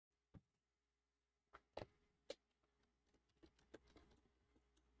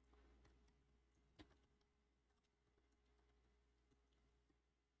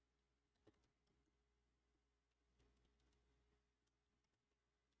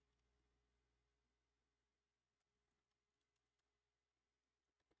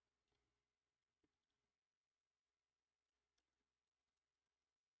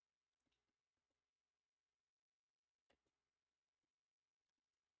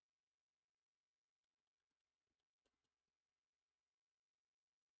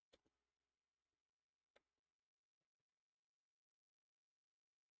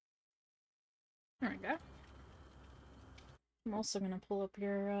There we go. I'm also gonna pull up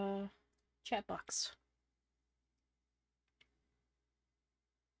your chat box.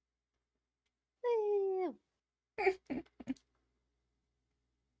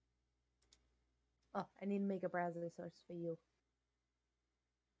 Oh, I need to make a browser source for you.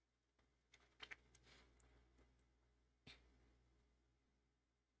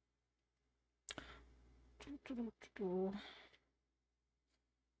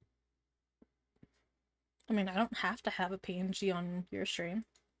 I mean, I don't have to have a PNG on your stream.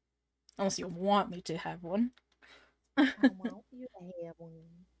 Unless you want me to have one. I want you to have one.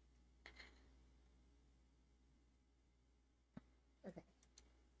 Okay.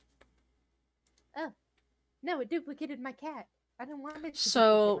 Oh. No, it duplicated my cat. I didn't want it to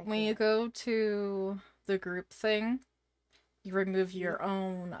So, when cat. you go to the group thing, you remove your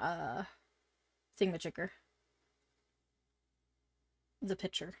own, thingamajigger. The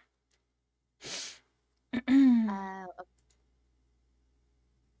picture.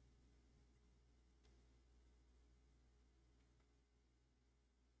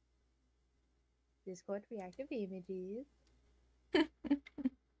 Discord reactive images.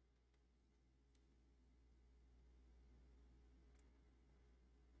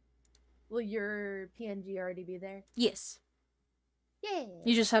 Will your PNG already be there? Yes. Yay!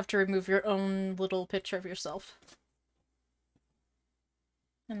 You just have to remove your own little picture of yourself.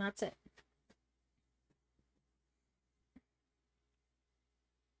 And that's it.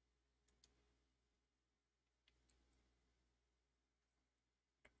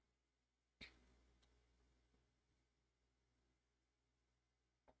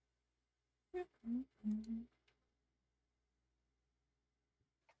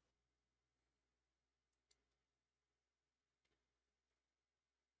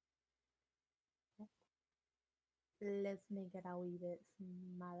 Let's make it a wee bit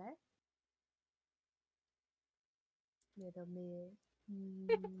smaller. Little bit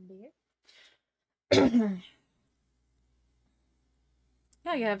bigger.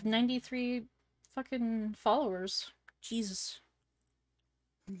 Yeah, you have 93 fucking followers. Jesus.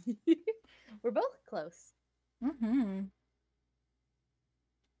 We're both close. Mm-hmm.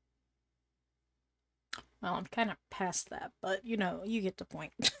 Well, I'm kind of past that, but you know, you get the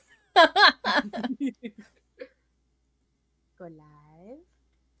point. Go live.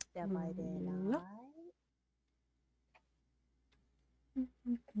 Divide live.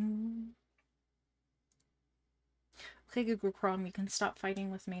 Okay, Google Chrome, you can stop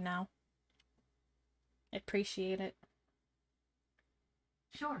fighting with me now. I appreciate it.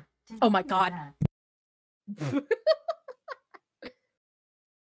 Sure. Oh my god.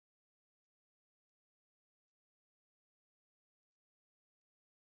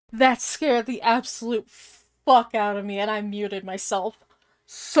 That scared the absolute fuck out of me, and I muted myself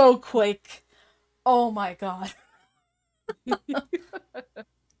so quick. Oh my god. Okay,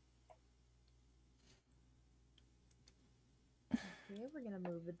 we're gonna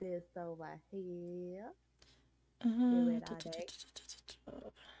move this over here.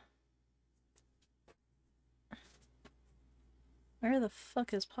 Where the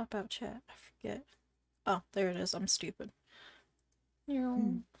fuck is pop-out chat? I forget. Oh, there it is. I'm stupid.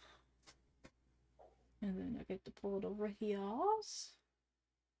 And then I get to pull it over here.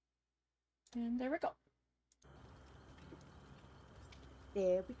 And there we go.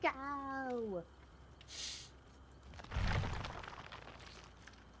 There we go.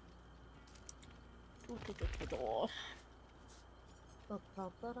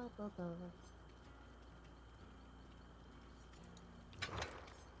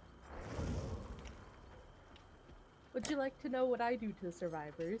 Would you like to know what I do to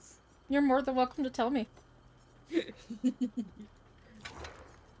survivors? You're more than welcome to tell me.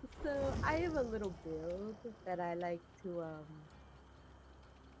 So, I have a little build that I like to,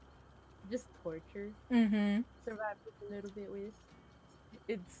 just torture survivors a little bit with.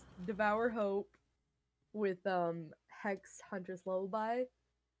 It's Devour Hope with, Hex Huntress Lullaby,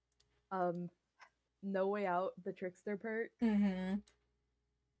 No Way Out, the Trickster perk, and,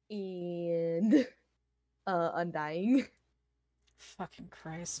 Undying. Fucking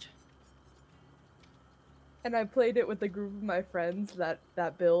Christ. And I played it with a group of my friends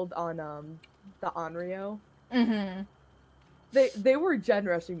that build on the Onryo. They were gen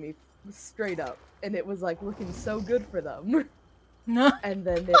rushing me straight up, and it was like looking so good for them. And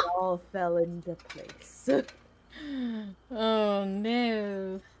then it all fell into place. Oh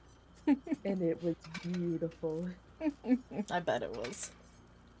no. And it was beautiful. I bet it was.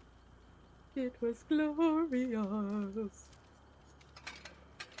 It was glorious.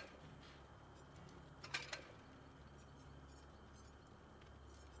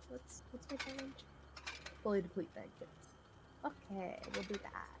 What's my challenge? Fully deplete medkits. Okay, we'll do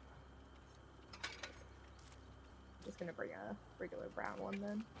that. Just gonna bring a regular brown one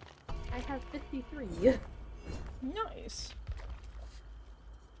then. I have 53. Nice.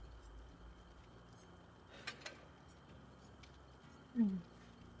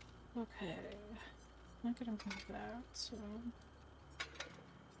 Okay. I'm not gonna move that, so...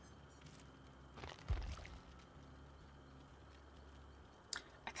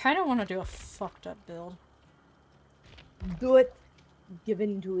 I kinda wanna do a fucked up build. Do it! Give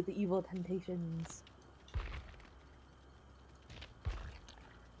in to the evil temptations.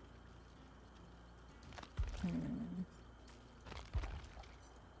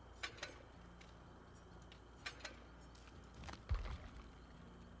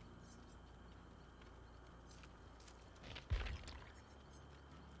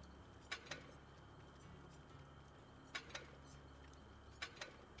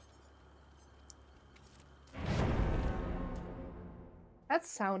 That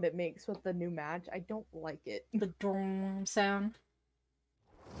sound it makes with the new match, I don't like it. The drum sound.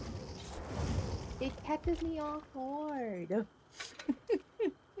 It catches me off guard.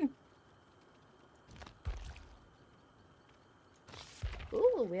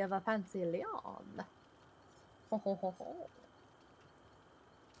 Ooh, we have a fancy Leon. Ho ho ho ho.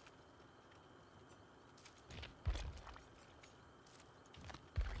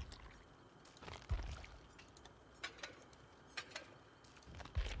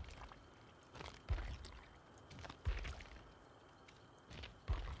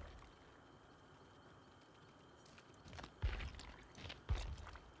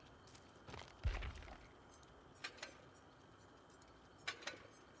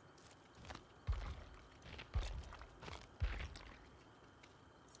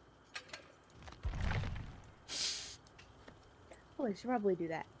 Oh, I should probably do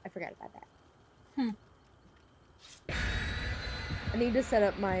that. I forgot about that. I need to set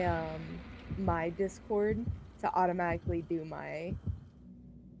up my my Discord to automatically do my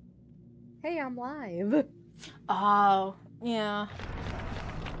hey, I'm live. Oh, yeah.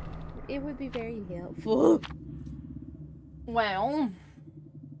 It would be very helpful. Well...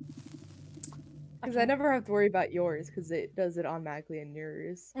 Because I never have to worry about yours, because it does it automatically in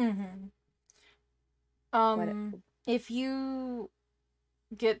yours. If you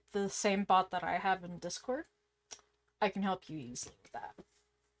get the same bot that I have in Discord, I can help you easily with that.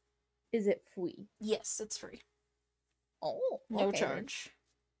 Is it free? Yes, it's free. Oh, no okay. charge.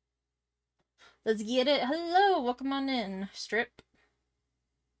 Let's get it. Hello, welcome on in, Strip.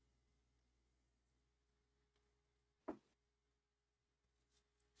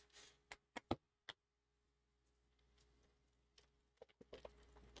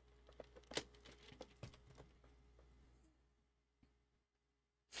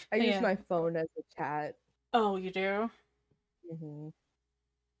 I use my phone as a chat. Oh, you do?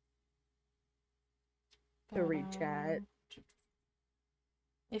 To read chat.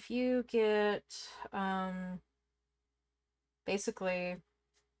 If you get, basically,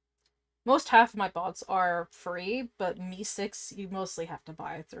 most half of my bots are free, but Me6, you mostly have to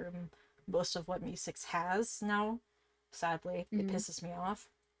buy through most of what Me6 has now. Sadly, it pisses me off.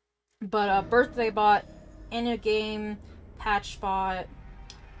 But birthday bot, in a game, patch bot,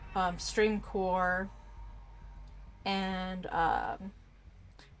 stream core, and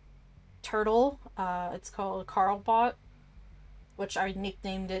turtle. It's called Carlbot, which I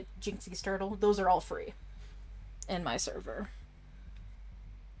nicknamed it Jinxie's Turtle. Those are all free in my server.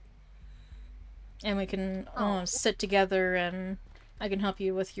 And we can sit together, and I can help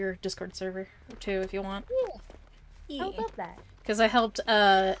you with your Discord server too if you want. Yeah. I love that. Because I helped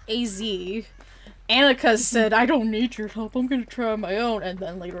AZ. Annika said, I don't need your help, I'm gonna try on my own, and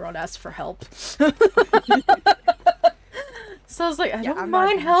then later on asked for help. So I was like, I don't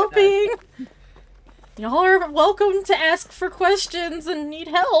mind helping. Y'all are welcome to ask for questions and need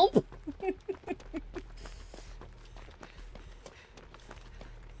help.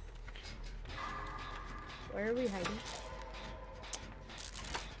 Where are we hiding?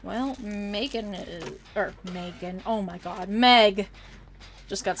 Well, Megan is... Or, Megan. Oh my god. Meg!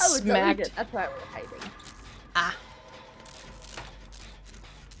 Just got smacked. That's why we're hiding. Ah.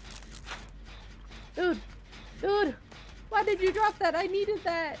 Dude! Dude! Why did you drop that? I needed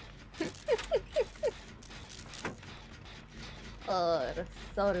that! That's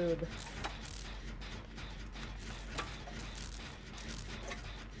so rude.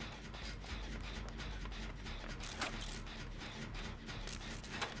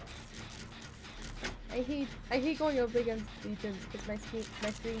 I hate going up against Legions because my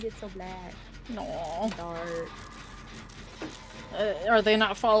screen gets so black. No. Dark. Are they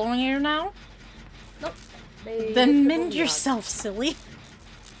not following you now? Nope. Then mend yourself, silly.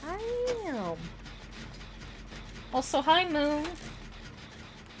 I am. Also, hi, Moon.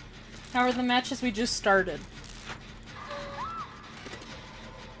 How are the matches we just started?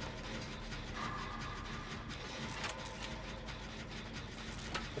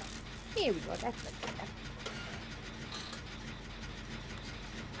 Here we go, that's better.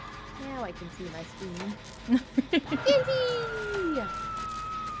 Now I can see my screen. Indy!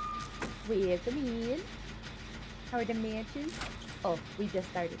 Welcome in. How are the matches? Oh, we just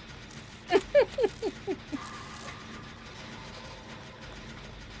started.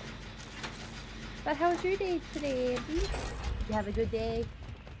 But how was your day today, Andy? Did you have a good day?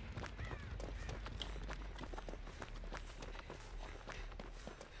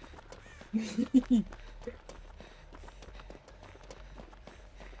 Are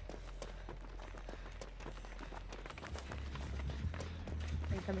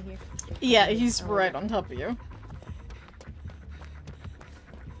you coming here? Yeah, he's right on top of you.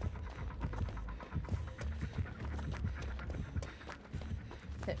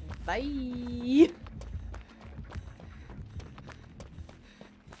 Bye!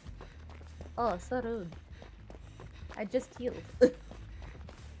 Oh, so rude. I just healed.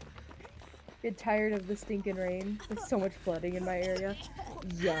 Get tired of the stinking rain. There's so much flooding in my area.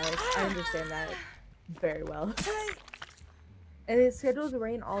 Yes, I understand that very well. And it's scheduled to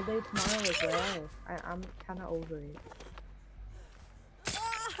rain all day tomorrow as well. I'm kind of over it.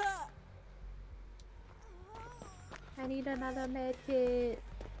 I need another med kit.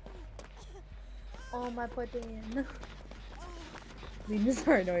 Oh my poor Dan. Ninjas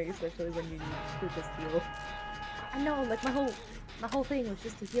are annoying, especially when you need to just heal. I know, like my whole thing was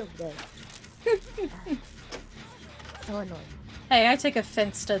just to heal today. So annoying. Hey, I take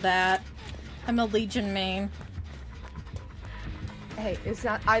offense to that. I'm a Legion main. Hey, it's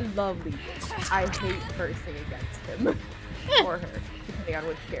not. I love Legion. I hate versing against him or her, depending on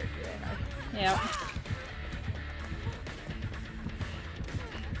which character they are. Yeah.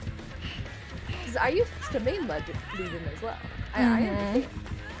 Because I used to main Legion as well. I understand.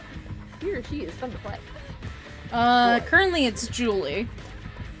 He or she is fun to play. Currently it's Julie.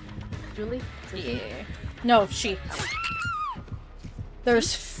 Julie? Yeah. No, she.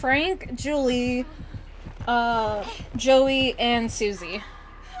 There's Frank, Julie, Joey, and Susie.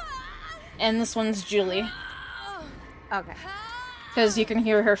 And this one's Julie. Okay. Because you can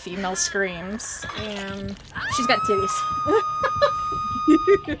hear her female screams, and she's got titties.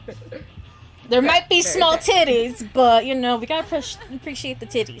 There might be small titties, but, you know, we gotta appreciate the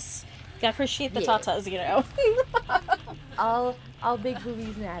titties. Gotta appreciate the tatas, you know. all big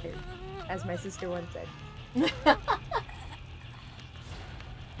boobies matter, as my sister once said.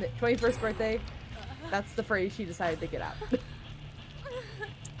 21st birthday, that's the phrase she decided to get out.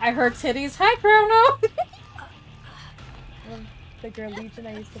 I heard titties. Hi, Chrono! The girl Legion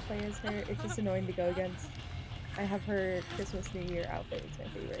I used to play as her, it's just annoying to go against. I have her Christmas New Year outfit, it's my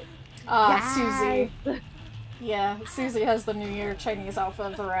favorite. Susie. Yeah, Susie has the New Year Chinese outfit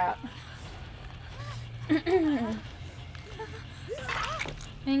of the rat.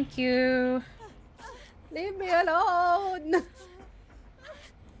 Thank you. Leave me alone!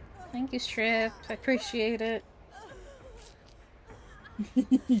 Thank you, Strip. I appreciate it.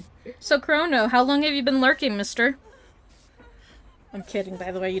 So, Chrono, how long have you been lurking, mister? I'm kidding,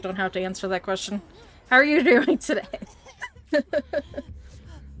 by the way. You don't have to answer that question. How are you doing today?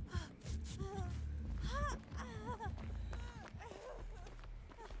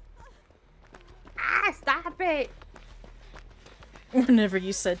 Ah, stop it! Whenever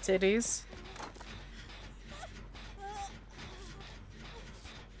you said titties.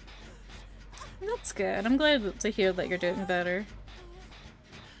 That's good. I'm glad to hear that you're doing better.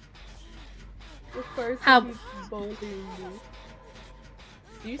 Of course, how bullying you.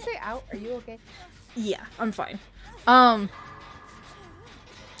 Did you say out? Are you okay? Yeah, I'm fine. I've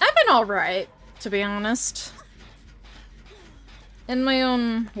been alright, to be honest. In my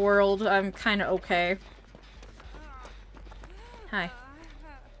own world, I'm kinda okay. Hi.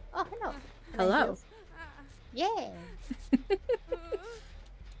 Oh, hello. Hello. Yeah.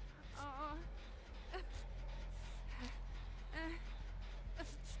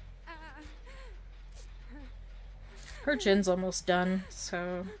 Her gin's almost done,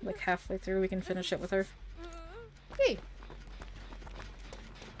 so like halfway through we can finish it with her. Hey.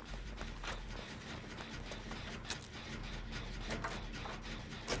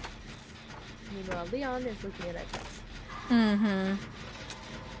 Meanwhile, Leon is looking at our text. Mm-hmm.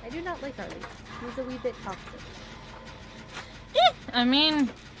 I do not like our Leon. He's a wee bit toxic. I mean,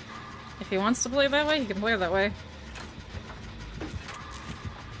 if he wants to play that way, he can play that way.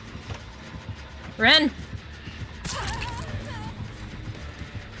 Ren!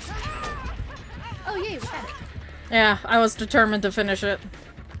 Oh yay, we got it. Yeah, I was determined to finish it.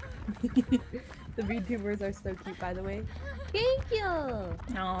 The VTubers are so cute, by the way. Thank you!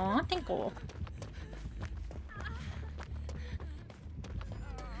 Aw, thank you.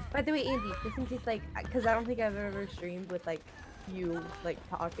 By the way, Andy, just in case, like, because I don't think I've ever streamed with, like, you, like,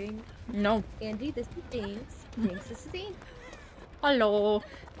 talking. No. Andy, this is Jinx. Jinx, this is Andy. Hello.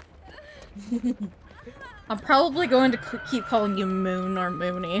 I'm probably going to keep calling you Moon or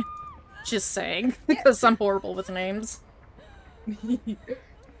Moony. Just saying, because I'm horrible with names.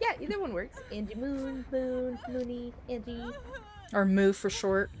 Yeah, either one works. Andy Moon, Moon, Moony, Andy. Or Moo for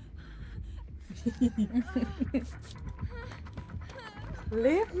short.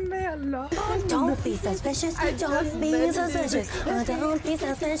 Leave me alone. Don't be suspicious. Don't be suspicious. Don't be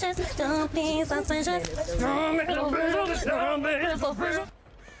suspicious. Don't be suspicious.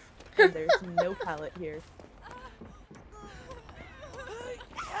 And there's no palette here.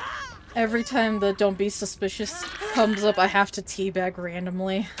 Every time the don't be suspicious comes up, I have to teabag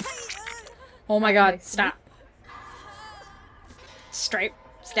randomly. Oh my god, stop. Stripe,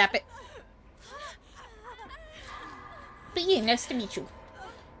 stop it. But yeah, nice to meet you.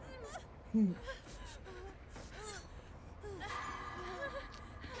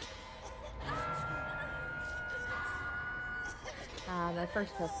 My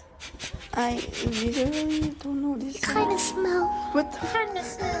first kill. I literally don't know this. Kind of smell. What the Kind of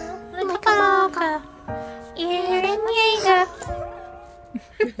smell. Like a mocha.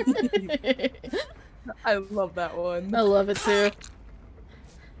 I love that one. I love it too.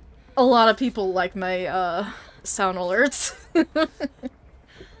 A lot of people like my sound alerts.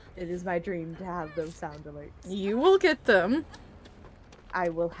 It is my dream to have those sound alerts. You will get them. I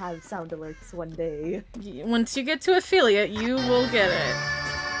will have sound alerts one day. Once you get to affiliate, you will get it.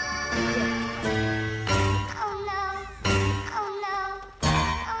 Oh no. Oh no.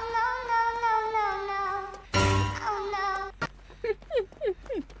 Oh no, no, no, no, no. Oh no.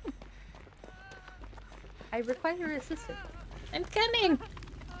 I require assistance. I'm coming!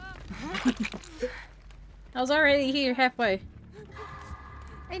 I was already here halfway.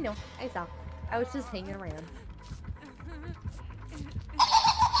 I know, I saw. I was just hanging around.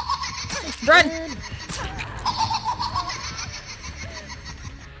 Run!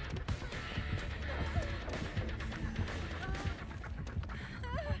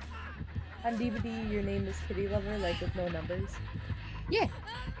 On DVD, your name is Kittylover, like with no numbers. Yeah.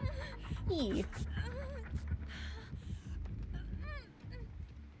 Eee.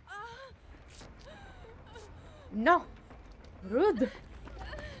 No. Rude.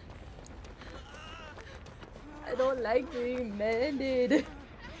 I don't like being mended.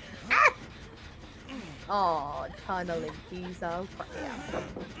 Ah! Oh, tunneling piece of crap.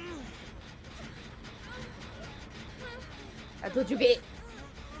 That's what you get.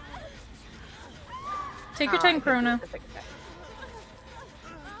 Take your time, Chrono.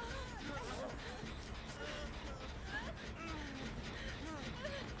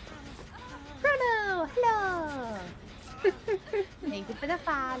 Chrono, hello. Thank you for the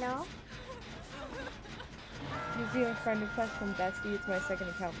follow. Using a friend request from Bestie. It's my second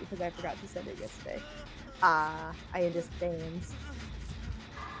account because I forgot to send it yesterday. I understand.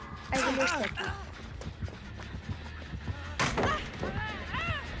 I understand.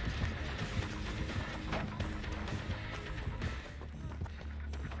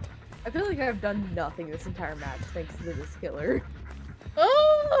 I feel like I've done nothing this entire match thanks to this killer.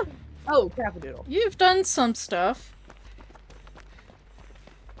 Oh! Oh, Crap-a-doodle. You've done some stuff.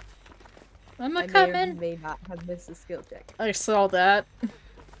 I'm I a may or coming. may not have missed a skill check. I saw that.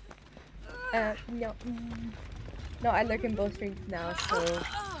 No. No, I lurk in both streams now, so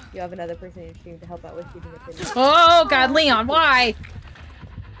you have another person in your stream to help out with keeping it finished. Oh god, Leon, why?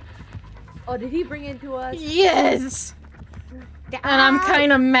 Oh, did he bring it to us? Yes! And I'm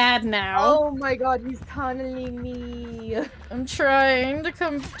kinda mad now. Oh my god, he's tunneling me. I'm trying to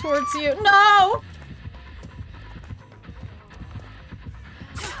come towards you. No!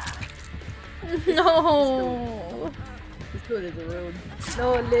 No! His foot is rude.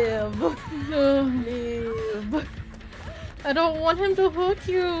 No, live. No. Live. I don't want him to hook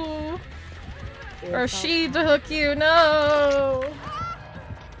you. Or It's she to hook you. No!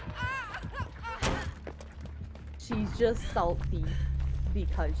 She's just salty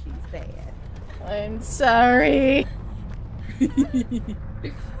because she's bad. I'm sorry.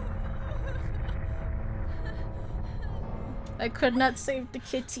 I could not save the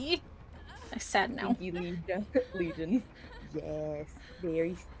kitty. I'm sad now. Stinky Legion. Legion. Yes,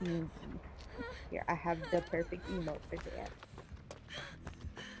 very stinky. Here, I have the perfect emote for that.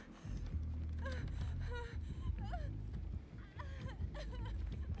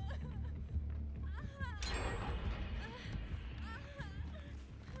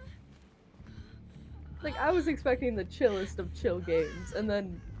 Like, I was expecting the chillest of chill games, and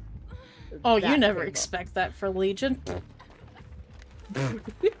then... Oh, you that never came up. expect that for Legion.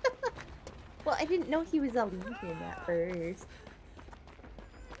 Well, I didn't know he was a Legion at first.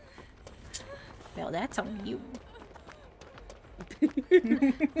 Well, that's on you.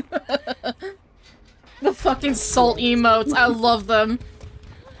 The fucking salt emotes, I love them.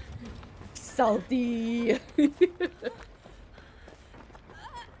 Salty!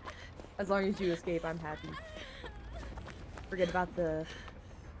 As long as you escape, I'm happy. Forget about the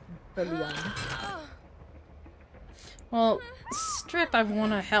Leon. Well, Strip, I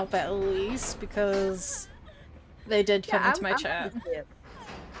want to help at least because they did come into my chat.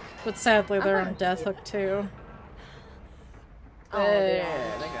 But sadly, they're on Death Hook too. Oh,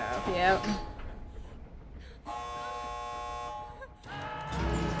 there they go. Yep.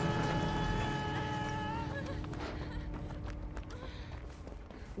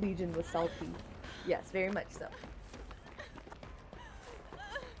 Legion was salty. Yes, very much so.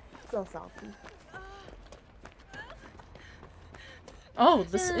 So salty. Oh,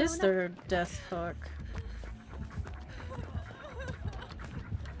 this is their Death Hook.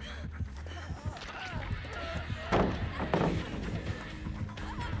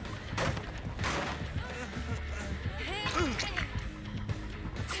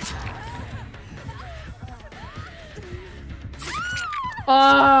 Oh,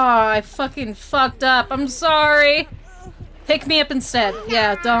 I fucking fucked up. I'm sorry. Pick me up instead.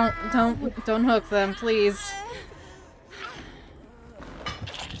 Yeah, don't hook them, please.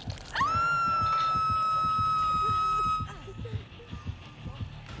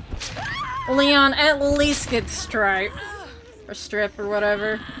 Leon, at least get Stripe. Or Strip or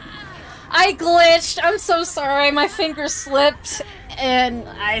whatever. I glitched! I'm so sorry, my finger slipped and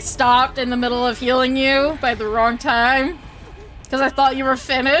I stopped in the middle of healing you by the wrong time. Because I thought you were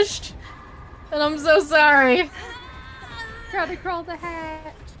finished. And I'm so sorry. Try to crawl the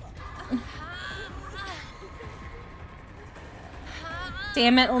hatch.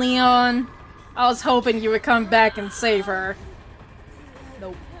 Damn it, Leon. I was hoping you would come back and save her.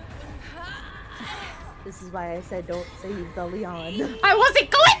 Nope. This is why I said don't save the Leon. I wasn't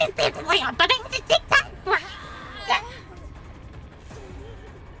going to save the Leon, but I didn't take time for it.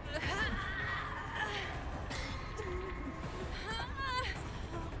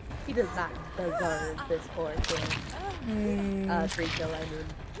 He does not deserve this poor thing. 3 kill, I mean.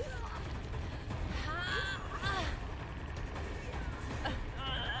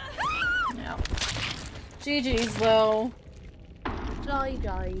 No. GG's though. Jolly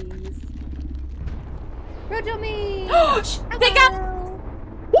jollies. Rojo me! Pick up!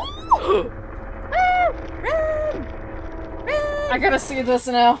 Run! I gotta see this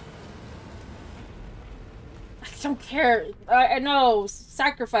now. I don't care. I know.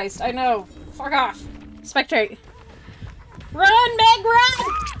 Sacrificed. I know. Fuck off. Spectate. Run, Meg, run!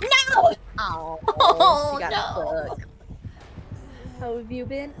 No! Oh, no. Stuck. How have you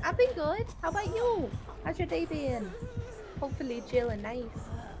been? I've been good. How about you? How's your day been? Hopefully chill and nice.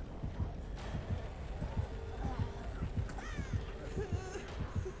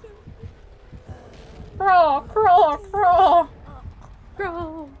 Crawl, crawl, crawl.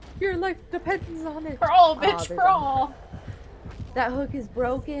 Crawl! Your life depends on it! Crawl, bitch, crawl. That hook is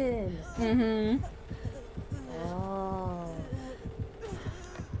broken! Mm-hmm. Oh.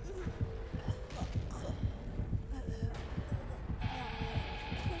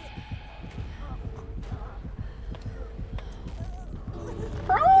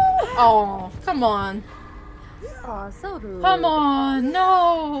 Oh, come on. Aw, so rude. Come on,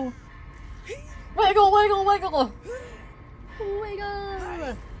 no. Wiggle, wiggle, wiggle.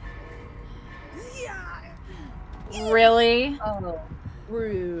 Wiggle! Really? Oh,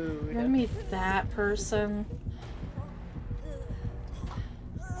 rude. You're gonna meet that person?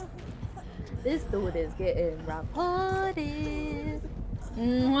 This dude is getting reported.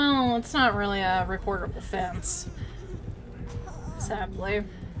 Well, it's not really a reportable offense. Sadly.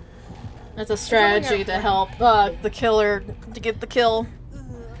 It's a strategy to help the killer to get the kill.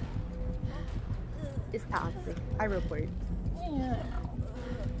 It's toxic. I report. Yeah.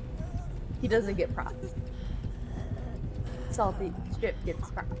 He doesn't get props. Salty Strip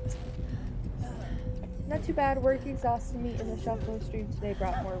gets props. Not too bad. Work exhausted me, and the shuffling stream today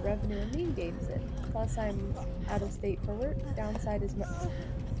brought more revenue and mean games in. Plus, I'm out of state for work. Downside is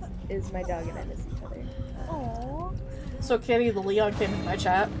my dog and I miss each other. Aww. So Kitty, the Leon came in my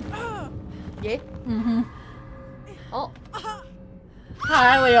chat. Yeah? Mm-hmm. Oh.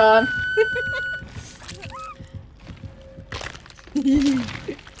 Hi, Leon.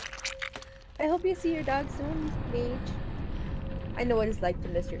 I hope you see your dog soon, Mage. I know what it's like to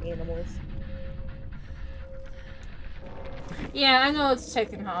miss your animals. Yeah, I know it's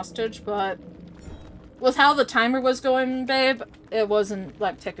taken hostage, but with how the timer was going, babe, it wasn't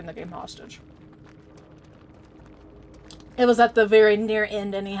like taking the game hostage. It was at the very near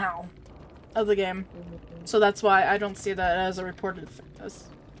end, anyhow, of the game. So that's why I don't see that as a reported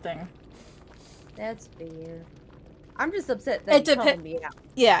thing. That's fair. I'm just upset that you're calling me out.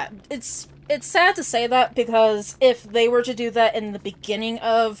 Yeah, it's sad to say that, because if they were to do that in the beginning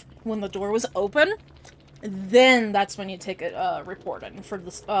of when the door was open, then that's when you take it reported for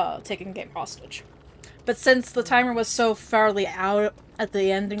this taking game hostage. But since the timer was so farly out at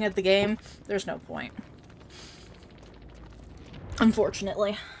the ending of the game, there's no point.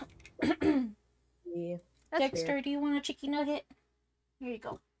 Unfortunately. Yeah, Dexter, fair. do you want a chicken nugget? Here you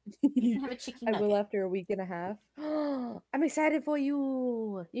go. You can have a chicken I nugget. will after a week and a half. I'm excited for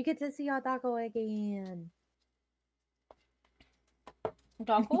you. You get to see our taco again.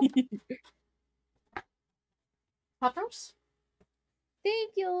 Taco? Poppers?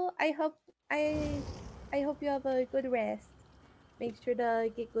 Thank you. I hope you have a good rest. Make sure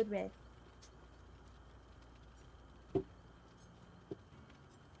to get good rest.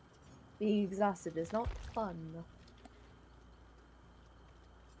 Being exhausted is not fun.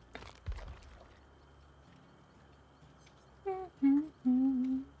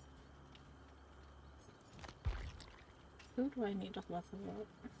 Who do I need to level up?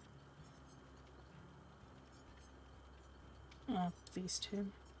 Oh, these two.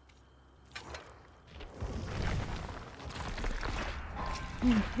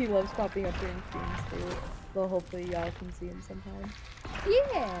 He loves popping up during streams too. Well, hopefully y'all can see him sometime.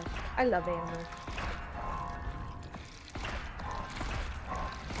 Yeah, I love animals.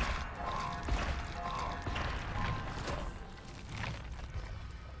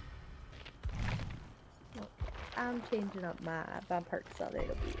 I'm changing up my perks so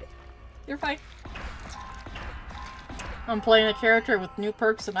that'll be it. You're fine. I'm playing a character with new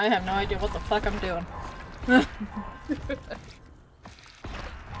perks and I have no idea what the fuck I'm doing.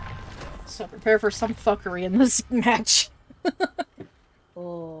 So prepare for some fuckery in this match.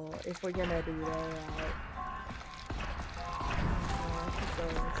 Oh, if we're gonna do that, right.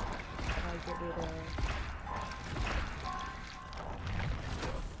 I'll get rid of...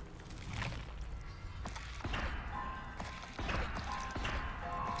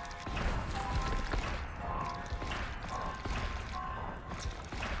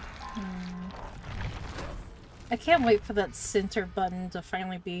 I can't wait for that center button to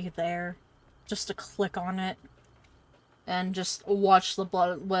finally be there. Just to click on it. And just watch the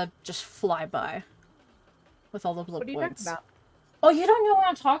blood web just fly by. With all the blood points. What are you talking about? Oh, you don't know what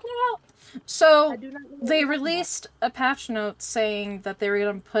I'm talking about? So, I do not know what they you're talking released a patch note saying that they were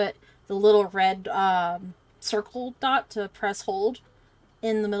going to put the little red circle dot to press hold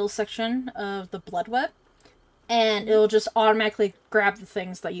in the middle section of the blood web. And it'll just automatically grab the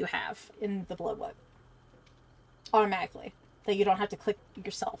things that you have in the blood web. Automatically. That you don't have to click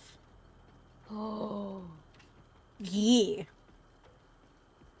yourself. Oh. Yeah.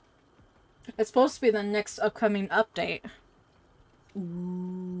 It's supposed to be the next upcoming update.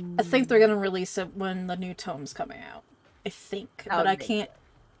 Ooh. I think they're gonna release it when the new tome's coming out. I think. But I can't... sense.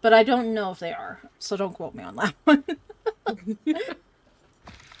 But I don't know if they are. So don't quote me on that one.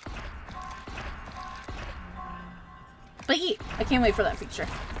 But yeah, I can't wait for that feature.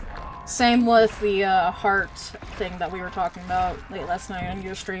 Same with the heart thing that we were talking about late last night on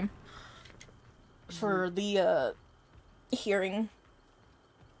your stream. For the hearing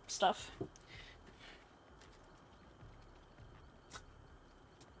stuff.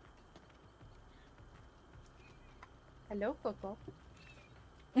 Hello, Coco.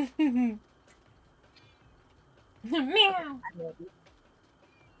 Meow.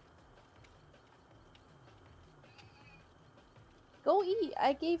 Go eat.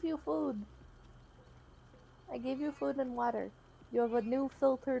 I gave you food. I gave you food and water. You have a new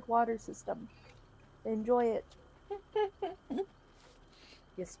filtered water system. Enjoy it.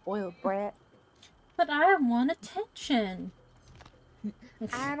 You spoiled brat. But I want attention.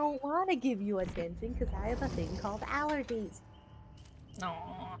 I don't want to give you attention because I have a thing called allergies.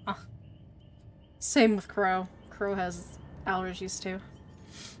 Aww. Same with Crow. Crow has allergies too.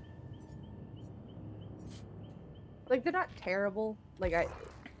 Like, they're not terrible. Like, and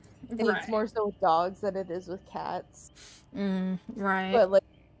Right. it's more so with dogs than it is with cats. Right. But, like,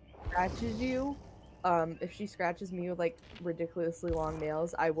 scratches you. If she scratches me with, like, ridiculously long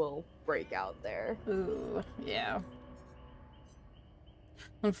nails, I will break out there. Ooh, yeah.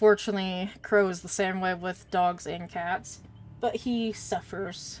 Unfortunately, Crow is the same way with dogs and cats. But he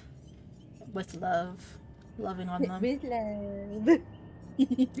suffers with love. Loving on them. With love.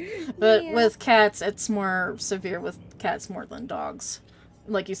 But Yeah. with cats, it's more severe with cats more than dogs.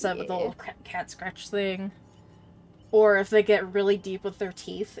 Like you said, with the whole cat scratch thing. Or if they get really deep with their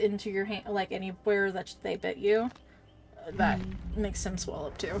teeth into your hand, like anywhere that they bit you, that makes them swell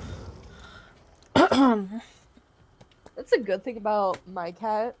up too. That's a good thing about my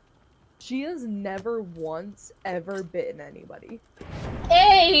cat. She has never once ever bitten anybody.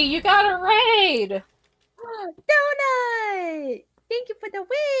 Hey, you got a raid! Donut! Thank you for the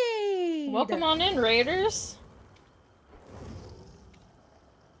raid! Welcome on in, raiders.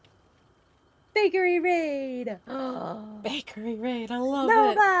 Bakery raid! Bakery raid, I love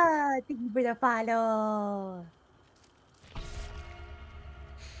Nova! Thank you for the follow!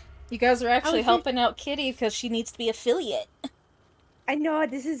 You guys are actually was it? helping out Kitty because she needs to be affiliate. I know,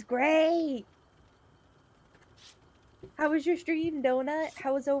 this is great! How was your stream, Donut?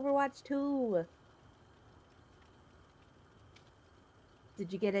 How was Overwatch 2?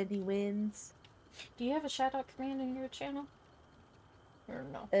 Did you get any wins? Do you have a shout out command in your channel? Or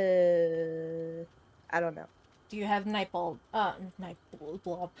no? I don't know. Do you have Nightbot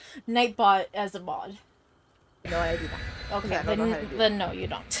as a mod? No, I do not. Okay, I don't know how to do then no, you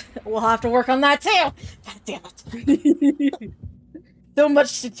don't. We'll have to work on that too. God damn it! So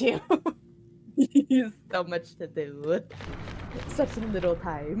much to do. So much to do. Such little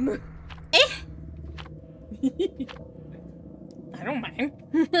time. I don't mind.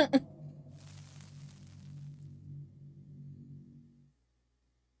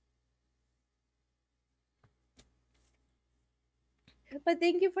 But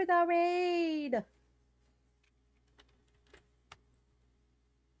thank you for the raid.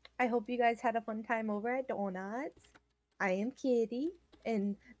 I hope you guys had a fun time over at Donuts. I am Kitty,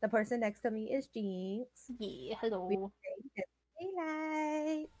 and the person next to me is Jinx. Yeah, hello.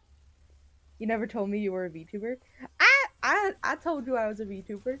 Daylight. You never told me you were a VTuber. I told you I was a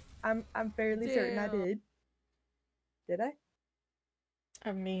VTuber. I'm fairly certain I did. Did I?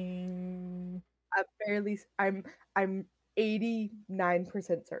 I mean, I'm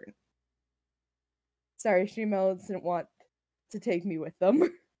 89% certain. Sorry, Streamel didn't want to take me with them.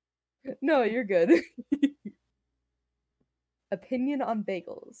 No, you're good. Opinion on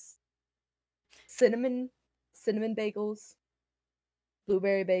bagels. Cinnamon bagels.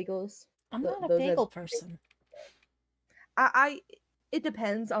 Blueberry bagels. I'm not a those are bagel the person. It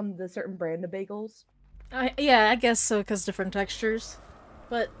depends on the certain brand of bagels. Yeah, I guess so, because different textures.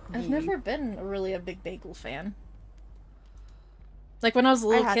 But I've Yeah. never been really a big bagel fan. Like when I was a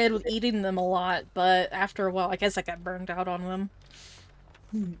little kid, with eating them a lot, but after a while, I guess I got burned out on them.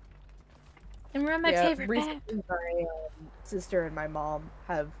 And we're my favorite bag. Recently, my sister and my mom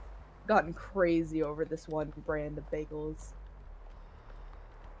have gotten crazy over this one brand of bagels.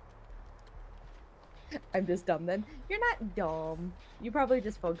 I'm just dumb then. You're not dumb. You probably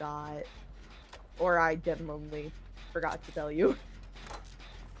just forgot. Or I genuinely forgot to tell you.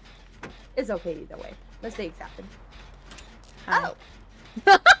 It's okay either way. Mistakes happen. Hi.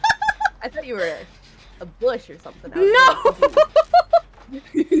 Oh! I thought you were a bush or something. No!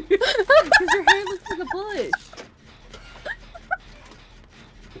 Because your hair looks like a bush.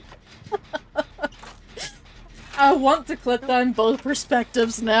 I want to click on both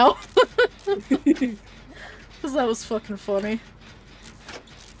perspectives now. Because that was fucking funny.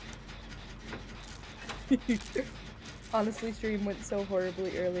 Honestly, stream went so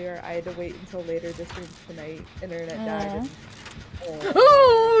horribly earlier. I had to wait until later to stream tonight. Internet died. And,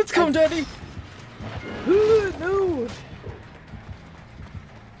 Oh, it's come, Daddy! no!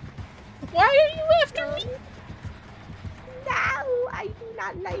 Why are you after me? No, I do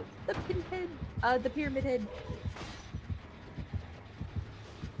not like the pinhead. The pyramid head.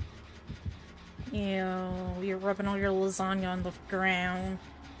 Ew, you're rubbing all your lasagna on the ground.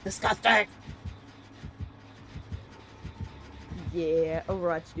 Disgusting! Yeah,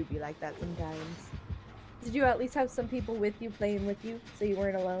 Overwatch do be like that sometimes. Did you at least have some people with you, playing with you, so you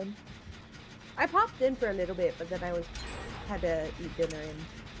weren't alone? I popped in for a little bit, but then I had to eat dinner and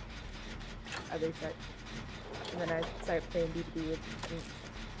other such. And then I started playing DBD with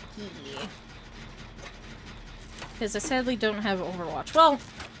Yeah. Because I sadly don't have Overwatch. Well,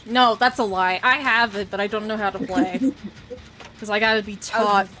 no, that's a lie. I have it, but I don't know how to play. Because I gotta be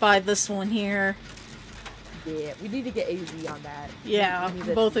taught by this one here. Yeah, we need to get AZ on that. Yeah,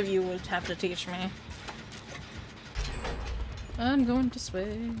 both of you would have to teach me. I'm going to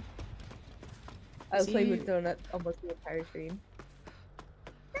swing. I was playing with Donut almost the entire stream.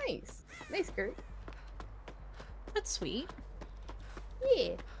 Nice. Nice skirt. That's sweet.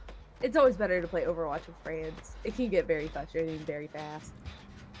 Yeah. It's always better to play Overwatch with friends. It can get very frustrating very fast.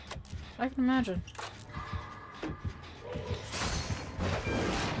 I can imagine.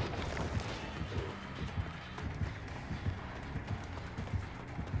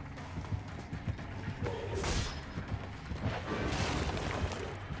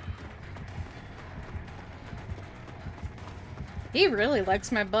 He really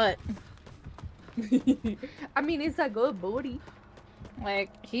likes my butt. I mean, it's a good booty.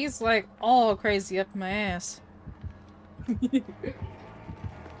 Like, he's like all crazy up my ass.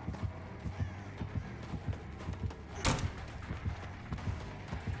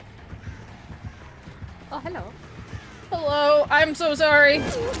 Oh, hello. Hello, I'm so sorry.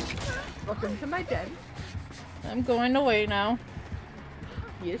 Welcome to my den. I'm going away now.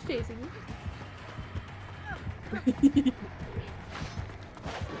 He is chasing you.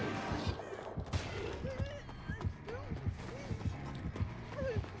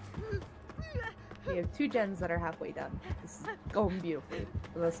 We have 2 gens that are halfway done. This is going beautifully.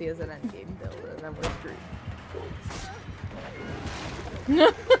 Unless he has an endgame build, and then we're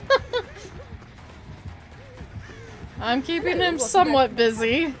screwed. I'm keeping him somewhat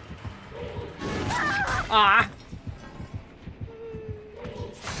busy. Ah.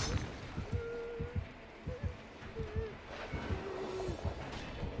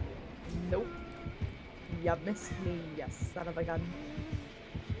 Nope. You missed me, you son of a gun.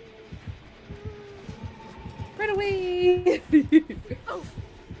 Run away!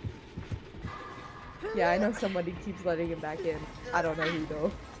 Yeah, I know somebody keeps letting him back in. I don't know who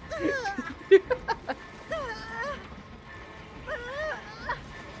though.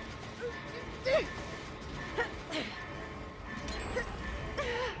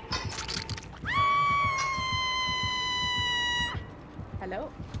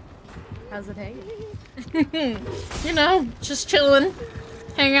 Hello? How's it hanging? You know, just chilling,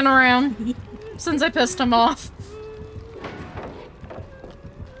 hanging around since I pissed him off.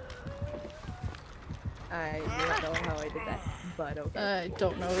 I don't know how I did that, but okay. I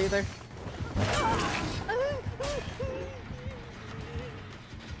don't know either.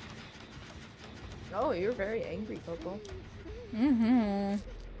 Oh, you're very angry, Coco. Mm-hmm.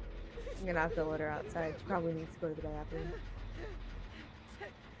 I'm gonna have to let her outside. She probably needs to go to the bathroom.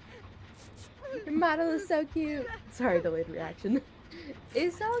 Your model is so cute. Sorry, delayed reaction.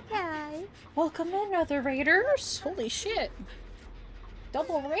 It's okay. Welcome in, other raiders. Holy shit.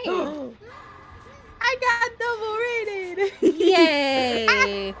 Double raid. I got double rated.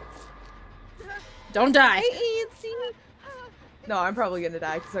 Yay. Don't die. Hey, Antsy. No, I'm probably gonna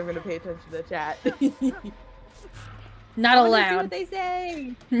die because I'm gonna pay attention to the chat. Not I wanna see allowed. what they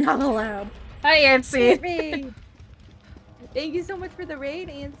say. Not allowed. Hi, Yancy. Raid. Thank you so much for the raid,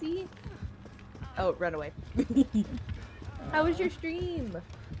 Antsy. Oh, run away. How was your stream?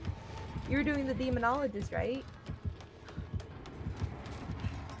 You were doing the demonologist, right?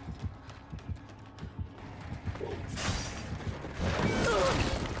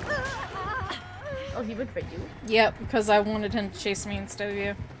 Oh, he went for you? Yep, because I wanted him to chase me instead of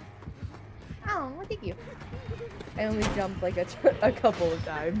you. Oh, thank you. I only jumped like a couple of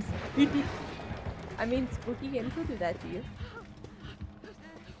times. I mean, spooky games will do that to you.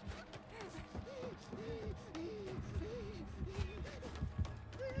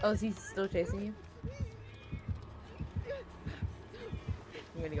 Oh, is he still chasing you?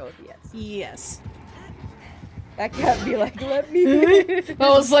 I'm gonna go with yes. Yes. That can't be like, let me. I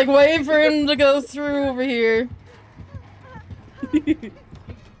was like waiting for him to go through over here.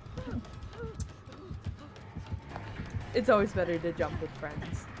 It's always better to jump with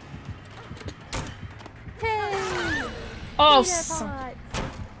friends. Hey! Oh, Peanut I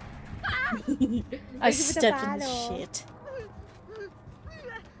Thank you for the stepped in the bottle. shit.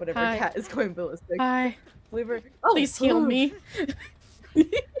 Whatever Hi. cat is going ballistic. Hi. Flavor. Please heal me.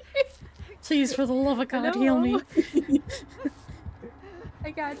 Please, for the love of God, heal me. I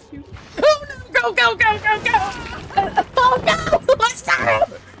got you. Oh no! Go, go, go, go, go! Oh no! What's that?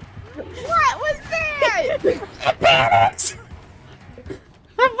 What was that? I panicked!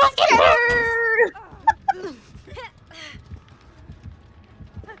 I'm fucking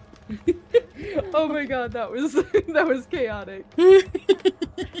Oh my god, that was chaotic.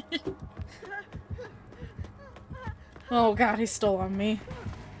 Oh god, he stole on me.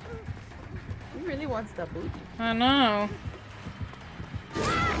 He really wants that booty. I know.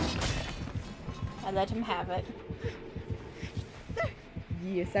 I let him have it.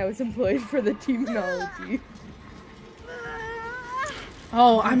 Yes, I was employed for the demonology.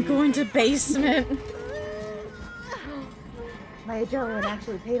 Oh, I'm going to basement. My adrenaline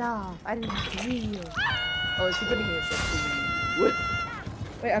actually paid off. I didn't have to heal. Oh, is he putting me in the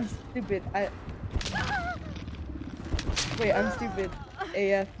Wait, I'm stupid. Wait, I'm stupid.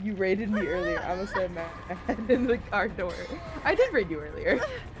 AF, you raided me earlier. I almost had my head in the car door. I did raid you earlier.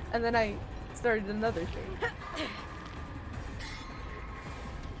 And then I started another stream.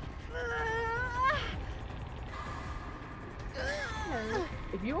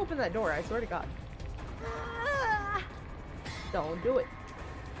 If you open that door, I swear to God. Don't do it.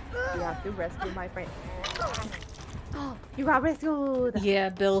 You have to rescue my friend. Oh, you got rescued! Yeah,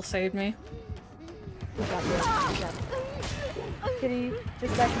 Bill saved me. Good job, Bill. Good job. Kitty,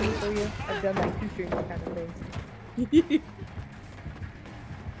 just like me for you. I've done like 2 streams kind of things.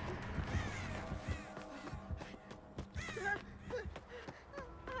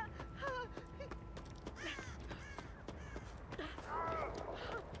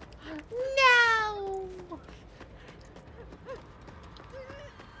 No!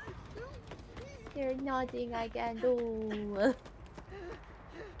 There's nothing I can do.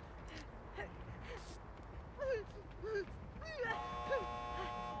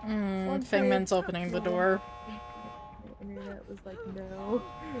 Figment's opening the door. The internet was like, no.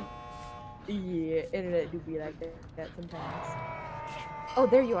 Yeah, internet do be like that sometimes. Oh,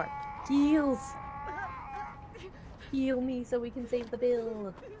 there you are. Heals! Heal me so we can save the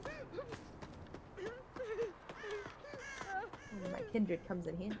bill. Oh, my kindred comes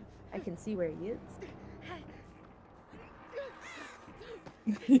in handy. I can see where he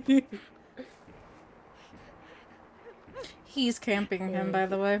is. He's camping him, by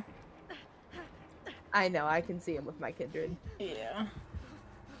the way. I know, I can see him with my kindred. Yeah.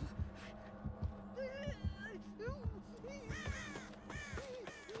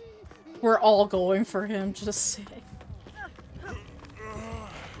 We're all going for him, just saying.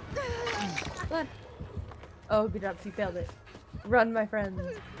 Run. Oh, good job, she failed it. Run, my friends.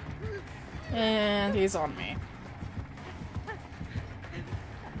 And he's on me.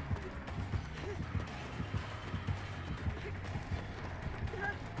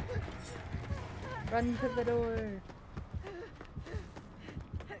 Run to the door.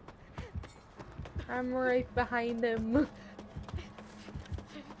 I'm right behind him.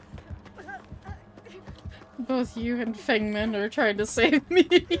 Both you and Fengman are trying to save me.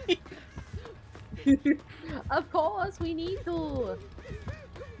 Of course, we need to. Oh,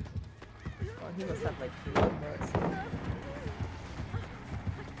 he must have like 3 of us.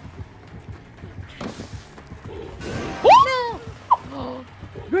 No!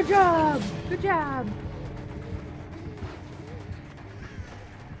 Good job! Good job!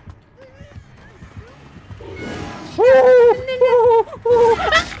 No!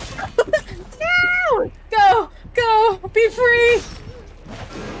 Go! Go! Be free!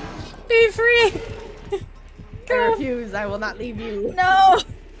 Be free! I refuse. I will not leave you. No!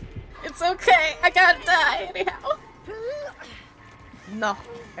 It's okay. I gotta die anyhow. No,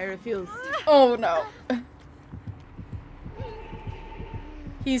 I refuse. Oh no.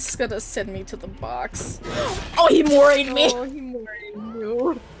 He's gonna send me to the box. Oh, he moried me! Oh, he moried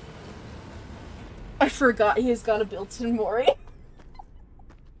you. I forgot he's got a built-in mori.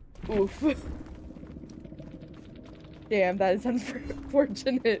 Oof. Damn, that is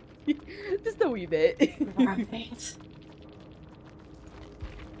unfortunate. Just a wee bit. Right.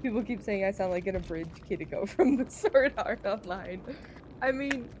 People keep saying I sound like an abridged Kittygo from the Sword Art Online. I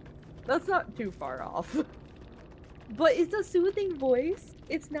mean, that's not too far off. But it's a soothing voice.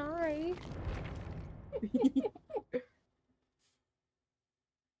 It's nice.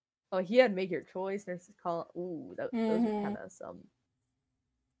 Oh, he had Make Your Choice. There's call. Ooh, those are kind of some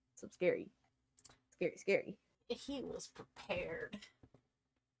scary, scary. He was prepared.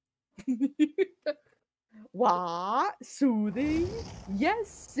 What? Soothing? Yes,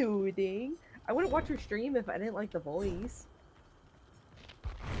 soothing. I wouldn't watch your stream if I didn't like the voice.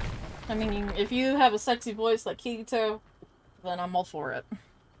 I mean, if you have a sexy voice like Kirito, then I'm all for it.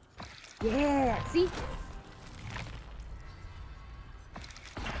 Yeah, see?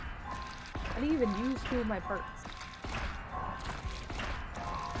 I didn't even use 2 of my parts.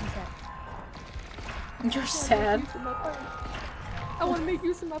 I'm sad. You're sad. I want to make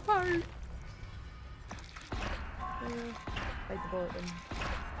use of my part. Bite the bullet then.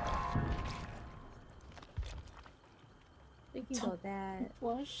 Thinking about that.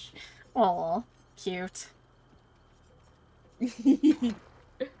 Blush. Aw, cute.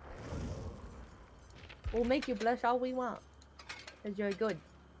 We'll make you blush all we want. Cause you're good.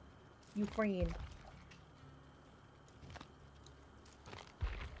 You friend.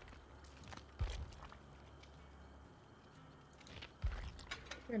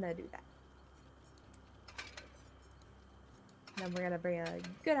 We're gonna do that. Then we're gonna bring a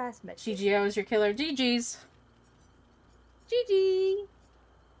good ass message. GGO is your killer. GG's. GG!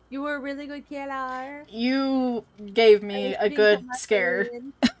 You were a really good killer. You gave me a good scare.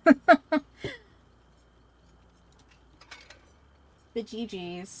 The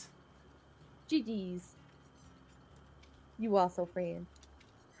GG's. GG's. You also friend.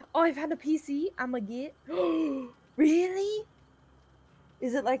 Oh, I found a PC I'ma get. Really?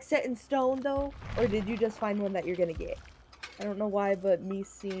 Is it like set in stone though? Or did you just find one that you're gonna get? I don't know why, but me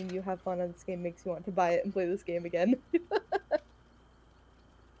seeing you have fun on this game makes me want to buy it and play this game again.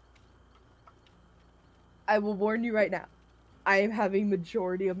 I will warn you right now. I am having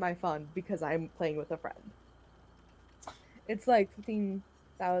majority of my fun because I'm playing with a friend. It's like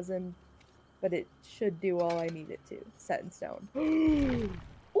 15,000, but it should do all I need it to. Set in stone. Ooh,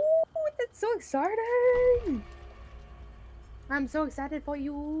 that's so exciting! I'm so excited for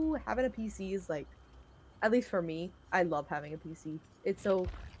you. Having a PC is like, at least for me, I love having a PC. It's so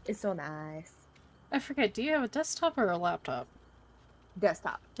nice. I forget, do you have a desktop or a laptop?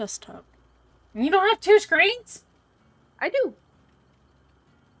 Desktop. Desktop. And you don't have 2 screens? I do.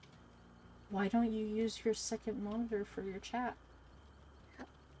 Why don't you use your second monitor for your chat?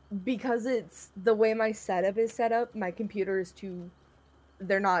 Because it's the way my setup is set up, my computer is too...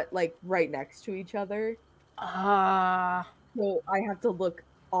 They're not, like, right next to each other. Ah. So I have to look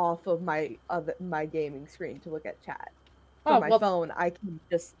off of my gaming screen to look at chat. For Oh, my well, phone, I can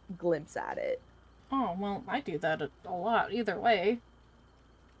just glimpse at it. oh, well, I do that a lot, either way.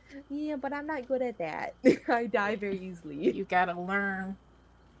 Yeah, but I'm not good at that. I die very easily. You gotta learn.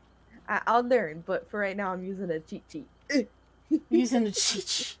 I'll learn, but for right now, I'm using a cheat sheet. Using a cheat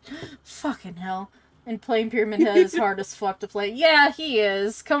sheet. Fucking hell. And playing Pyramid Head is hard as fuck to play. Yeah, he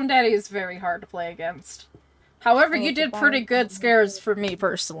is. Cone Daddy is very hard to play against. However, you did pretty good scares for me,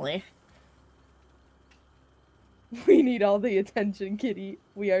 personally. We need all the attention, Kitty.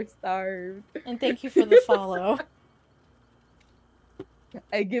 We are starved. And thank you for the follow.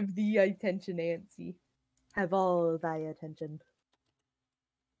 I give thee attention, Nancy. Have all thy attention.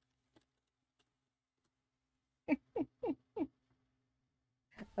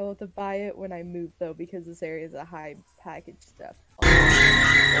 I want to buy it when I move, though, because this area is a high package stuff.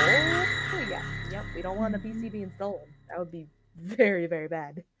 Oh, yeah. Yep, we don't want a PC being stolen. That would be very, very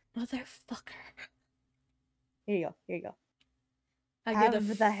bad. Motherfucker. Here you go. Here you go. I get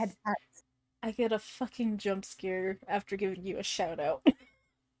Have the head pats. I get a fucking jump scare after giving you a shout out.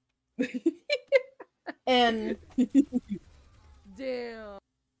 And Damn.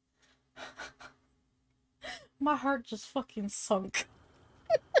 my heart just fucking sunk.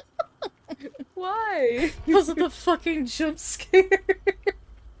 Why? Because of the fucking jump scare.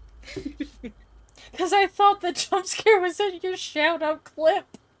 Because I thought the jump scare was in your shout out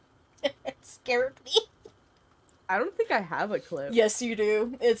clip. It scared me. I don't think I have a clip. Yes, you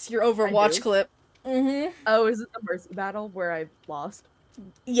do. It's your Overwatch clip. Mm-hmm. Oh, is it the Mercy battle where I lost?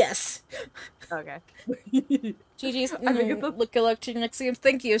 Yes. Okay. GG's. Look, good luck to your next games.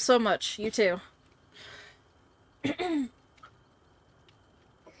 Thank you so much. You too.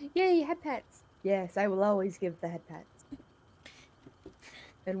 Yay, head pats. Yes, I will always give the head pats.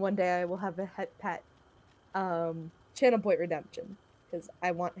 And one day I will have a head pat channel point redemption. Because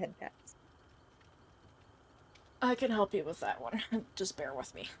I want head pats. I can help you with that one. Just bear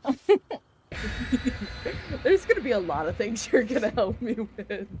with me. There's gonna be a lot of things you're gonna help me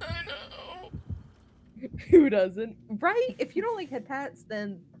with. I know. Who doesn't? Right? If you don't like head pats,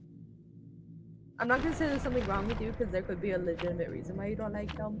 then I'm not gonna say there's something wrong with you, because there could be a legitimate reason why you don't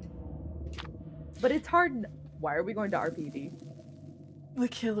like them. But it's hard. Why are we going to RPD? The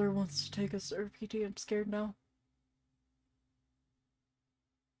killer wants to take us to RPD. I'm scared now.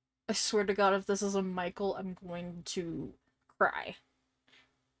 I swear to God, if this is a Michael, I'm going to cry.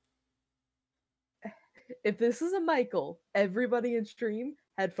 If this is a Michael, everybody in stream,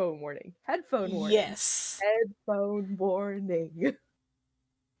 headphone warning. Headphone warning. Yes. Headphone warning.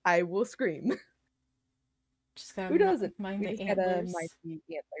 I will scream. Just gotta Who doesn't? mind We the just gotta antlers. mind the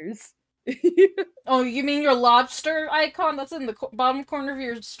antlers. Oh, you mean your lobster icon that's in the bottom corner of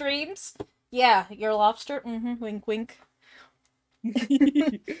your streams? Yeah, your lobster. Mm-hmm. Wink, wink.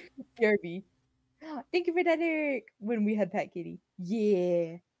 Kirby. Thank you for that, Eric. When we had Pet Kitty.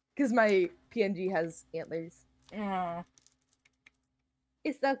 Yeah. Because my PNG has antlers. Aw.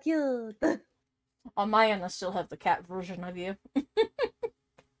 It's so cute. On my end, I still have the cat version of you.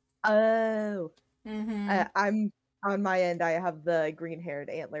 Oh. Mm-hmm. I'm on my end. I have the green-haired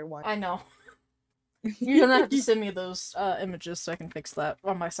antler one. I know. You're gonna have to send me those images so I can fix that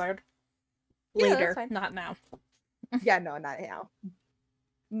on my side. Yeah, that's Later, fine. not now. Yeah, no, not now.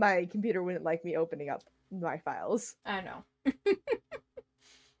 My computer wouldn't like me opening up my files. I know.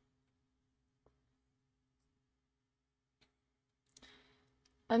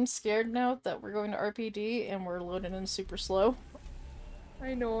 I'm scared now that we're going to RPD and we're loading in super slow.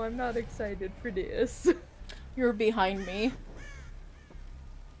 I know, I'm not excited for this. You're behind me.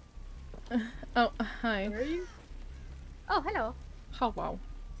 Oh, hi. Where are you? Oh, hello. Oh, wow.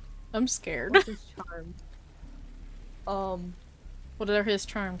 I'm scared. What's his charms? What are his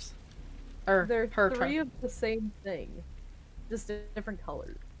charms? Or They're her three charms? of the same thing. Just different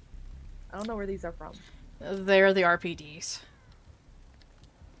colors. I don't know where these are from. They're the RPDs.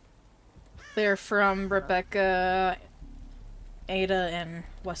 They're from Rebecca, Ada, and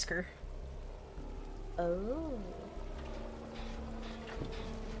Wesker. Oh.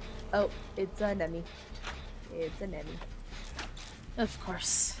 Oh, it's a Nemi. It's a Nemi. Of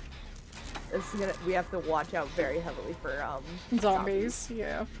course. This is gonna, we have to watch out very heavily for Zombies,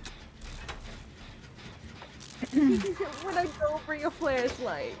 yeah. When I don't bring a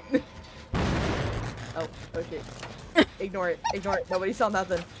flashlight. Oh shit. Ignore it. Ignore it. Nobody saw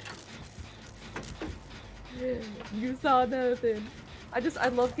nothing. You saw nothing. I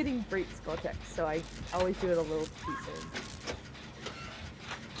love getting great skull checks, so I always do it a little too soon.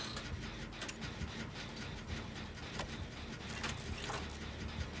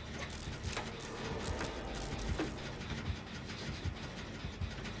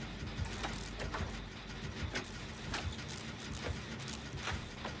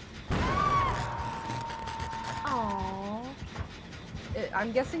 Aww.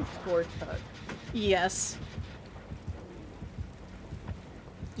 I'm guessing Scorch Hook. Yes.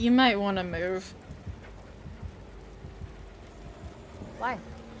 You might want to move. Why?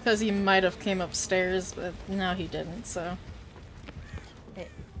 Because he might have came upstairs, but no, he didn't, so. Hey.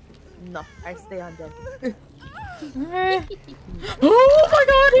 No, I stay on deck. Oh my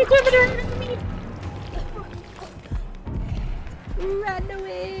god, he came at me! Run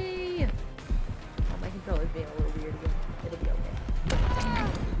away! Oh, my controller's being a little weird again. It'll be okay.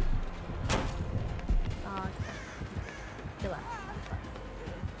 Chill out.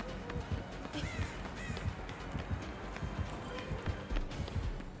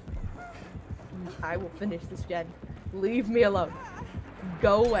 I will finish this gen. Leave me alone.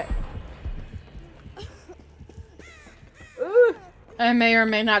 Go away. Ooh. I may or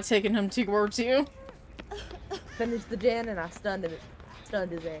may not taken him towards you. Finished the gen and I stunned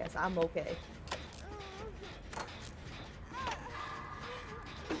his ass. I'm okay.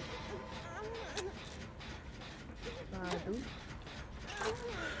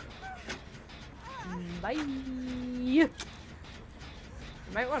 Bye. You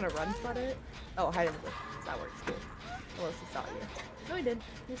might want to run for it. Oh, hide in the bush. That works too. Unless he saw you. No, he didn't.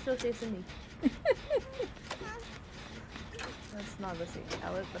 He's still chasing me. That's not the same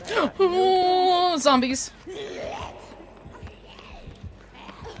palette, but I Oh, zombies.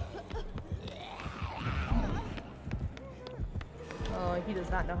 Oh, he does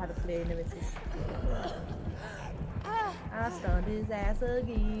not know how to play Nemesis. I stunned his ass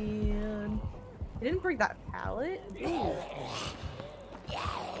again. He didn't break that pallet? Ooh.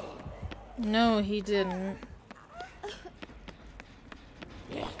 No, he didn't.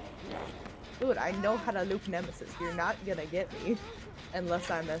 Dude, I know how to loop Nemesis. You're not gonna get me. Unless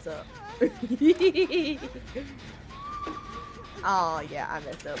I mess up. Oh, yeah, I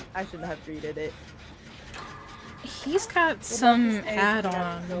messed up. I shouldn't have greeted it. He's got some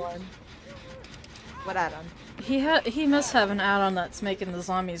add-on. What add-on? He must have an add-on that's making the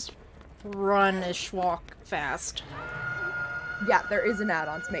zombies run-ish walk fast. Yeah, there is an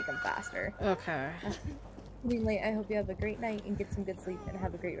add-on to make them faster. Okay. Anyway, I hope you have a great night and get some good sleep and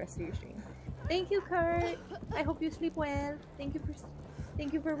have a great rest of your stream. Thank you, Kurt. I hope you sleep well. Thank you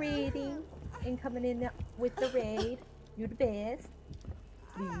for raiding and coming in with the raid. You're the best.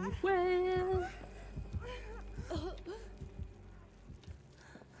 Sleep well.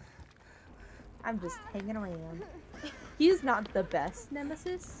 I'm just hanging around. He's not the best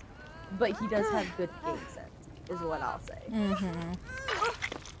Nemesis, but he does have good game sense, is what I'll say. Mm-hmm.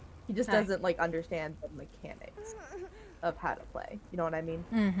 He just doesn't, like, understand the mechanics of how to play. You know what I mean?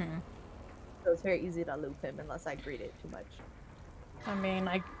 Mm-hmm. So it's very easy to loop him unless I greet it too much. I mean,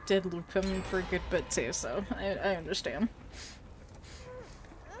 I did loop him for a good bit too, so I understand.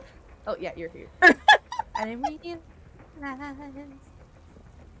 Oh, yeah, you're here. I didn't realize.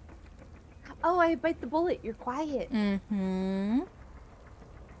 Oh, I bite the bullet. You're quiet. Mm-hmm.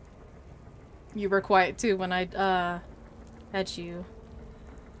 You were quiet too when I, had you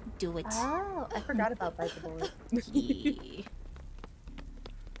do it. Oh, I forgot about bite the bullet. Yeah.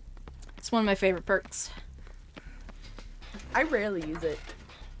 It's one of my favorite perks. I rarely use it.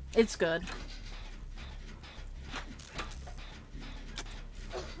 It's good.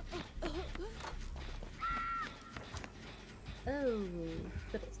 Oh,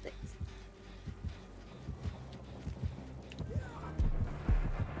 fiddlesticks.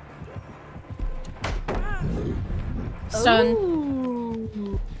 Stun.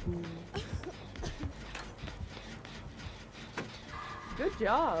 Ooh. Good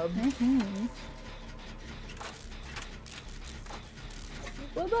job. Mm-hmm.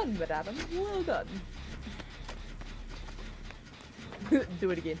 Well done, madam. Well done.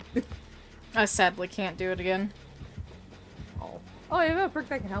 Do it again. I sadly can't do it again. Oh. Oh, I have a perk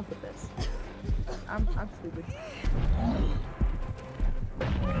that can help with this. I'm stupid.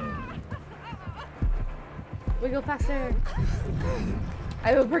 Wiggle faster. I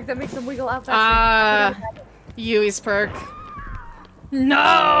have a perk that makes them wiggle out faster. Yui's perk.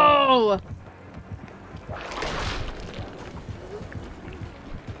 No!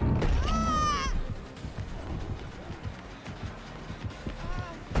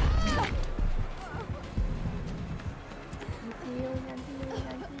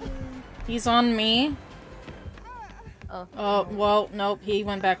 He's on me. Oh, well, nope, he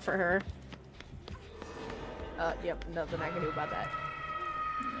went back for her. Yep, nothing I can do about that.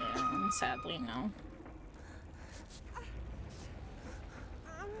 Yeah, sadly, no.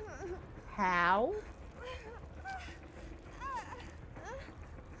 How?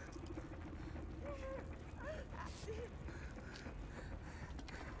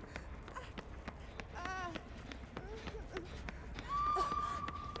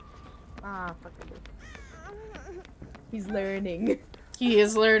 Ah, fuck it. He's learning. He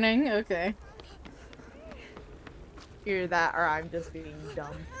is learning? Okay. Either that or I'm just being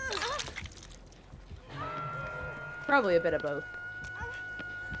dumb. Probably a bit of both.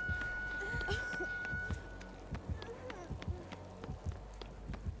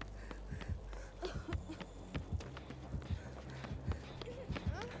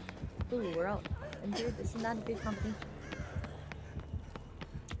 Ooh, we're out. And dude, this is not a good company.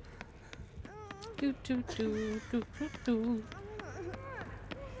 Do do do do do do.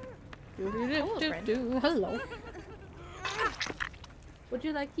 Hello, friend. Hello. Would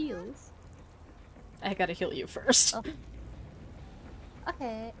you like heals? I gotta heal you first. Oh.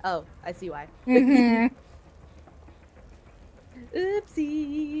 Okay. Oh, I see why. Mm-hmm.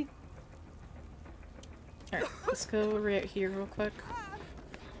 Oopsie. Alright, let's go right here real quick.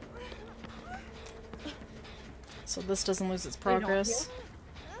 So this doesn't lose its progress.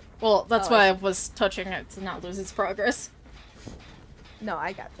 Well, that's why I was touching it to not lose its progress. No,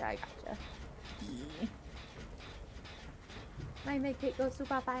 I gotcha, I gotcha. Yeah. My medkit goes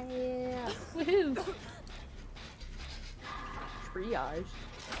super fast. Woohoo! Triage.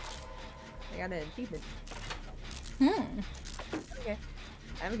 I got an achievement. Okay.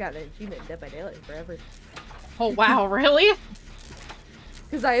 I haven't gotten an achievement in Dead by Daylight in forever. Oh wow, really?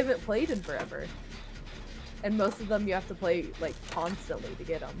 Because I haven't played in forever. And most of them you have to play, like, constantly to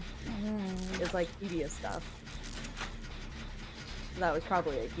get them. It's, like, tedious stuff. That was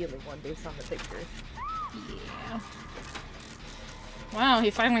probably a healing one based on the picture. Yeah. Wow, he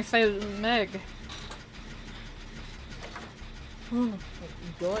finally saved Meg.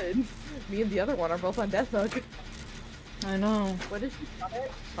 Good. Me and the other one are both on death hook. I know. What is she? Caught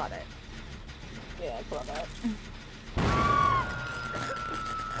it? Caught it. Yeah, I caught that.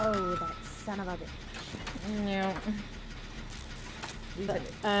 Oh, that son of a bitch. Yeah. We But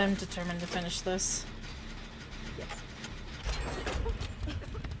finished. I'm determined to finish this. Yes.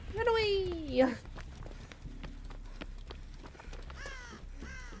 Run away!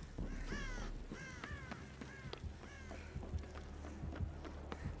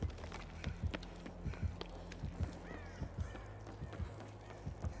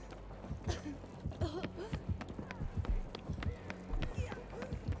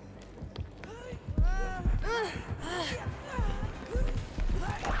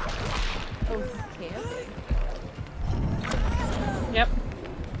 Oh, he's camping. Yep.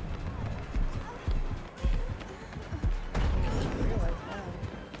 I didn't realize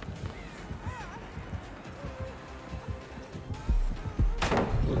that.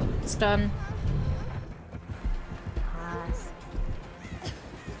 It's done. Pass.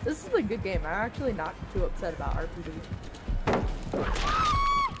 This is a good game. I'm actually not too upset about RPG.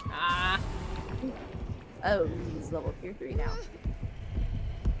 Ah. Oh, he's level tier 3 now.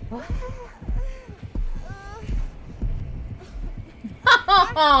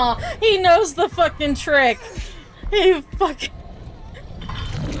 He knows the fucking trick. He fucking.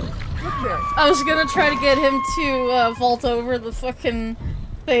 Look here. I was gonna try to get him to vault over the fucking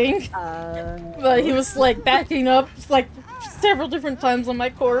thing, but he was like backing up like several different times on my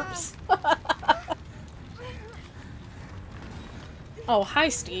corpse. Oh, hi,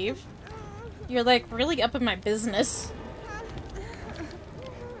 Steve. You're like really up in my business.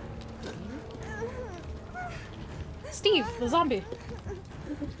 Steve, the zombie.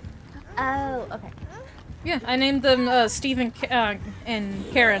 Oh, okay. Yeah, I named them Steve and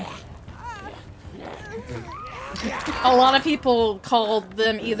Karen. A lot of people called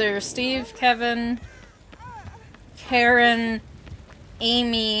them either Steve, Kevin, Karen,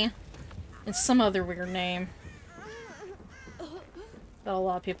 Amy, and some other weird name. that a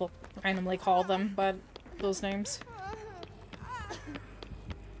lot of people randomly call them by those names.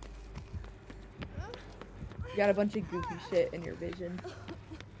 You got a bunch of goofy shit in your vision.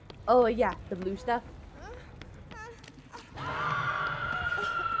 Oh yeah, the blue stuff.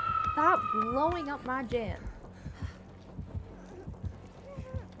 Stop blowing up my jam.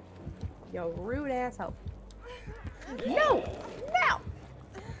 Yo, rude asshole. No! No!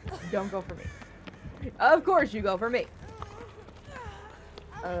 Don't go for me. Of course you go for me.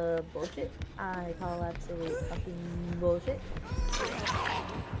 Bullshit. I call absolute fucking bullshit.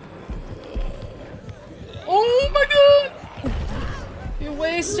 Oh my god! You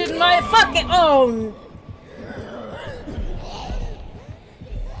wasted my fucking- oh!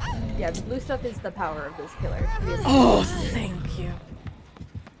 Yeah, the blue stuff is the power of this killer. Oh, thank you.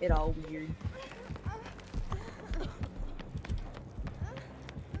 It all weird.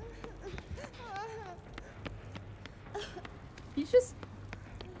 He's just...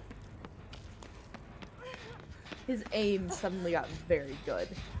 His aim suddenly got very good.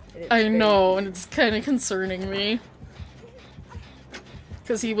 I know, and it's kind of concerning me.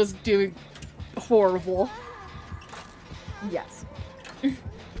 Because he was doing horrible. Yes.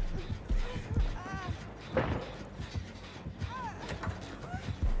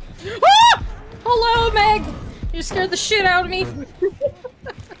 Ah! Hello, Meg! You scared the shit out of me.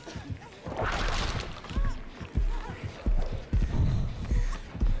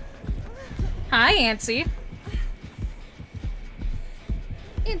 Hi, Antsy.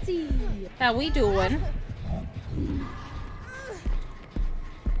 Antsy! How we doing?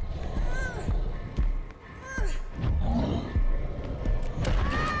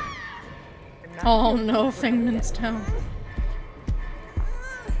 Oh no, Fingman's down.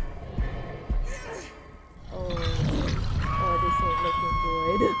 Oh, this ain't looking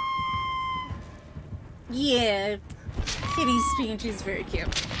good. Yeah, Kitty's being, she's very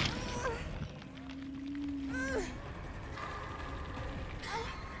cute.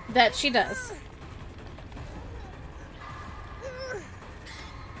 That she does.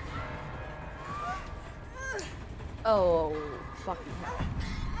 Oh, fucking hell.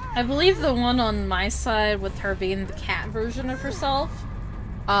 I believe the one on my side with her being the cat version of herself,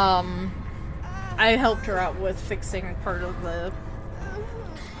 I helped her out with fixing part of the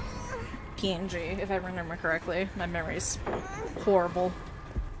PNG, if I remember correctly. My memory's horrible.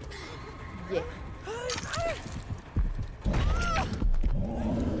 Yeah.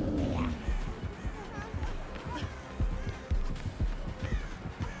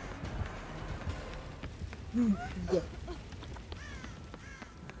 Yeah.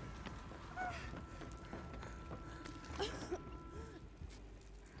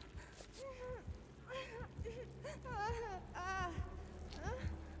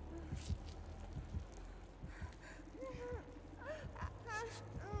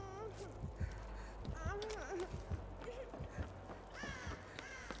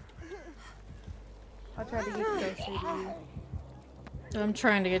 I'll try to get closer to you. I'm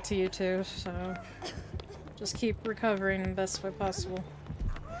trying to get to you too, so just keep recovering the best way possible.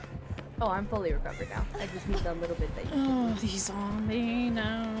 Oh, I'm fully recovered now. I just need the little bit that you Oh, he's on me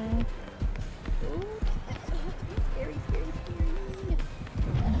now. Ooh. Scary, scary, scary.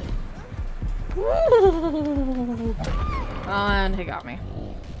 Woo! And he got me.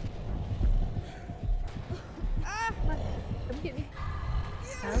 Come get me.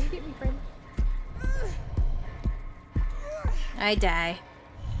 Come get me, friend. I die.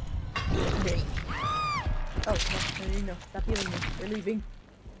 Oh, no. Stop healing me. We're leaving.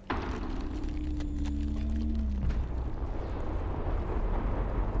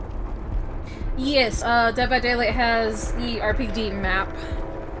 Yes, Dead by Daylight has the RPD map.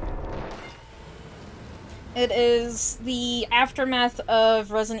 It is the aftermath of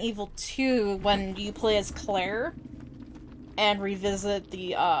Resident Evil 2 when you play as Claire and revisit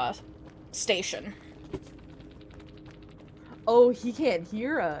the, station. Oh, he can't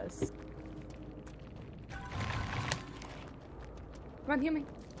hear us. Come on, hear me.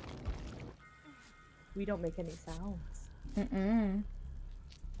 We don't make any sounds. Mm-mm.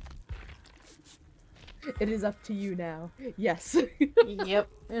 It is up to you now. Yes. Yep,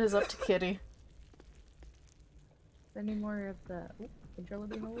 it is up to Kitty. Any more of the controller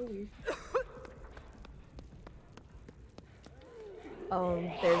being a little weird.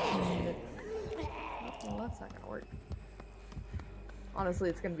 There's well, that's not gonna work. Honestly,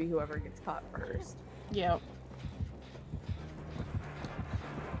 it's gonna be whoever gets caught first. Yep.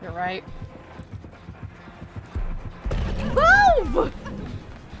 You're right. Move!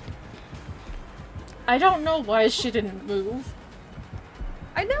 I don't know why she didn't move.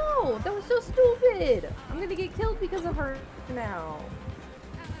 I know! That was so stupid! I'm gonna get killed because of her now.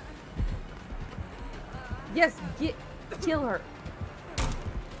 Yes, kill her.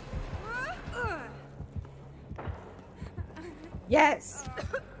 Yes.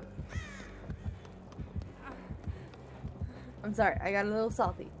 I'm sorry, I got a little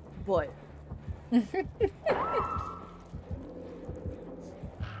salty, but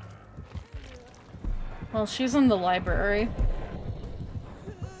Well, she's in the library.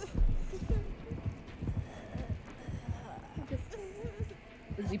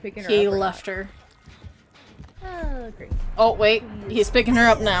 is he picking her He up? left her. Oh, great. Oh, wait. He's picking her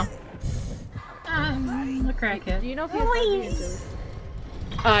up now. The crackhead. Do you know if he has Barbie and Tilly?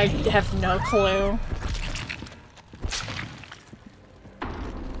 I have no clue.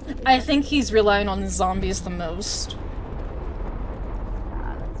 I think he's relying on the zombies the most.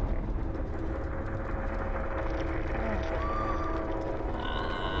 Ah, that's fair.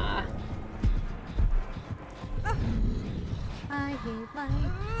 I hate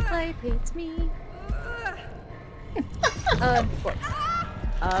life. Life hates me. Of course.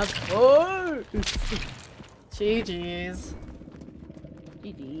 Of course. GG's.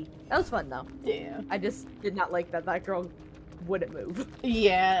 GG. That was fun though. Yeah. I just did not like that girl wouldn't move.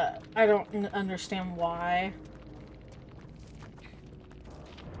 Yeah, I don't understand why.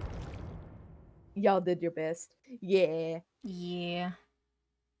 Y'all did your best. Yeah. Yeah.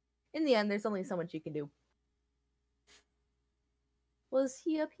 In the end, there's only so much you can do. Was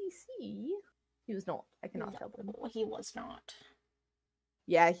he a PC? He was not. I cannot tell them. No, he was not.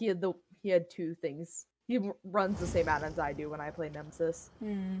 Yeah, he had two things. He runs the same add-ons I do when I play Nemesis.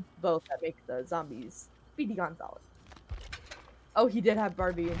 Both that make the zombies Speedy Gonzalez. Oh, he did have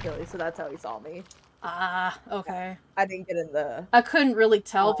Barbie and Tilly, so that's how he saw me. Ah, okay. I didn't get in the. I couldn't really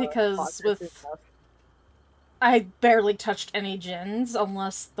tell because boxes and with stuff. I barely touched any gens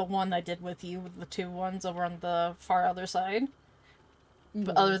unless the one I did with you, the two ones over on the far other side.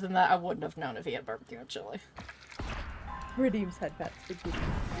 But other than that, I wouldn't have known if he had barbecue and chili. Redeems head pets for Kitty.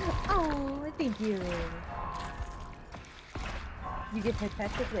 Oh, thank you. You get head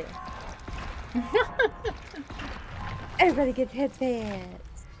pets as well. Everybody gets head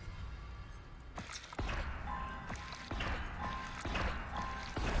pets.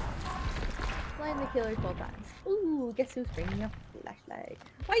 Blind the killer 12 times. Ooh, guess who's bringing up the flashlight?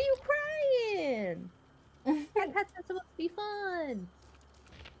 Why are you crying? Head pets are supposed to be fun.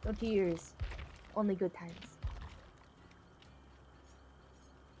 No tears. Only good times.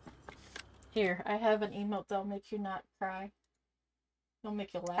 Here, I have an emote that'll make you not cry. It'll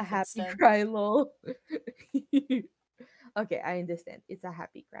make you laugh A happy instead. cry, lol. Okay, I understand. It's a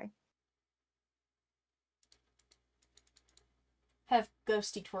happy cry. Have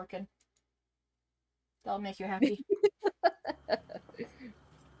ghosty twerking. That'll make you happy.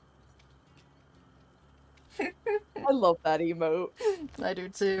 I love that emote. I do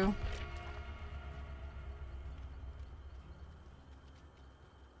too.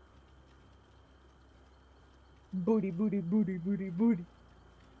 Booty, booty, booty, booty, booty.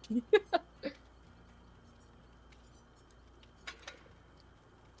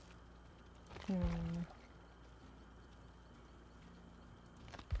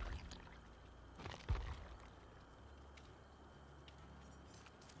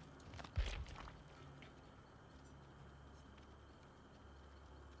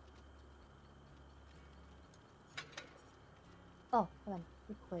 Oh, hold on.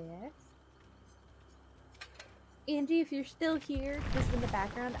 Request. Angie, if you're still here, just in the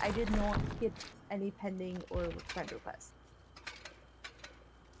background, I did not get any pending or friend requests.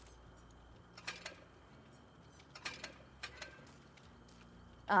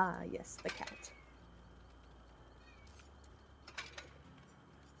 Ah, yes, the cat.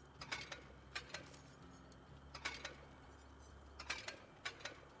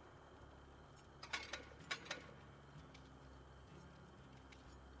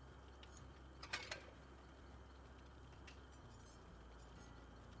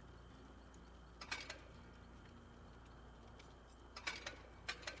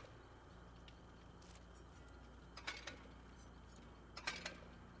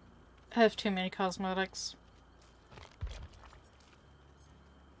 I have too many cosmetics.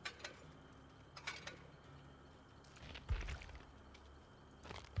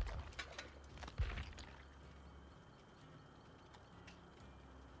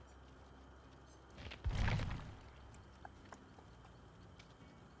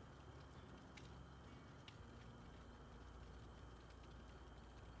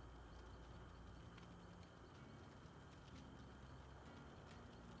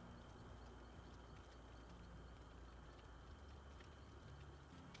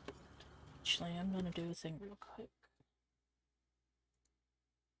 Actually, I'm gonna do a thing real quick.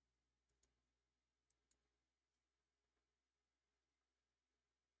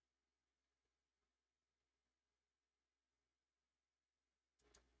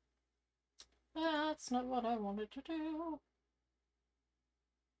 That's not what I wanted to do.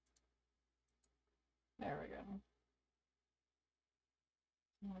 There we go.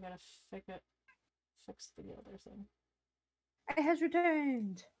 Now I gotta fix the other thing. It has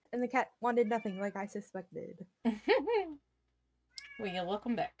returned! And the cat wanted nothing like I suspected. Well,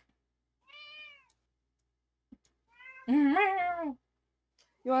 welcome back. Meow.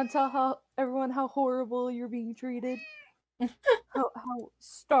 You want to tell everyone how horrible you're being treated? how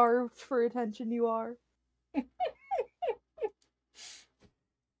starved for attention you are?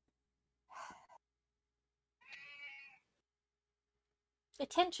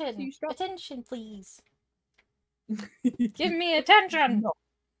 Attention! So Attention, please! Give me attention! No.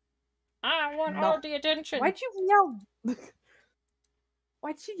 I want No. all the attention! Why'd you yell?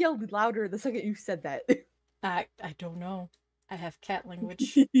 Why'd you yell louder the second you said that? I don't know. I have cat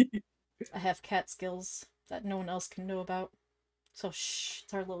language. I have cat skills that no one else can know about. So shh,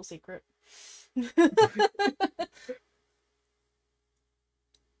 it's our little secret.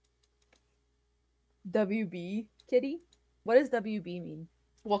 WB, Kitty? What does WB mean?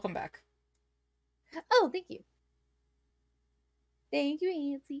 Welcome back. Oh, thank you. Thank you,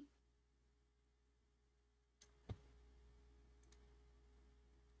 Nancy.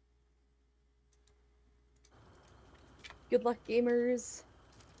 Good luck, gamers.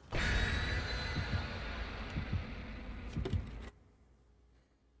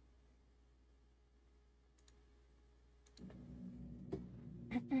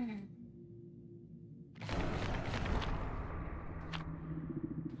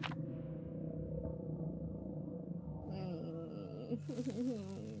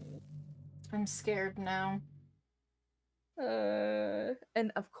 I'm scared now.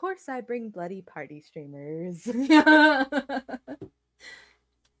 And of course I bring bloody party streamers.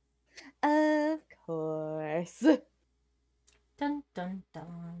 Of course. Dun dun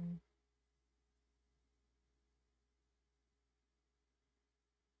dun.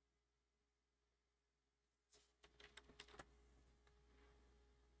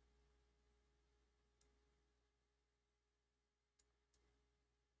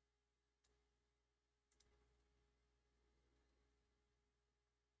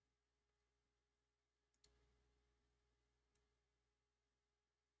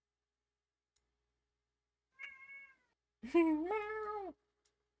 Meow.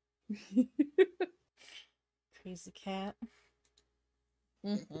 Crazy cat.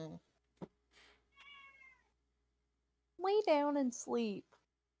 Mm-hmm. Lay down and sleep.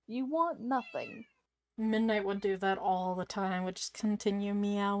 You want nothing. Midnight would do that all the time, would just continue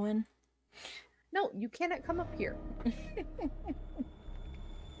meowing. No, you cannot come up here.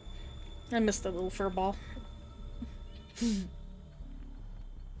 I miss the little fur ball.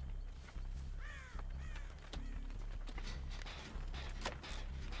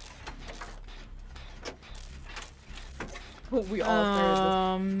 We all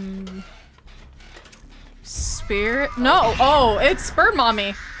started Spirit? No! Oh, it's Bird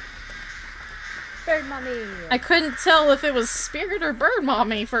Mommy! this. Bird Mommy! I couldn't tell if it was Spirit or Bird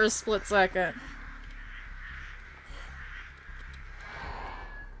Mommy for a split second.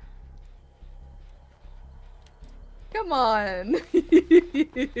 Come on!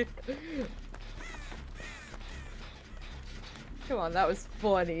 Come on, that was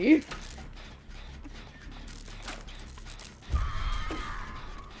funny.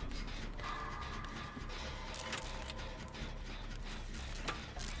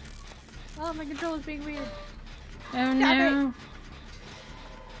 Oh, my controller's being weird. Oh no.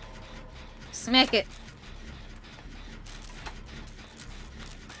 Smack it.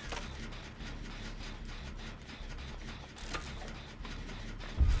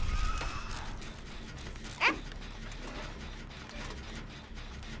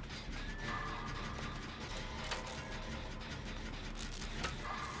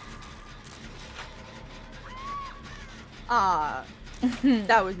 Ah,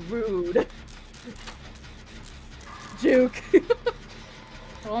 that was rude. Juke.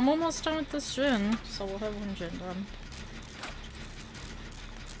 Well, I'm almost done with this gin, so we'll have one gin done.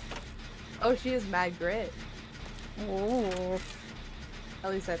 Oh, she is mad grit. Oh.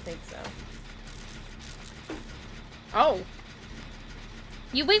 At least I think so. Oh.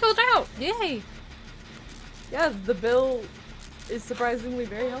 You wiggled out! Yay! Yeah, the bill is surprisingly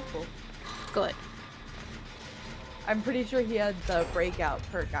very helpful. Good. I'm pretty sure he had the breakout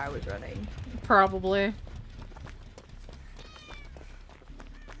perk I was running. Probably.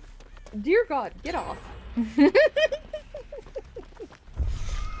 Dear God, get off.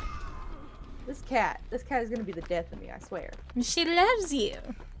 This cat is gonna be the death of me, I swear. She loves you.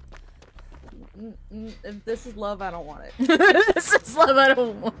 If this is love, I don't want it. This is love, I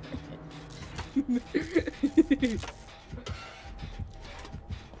don't want it.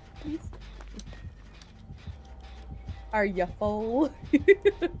 Please. Are you full?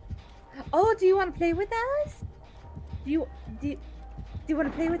 Oh, do you want to play with us? Do you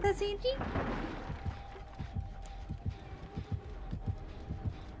want to play with us, Angie?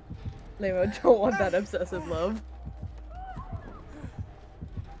 Lamo, don't want that obsessive love.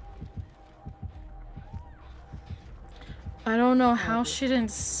 I don't know how she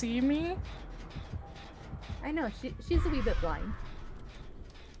didn't see me. I know, she's a wee bit blind.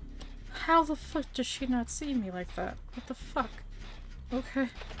 How the fuck does she not see me like that? What the fuck? Okay.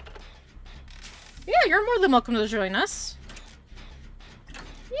 Yeah, you're more than welcome to join us.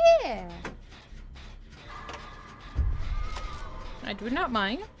 Yeah. I do not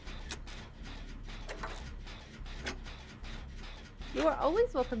mind. You are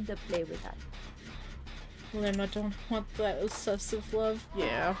always welcome to play with us. Lima, don't want that obsessive love.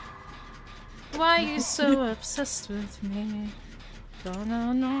 Yeah. Why are you so obsessed with me? No,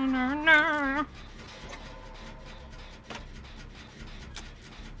 no, no, no, no.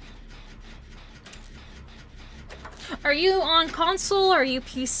 Are you on console? Are you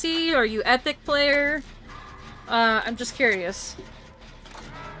PC? Are you Epic player? I'm just curious.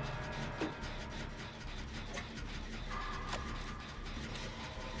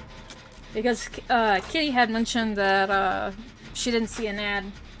 Because Kitty had mentioned that she didn't see an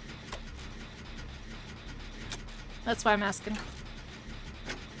ad. That's why I'm asking.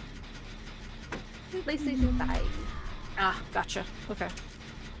 PlayStation 5. Ah, gotcha. Okay.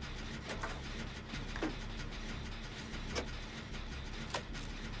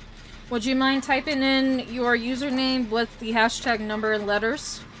 Would you mind typing in your username with the hashtag number and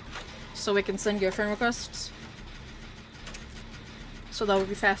letters so we can send you a friend request? So that would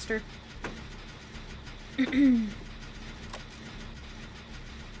be faster.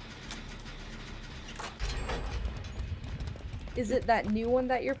 Is it that new one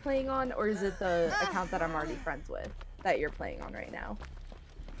that you're playing on, or is it the account that I'm already friends with that you're playing on right now?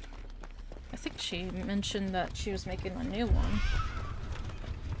 I think she mentioned that she was making a new one.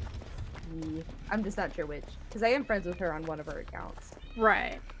 I'm just not sure which, because I am friends with her on one of her accounts.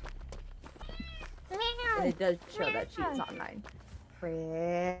 Right. And it does show that she is online.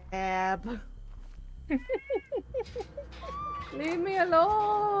 Crap. Leave me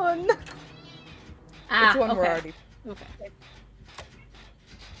alone! Ah, it's one okay. we're already... Okay.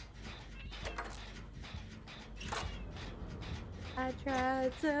 I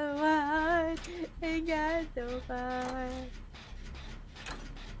tried so hard and got so far.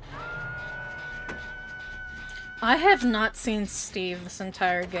 I have not seen Steve this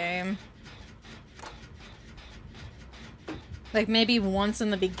entire game. Like, maybe once in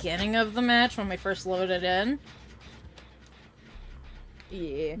the beginning of the match when we first loaded in.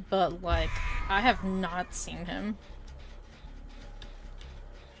 Yeah. But, like, I have not seen him.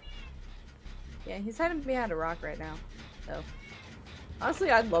 Yeah, he's hiding behind a rock right now. So,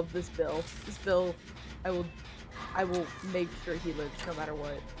 honestly, I love this Bill. This Bill, I will make sure he lives no matter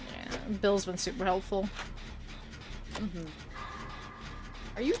what. Yeah, Bill's been super helpful. Mm-hmm.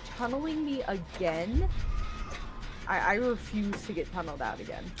 Are you tunneling me again? I refuse to get tunneled out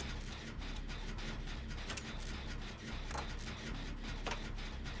again.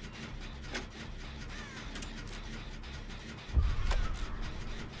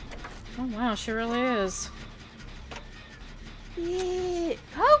 Oh wow, she really is. Yeah.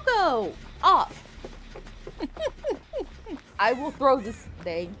 Coco! Off! I will throw this.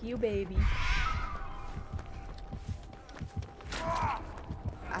 Thank you, baby.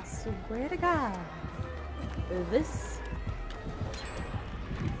 I swear to God. This.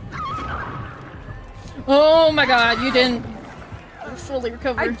 Oh my god, you didn't fully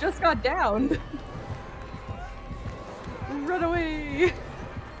recover. I just got down. Run away.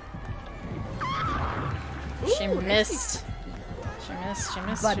 She Ooh, missed. She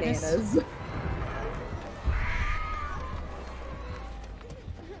missed. Bananas.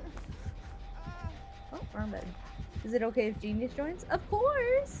 Oh, wrong bed. Is it okay if Genius joins? Of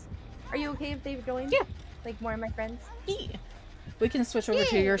course! Are you okay if they've joined? Yeah. Like more of my friends? Yeah. We can switch over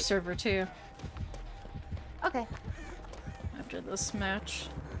to your server too. Okay. After this match.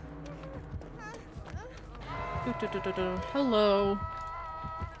 Hello.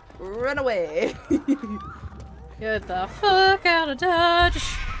 Run away! Get the fuck out of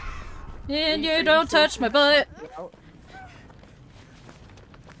Dodge! And you don't touch my butt!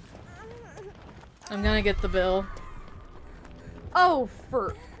 I'm gonna get the bill. Oh,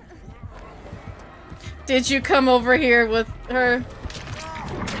 for... Did you come over here with her?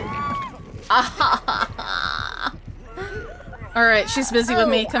 Alright, she's busy with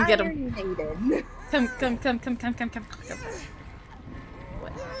me. Come get him. Iron Maiden. Come.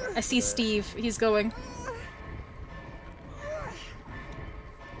 What? I see Steve. He's going.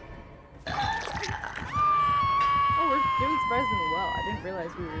 Oh, we're doing surprisingly well. I didn't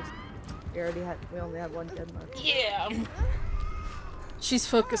realize we only had one gen left. Yeah. She's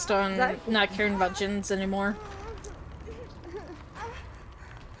focused on not caring about gins anymore.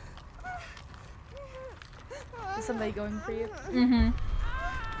 Is somebody going for you? Mm-hmm.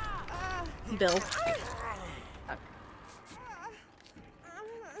 Bill.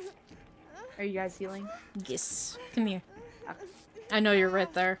 Are you guys healing? Yes. Come here. I know you're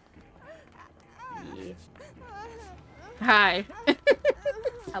right there. Yeah. Hi.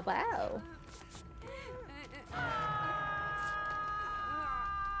 Hello.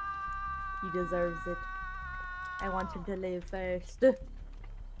 He deserves it. I want him to live first.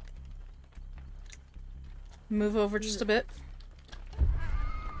 Move over just a bit.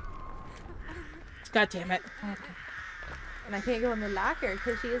 God damn it. And I can't go in the locker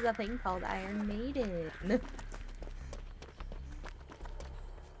because she has a thing called Iron Maiden.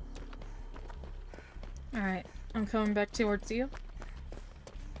 Alright, I'm coming back towards you.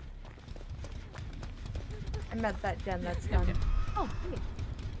 I met that gen that's done. Okay. Oh, hey.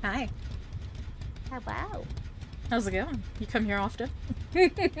 Hi. Hello. How's it going? You come here often?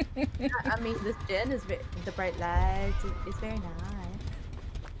 I mean, this gen is the bright lights. It's very nice.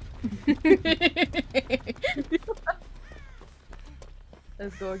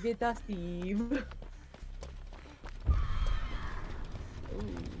 Let's go get that Steve. Ooh.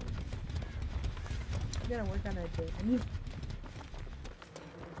 I'm gonna work on a gen.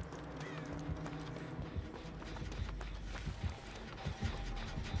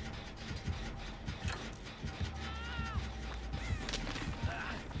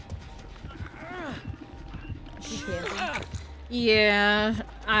 Yeah,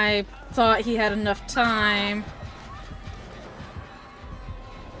 I thought he had enough time.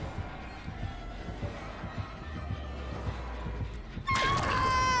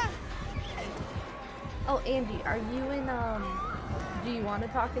 Oh, Angie, are you in, do you want to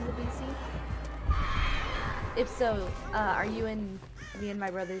talk in the BC? If so, are you in me and my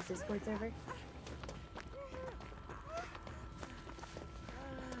brother's Discord server?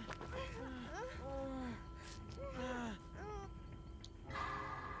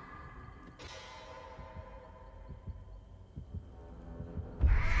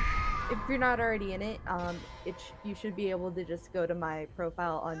 If you're not already in it, you should be able to just go to my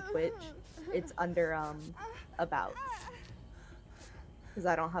profile on Twitch. It's under about, because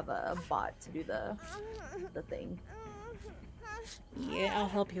I don't have a bot to do the thing. Yeah, I'll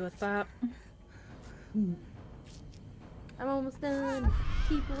help you with that. I'm almost done.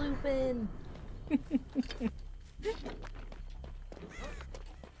 Keep looping.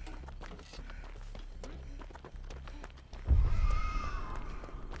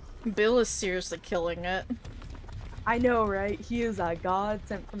 Bill is seriously killing it. I know, right? He is a god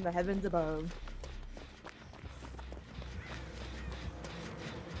sent from the heavens above.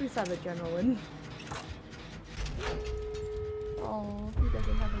 We saw the adrenaline. Oh, he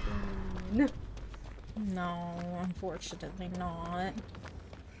doesn't have adrenaline. No, unfortunately not.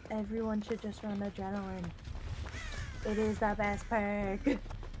 Everyone should just run adrenaline. It is the best perk.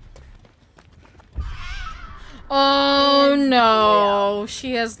 Oh no,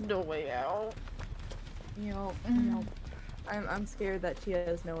 she has no way out. You know, I'm scared that she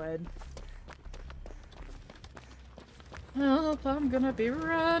has no ed. Help, I'm gonna be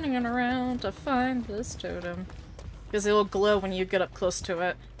running around to find this totem. Because it'll glow when you get up close to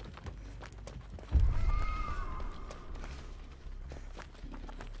it.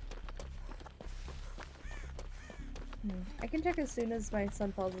 I can check as soon as my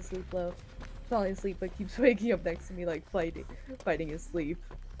son falls asleep though. Falling asleep but keeps waking up next to me like fighting his sleep.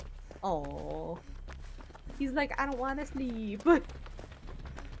 Oh, he's like, I don't want to sleep. But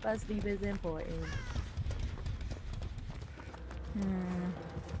sleep is important.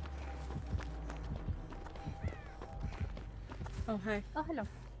 Oh, hi. Oh, hello.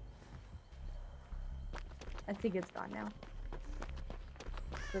 I think it's gone now.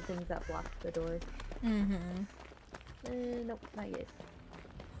 The things that blocked the door. Mm-hmm. Nope, not yet.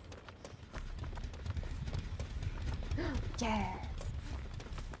 Yes!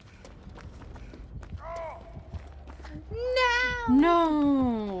 No!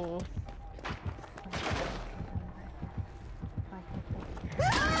 No!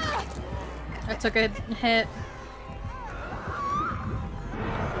 I took a hit.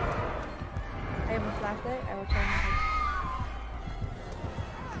 I have a flashlight. I will try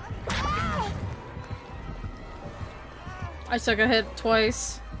my I took a hit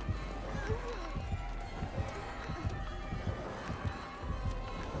twice.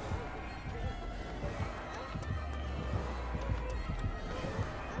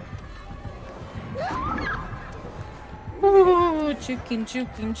 Ooh, juking,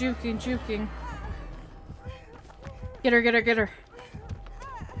 juking, juking, juking. Get her, get her, get her.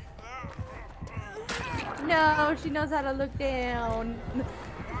 No, she knows how to look down.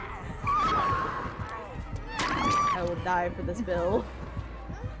 I will die for this bill.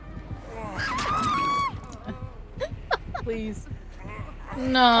 Please.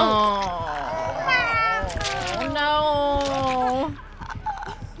 No. No.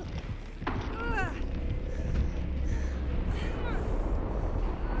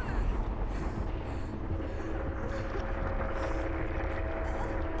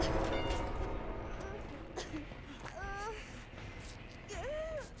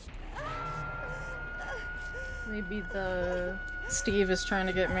 Maybe the... Steve is trying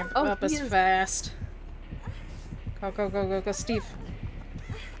to get me Oh, up as he is. fast. Go, go, go, go, go, Steve.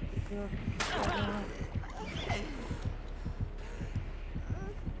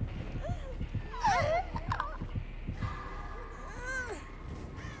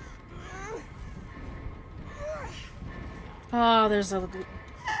 Oh, there's a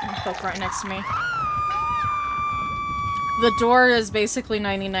hook right next to me. The door is basically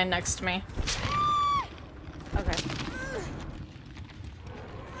 99 next to me. Okay.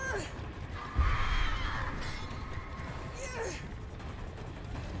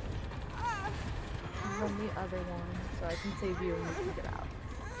 Run the other one so I can save you and you can get out.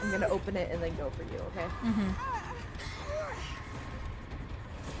 I'm gonna open it and then go for you, okay?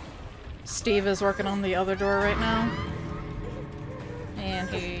 Steve is working on the other door right now. And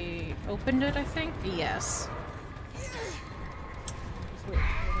he opened it, I think? Yes. Just wait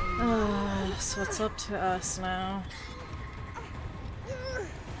for me. So it's up to us now.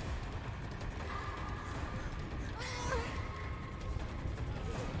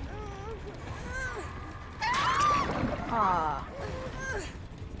 Ah.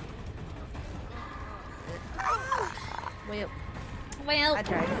 Well, Well, I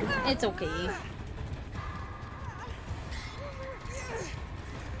tried. it's okay.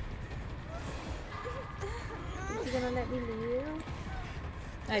 Is she gonna let me leave?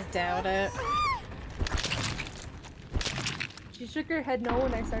 I doubt it. She shook her head no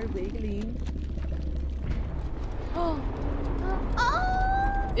when I started wiggling. Oh!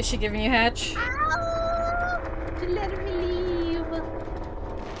 Oh! Is she giving you hatch? She let me leave.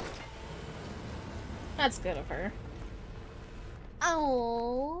 That's good of her.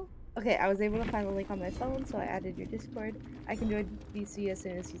 Oh. Okay, I was able to find the link on my phone, so I added your Discord. I can join VC as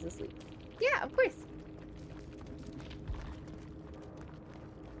soon as he's asleep. Yeah, of course.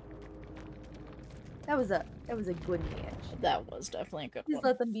 That was a good match. That was definitely a good Just one.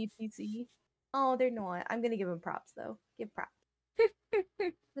 let them be PC. Oh, they're not. I'm gonna give him props though. Give props.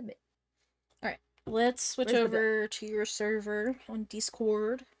 Submit. Alright, let's switch Where's the bill? over to your server on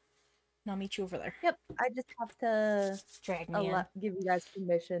Discord. And I'll meet you over there. Yep, I just have to Drag me in. give you guys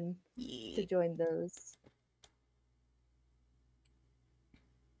permission to Yeah. join those.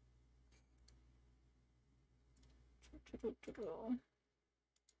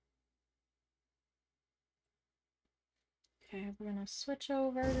 Okay, we're gonna switch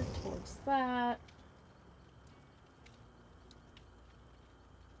over towards that.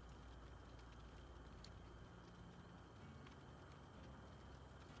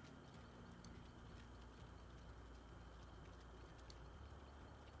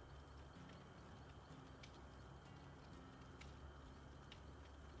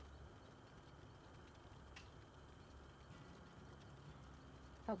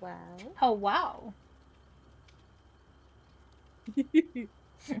 Oh wow. Oh, wow.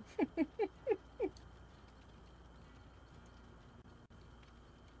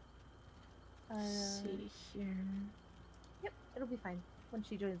 See here. Yep, it'll be fine when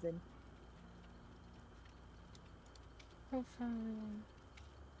she joins in. Profile.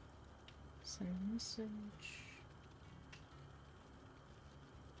 Send a message.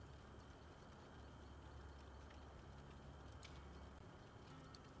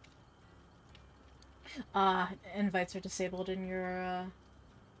 Invites are disabled in your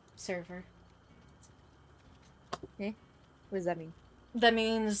server. Eh? What does that mean? That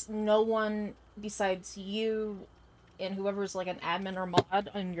means no one besides you and whoever's like an admin or mod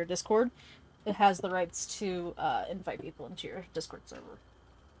on your Discord, it has the rights to invite people into your Discord server.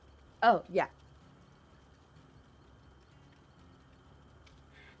 Oh, yeah.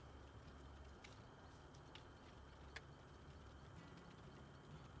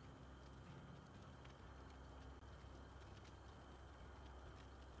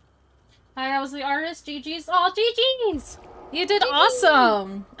 Hi, I was the artist. GG's. Oh, GG's! You did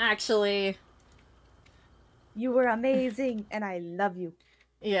awesome, actually. You were amazing, and I love you.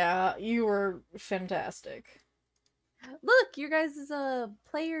 Yeah, you were fantastic. Look, your guys is a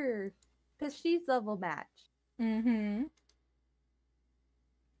player prestige level match. Mm-hmm.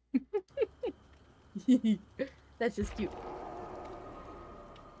 That's just cute.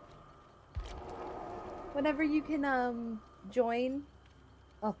 Whenever you can join.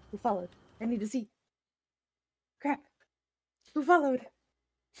 Oh, who followed? I need to see. Crap. Who followed?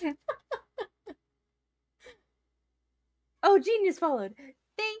 Oh, Genius followed.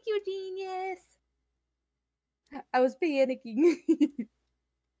 Thank you, Genius. I was panicking.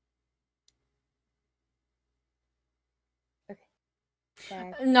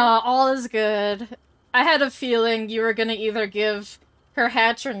 Okay. No, all is good. I had a feeling you were gonna either give her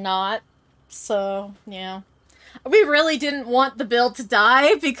hatch or not, so, yeah. We really didn't want the Bill to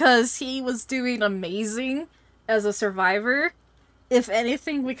die because he was doing amazing as a survivor. If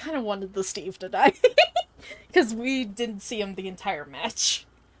anything, we kind of wanted the Steve to die. Because we didn't see him the entire match.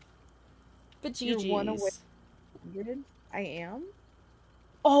 But GG's. You're one away. 100? I am?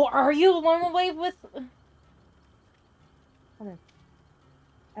 Oh, are you one away with... Hold on.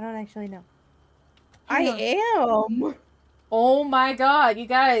 I don't actually know. I am! Oh my god, you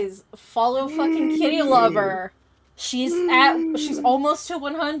guys, follow fucking Kittylover. She's almost to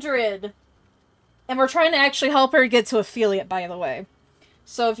 100. And we're trying to actually help her get to affiliate, by the way.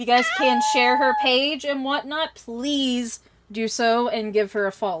 So if you guys can share her page and whatnot, please do so and give her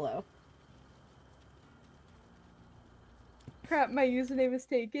a follow. Crap, my username is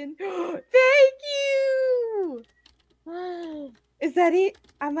taken. Thank you! Is that it?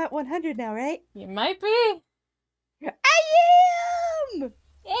 I'm at 100 now, right? You might be. I am!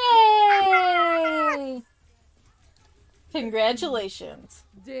 Yay! Congratulations.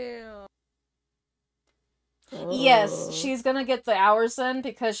 Damn. Yes, she's gonna get the hours in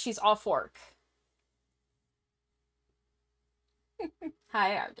because she's off work.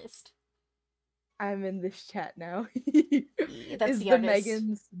 Hi, artist. I'm in this chat now. That's Is the the artist.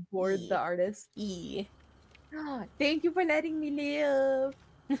 Megan's board Yeah. the artist? Yeah. Thank you for letting me live.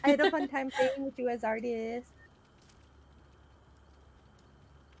 I had a fun time playing with you as artist.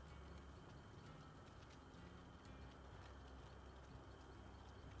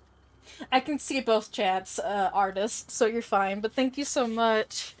 I can see both chats, artists, so you're fine. But thank you so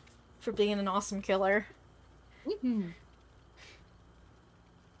much for being an awesome killer.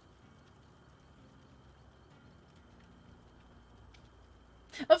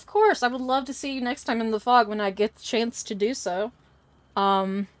 Of course, I would love to see you next time in the fog when I get the chance to do so.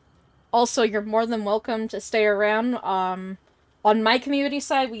 Also, you're more than welcome to stay around. On my community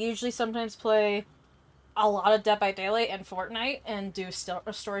side, we usually sometimes play a lot of Dead by Daylight and Fortnite and do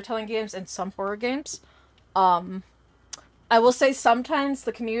storytelling games and some horror games. I will say sometimes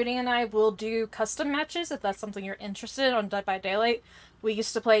the community and I will do custom matches if that's something you're interested in on Dead by Daylight. We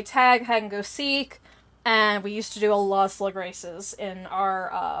used to play tag, hide and go seek, and we used to do a lot of slug races in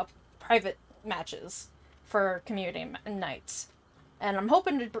our private matches for community nights. And I'm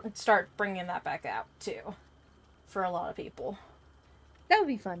hoping to start bringing that back out too for a lot of people. That would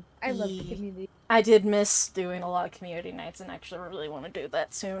be fun. I love the community. I did miss doing a lot of community nights and actually really want to do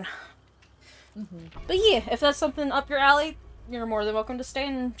that soon. But yeah, if that's something up your alley, you're more than welcome to stay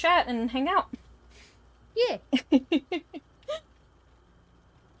and chat and hang out. Yeah.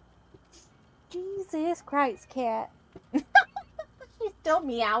 Jesus Christ, cat. She's still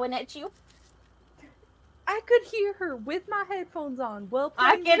meowing at you. I could hear her with my headphones on. Well,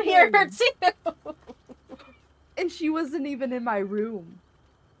 I can hear her too. And she wasn't even in my room.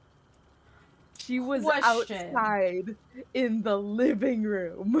 She was Question. outside in the living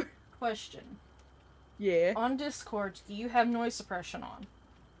room. Question. Yeah. On Discord, do you have noise suppression on?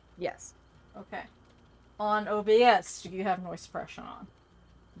 Yes. Okay. On OBS, do you have noise suppression on?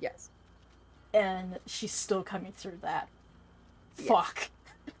 Yes. And she's still coming through that. Yes. Fuck.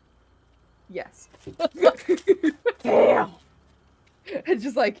 Yes. Damn. It's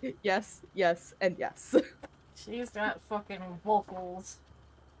just like, yes, yes, and yes. She's got fucking vocals.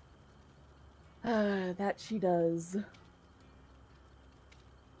 That she does.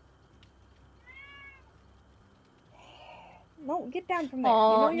 No, get down from there.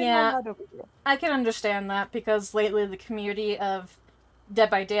 Oh, you know you're yeah. not allowed over here. I can understand that because lately the community of Dead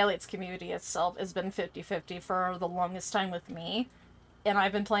by Daylight's community itself has been 50-50 for the longest time with me. And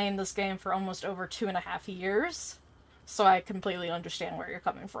I've been playing this game for almost over 2.5 years. So I completely understand where you're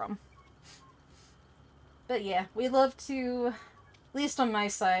coming from. But yeah, we love to, at least on my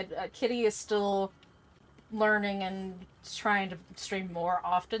side, Kitty is still learning and trying to stream more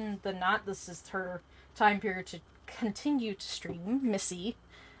often than not. This is her time period to continue to stream, Missy.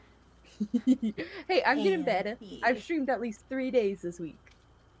 Hey, I'm getting And- better. yeah. I've streamed at least 3 days this week.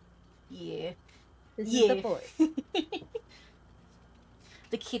 Yeah. This is Yeah. the fourth.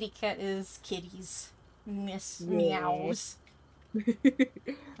 The kitty cat is kitties. Miss Yeah. meows. Her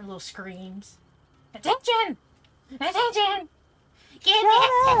little screams. Attention! Attention! Get Shut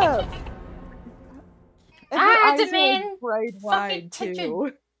it! up! And I her eyes are, demand like, bright fucking wide attention.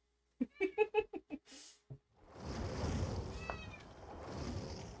 too.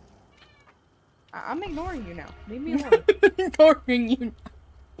 I'm ignoring you now. Leave me alone. Ignoring you.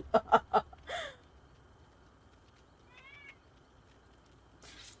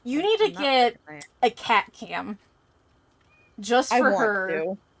 You need to I'm not get saying. a cat cam. Just I for want her.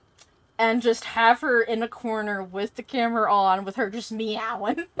 to. And just have her in a corner with the camera on, with her just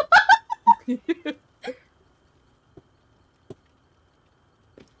meowing.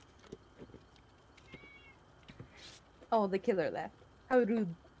 Oh, the killer left. How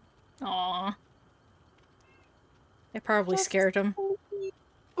rude. Aww. It probably Just scared him. sleep.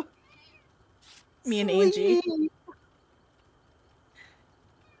 Me and Angie. Sleep.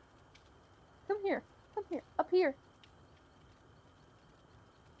 Come here. Come here. Up here.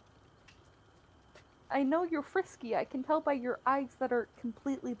 I know you're frisky. I can tell by your eyes that are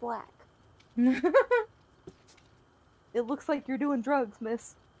completely black. It looks like you're doing drugs,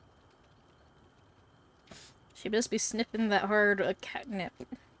 miss. She must be sniffing that hard catnip.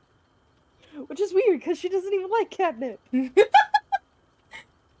 Which is weird, because she doesn't even like catnip.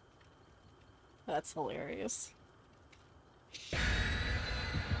 That's hilarious.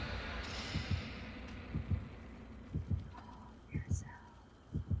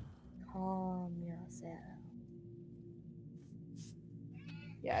 Calm yourself.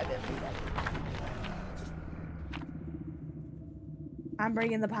 Yeah, I didn't do that. I'm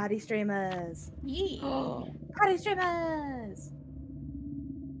bringing the potty streamers. Yeah. Potty streamers!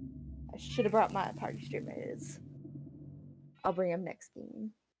 I should have brought my party streamers. I'll bring them next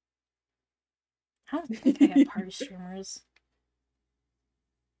game. I don't think I have party streamers.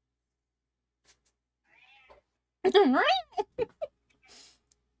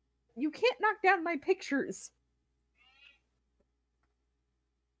 You can't knock down my pictures.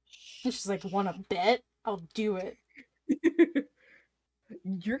 She's like, wanna bet? I'll do it.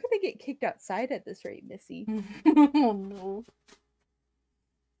 You're gonna get kicked outside at this rate, Missy. Oh no.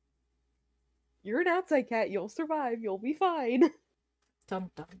 You're an outside cat. You'll survive. You'll be fine. Dun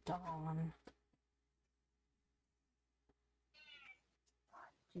dun dun.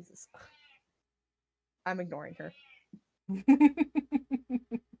 Jesus. I'm ignoring her.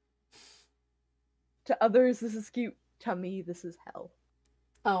 To others, this is cute. To me, this is hell.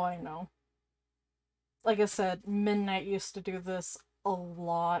 Oh, I know. Like I said, Midnight used to do this a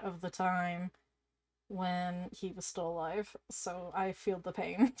lot of the time when he was still alive, so I feel the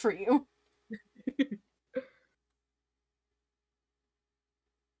pain for you.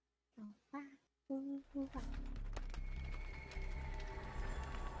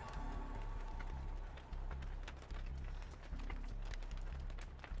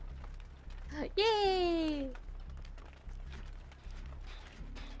 Yay!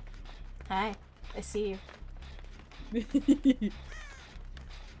 Hi, I see you.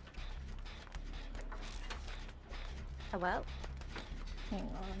 Hello? Hang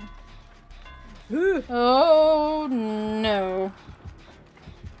on. Oh no.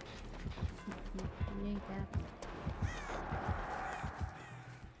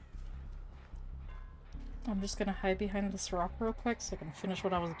 I'm just gonna hide behind this rock real quick so I can finish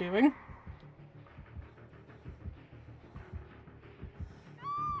what I was doing.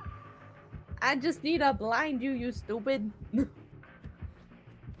 I just need to blind you, you stupid.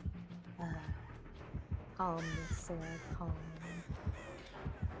 Calm, Miss Sarah, calm.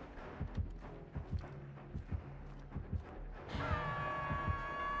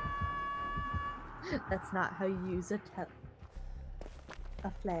 That's not how you use a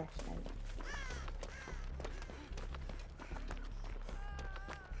flashlight.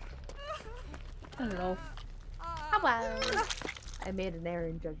 Hello. Hello. I made an error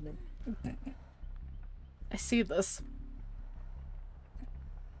in judgment. I see this.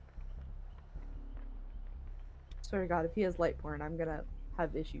 Swear to God, if he has light porn, I'm gonna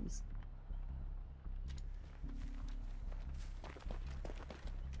have issues.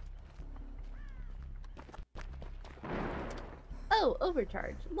 Oh,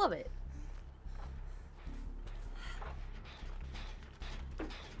 overcharge. Love it.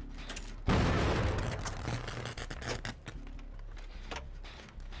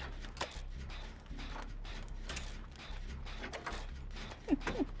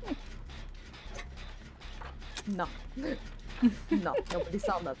 No. No, nobody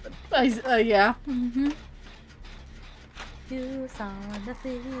saw nothing. Yeah. Mm-hmm. You saw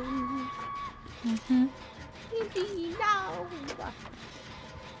nothing. Mm-hmm. No.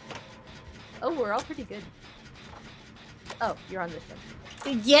 Oh, we're all pretty good. Oh, you're on this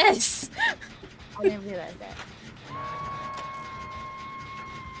one. Yes! I didn't realize that.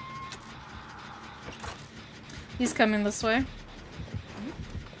 He's coming this way.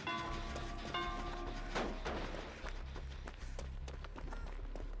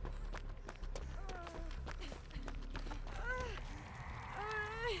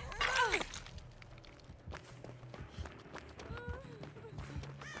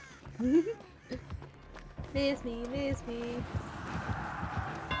 Miss me, miss me.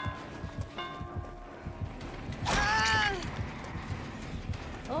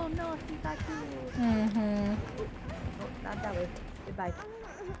 Oh no, he got you. Mm-hmm. Oh, not that way. Goodbye.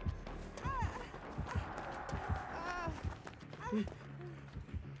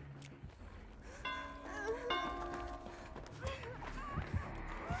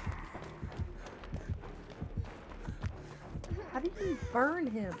 How did you burn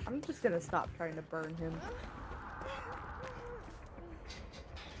him? I'm just gonna stop trying to burn him.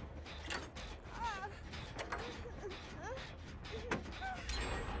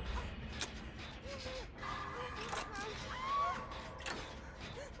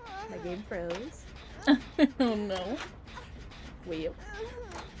 My game froze. Oh no. Wait.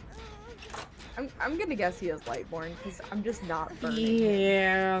 I'm gonna guess he has Lightborn because I'm just not burning him.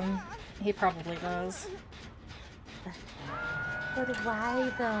 Yeah. He probably does. But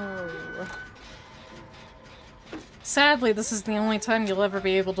why though? Sadly, this is the only time you'll ever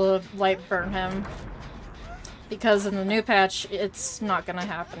be able to light burn him. Because in the new patch, it's not gonna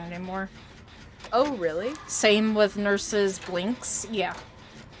happen anymore. Oh really? Same with Nurse's blinks. Yeah.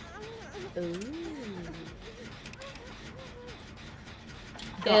 Ooh.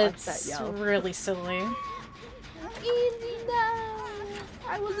 It's that yell. really silly. Easy no!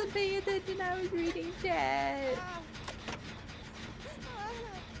 I wasn't paying attention, I was reading chat.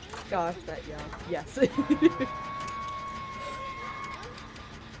 Gosh, that yell. Yes.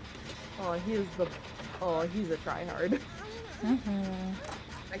 Oh, he is the... Oh, he's a tryhard. Mm-hmm.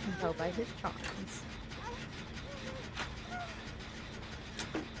 I can tell by his charms.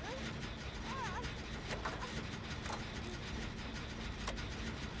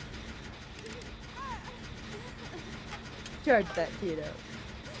 Charge that kid up.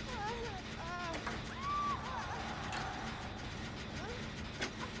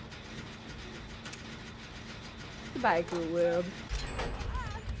 Goodbye, Cool World.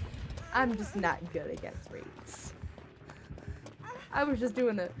 I'm just not good against raids. I was just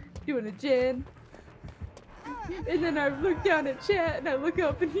doing a gen. And then I look down at chat and I look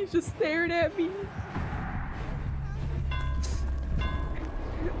up and he's just staring at me.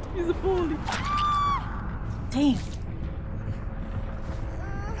 He's a bully. Dang.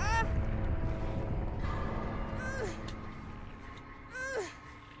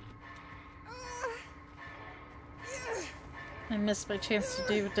 I missed my chance to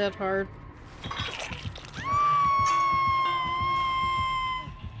do Dead Hard.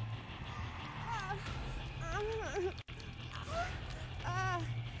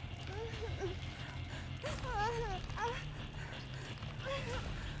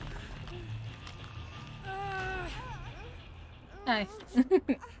 Hi.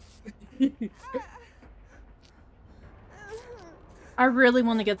 I really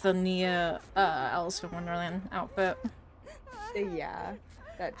want to get the Nia Alice in Wonderland outfit. Yeah,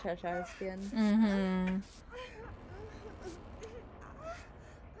 that Cheshire skin. Mm-hmm.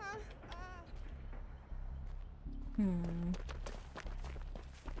 Hmm.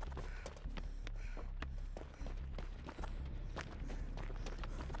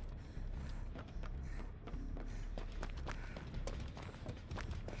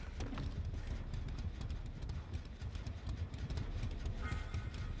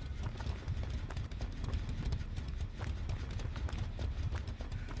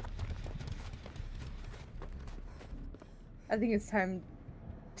 I think it's time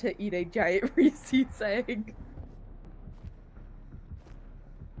to eat a giant Reese's egg.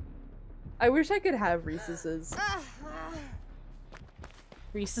 I wish I could have Reese's.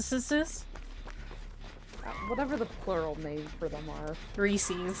 Reese's? Whatever the plural name for them are.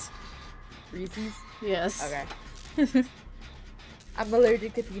 Reese's. Reese's? Yes. Okay. I'm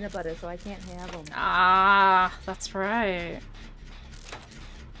allergic to peanut butter, so I can't have them. Ah, that's right.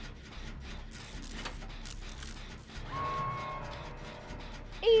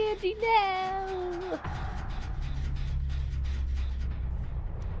 Angie, no!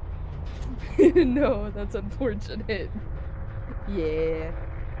 No, that's unfortunate. Yeah.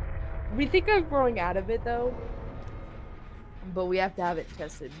 We think I'm growing out of it though, but we have to have it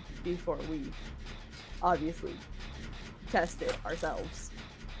tested before we obviously test it ourselves.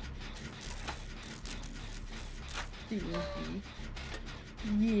 Stinky.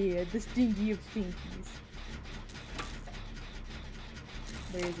 Yeah, the stinky of stinkies.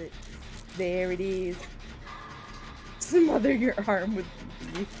 Where is it? There it is. Smother your arm with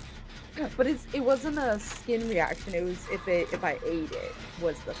BB. But it wasn't a skin reaction. It was if I ate it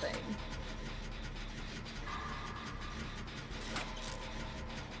was the thing.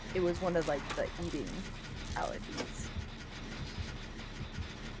 It was one of like the eating allergies.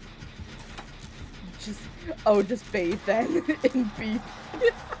 Just bathe then in beef.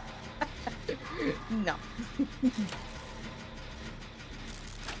 No.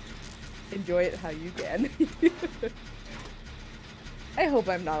 Enjoy it how you can. I hope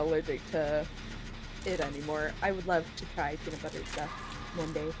I'm not allergic to it anymore. I would love to try peanut butter stuff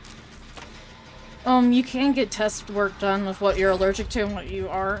one day. You can get test work done of what you're allergic to and what you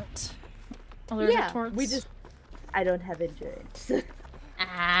aren't allergic towards. I don't have insurance.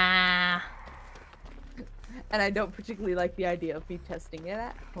 Ah. And I don't particularly like the idea of me testing it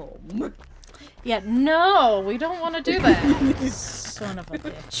at home. Yeah, no, we don't want to do that. Son of a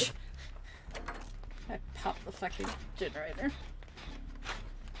bitch. I popped the fucking generator.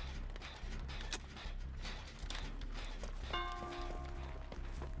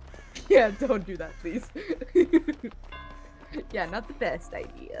 Yeah, don't do that, please. Yeah, not the best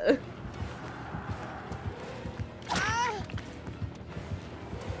idea.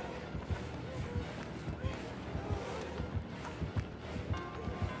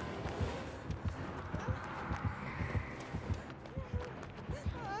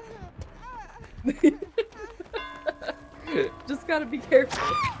 Just gotta be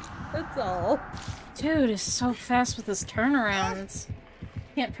careful. That's all. Dude is so fast with his turnarounds.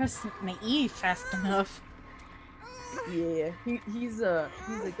 Can't press my E fast enough. Yeah, he's a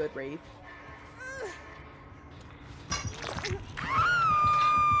good wraith.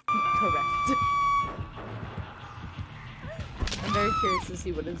 Correct. I'm very curious to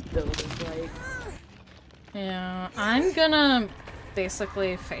see what his build is like. Yeah, I'm gonna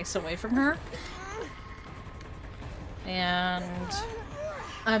basically face away from her. And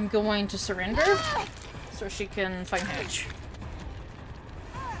I'm going to surrender so she can find Hatch.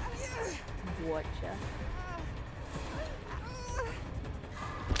 Whatcha?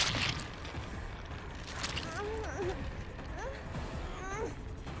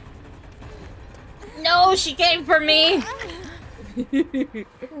 No, she came for me!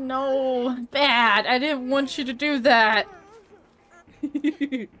 No, bad. I didn't want you to do that.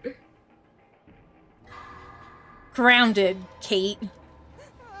 Grounded, Kate.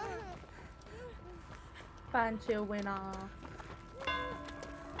 Pancho went off.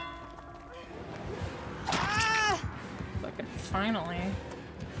 Fucking finally.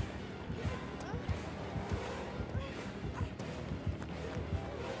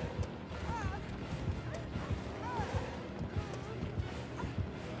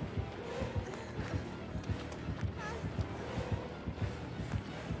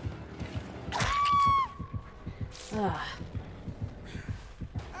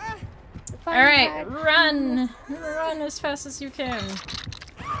 Alright, run! Run as fast as you can.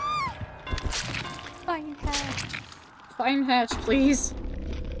 Find Hatch. Find Hatch, please.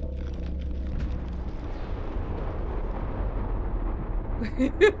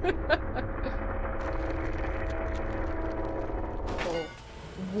 Oh.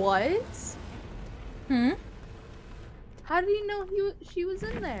 What? Hmm? How do you know she was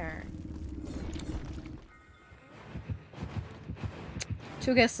in there?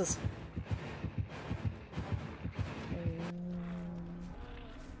 2 guesses.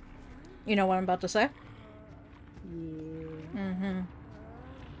 You know what I'm about to say? Yeah. Mm-hmm.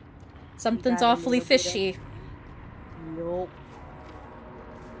 Something's got a awfully little bit of- fishy. Yup.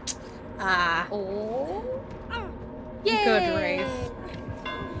 Ah. Oh. Good Wraith.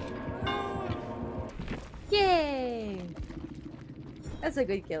 Yay! That's a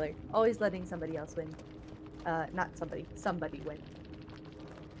good killer. Always letting somebody else win. Not somebody win.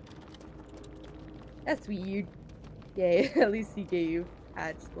 That's weird. Yay, at least he gave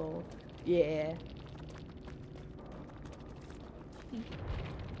Hatch though. Yeah.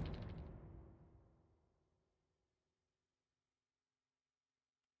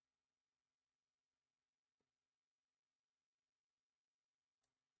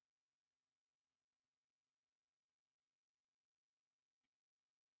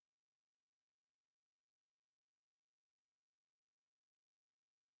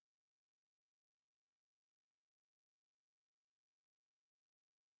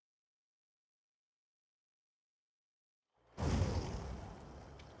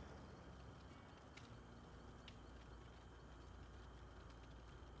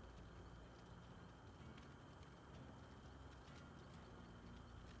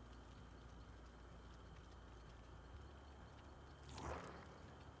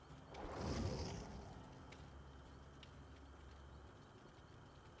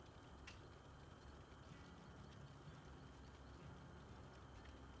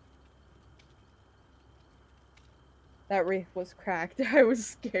 That wraith was cracked. I was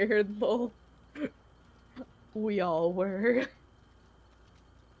scared, lol. We all were.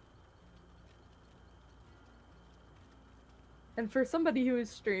 And for somebody who is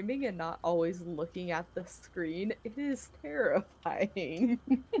streaming and not always looking at the screen, it is terrifying.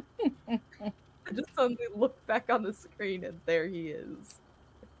 I just suddenly look back on the screen and there he is.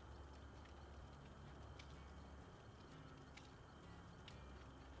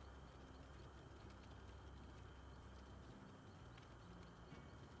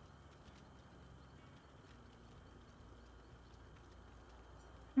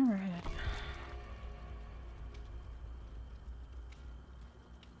 Alright.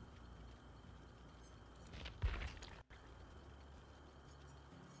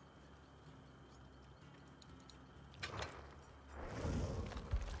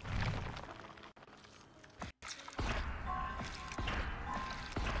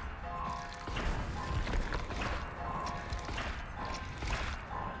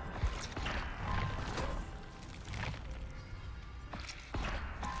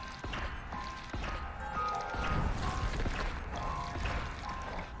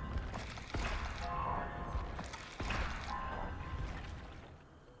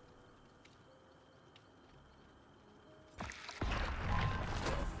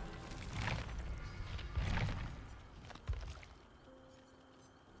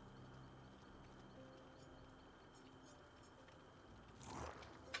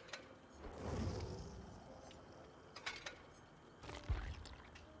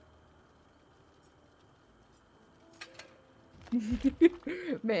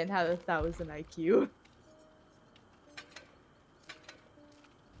 Man had 1,000 IQ.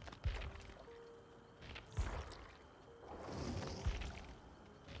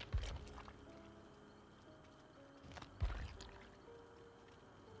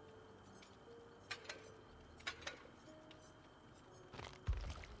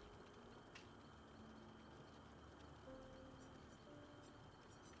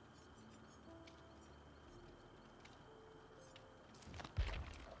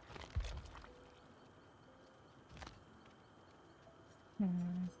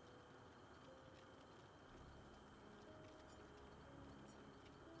 Hmm.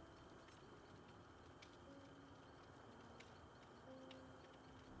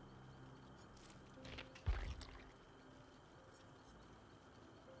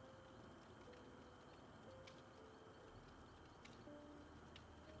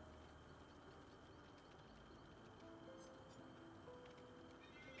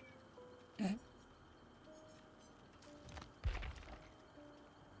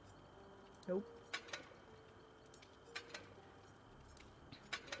 Nope.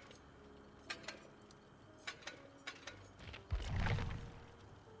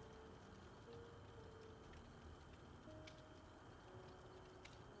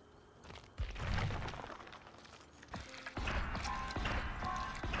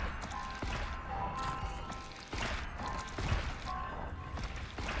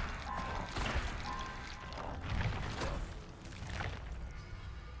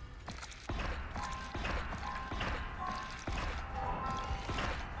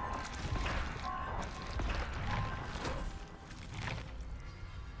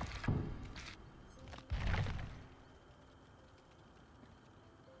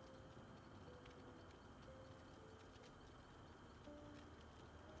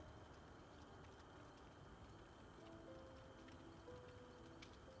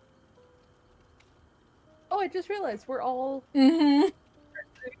 Oh, I just realized we're all Mm-hmm.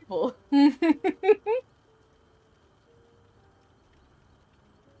 people.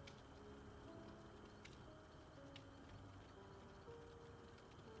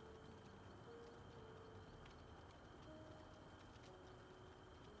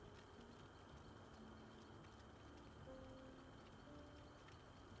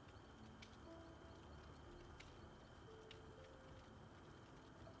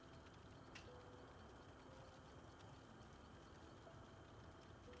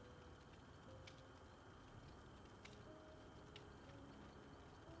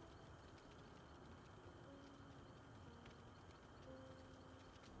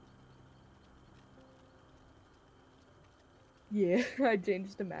 Yeah, I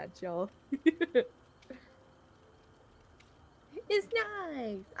changed the match, y'all. It's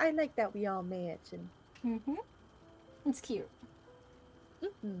nice. I like that we all matching. Mm-hmm. It's cute.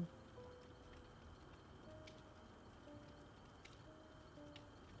 Mm-hmm.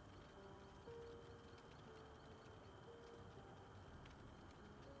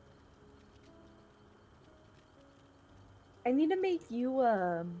 I need to make you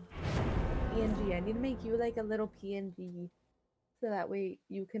Angie, I need to make you like a little PNG so that way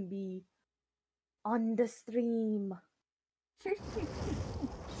you can be on the stream.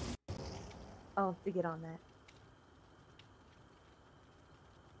 I'll have to get on that.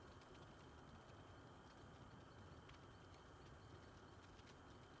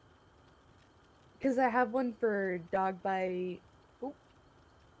 Because I have one for dog bite. Oop.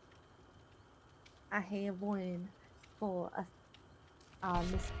 I have one for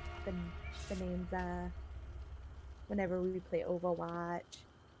Miss Bonanza whenever we play Overwatch.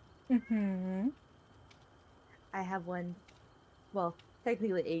 Mm-hmm. I have one. Well,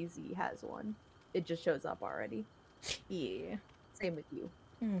 technically AZ has one. It just shows up already. Yeah. Same with you.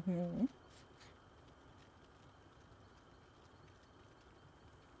 Mm-hmm.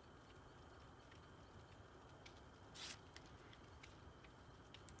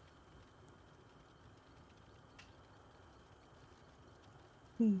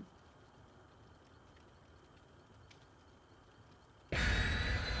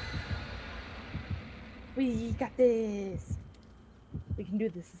 We got this. We can do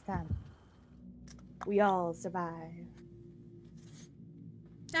this time. We all survive.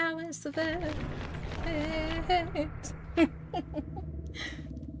 I will survive.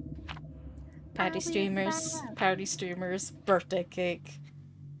 Party streamers, birthday cake.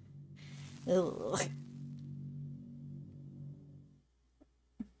 Ugh.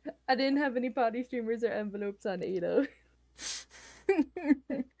 I didn't have any potty streamers or envelopes on Ada.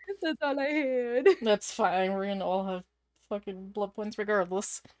 That's all I had. That's fine, we're gonna all have fucking blood points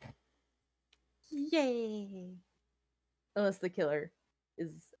regardless. Yay! Unless the killer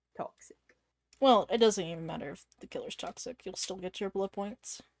is toxic. Well, it doesn't even matter if the killer's toxic, you'll still get your blood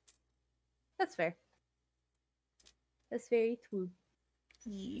points. That's fair. That's very true.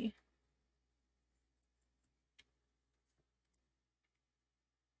 Yeah.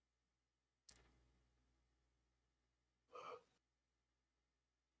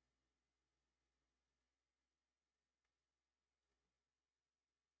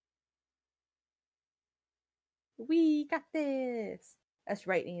 We got this. That's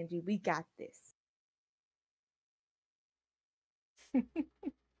right, Angie. We got this.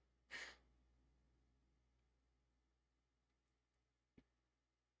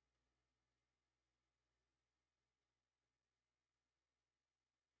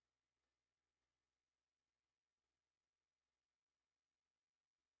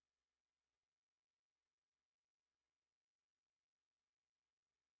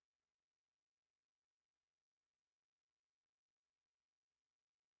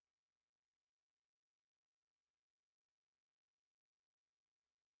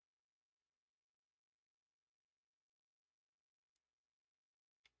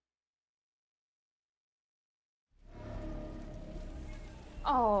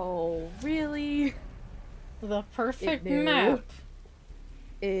 Oh, really? The perfect knew. map.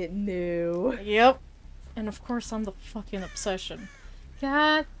 It knew. Yep. And of course I'm the fucking obsession.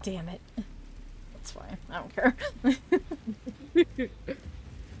 God damn it. That's fine. I don't care.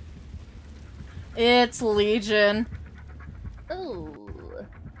 It's Legion. Oh.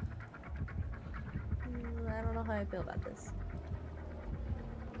 I don't know how I feel about this.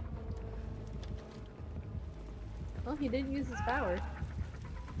 Oh, he didn't use his power.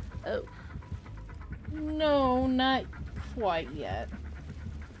 Oh. No, not quite yet.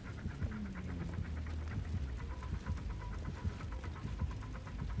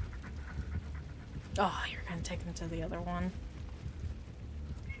 Oh, you're gonna take him to the other one.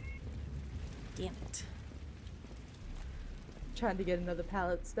 Damn it. Trying to get another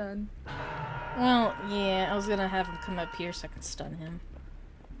pallet stun. Well, yeah, I was gonna have him come up here so I could stun him.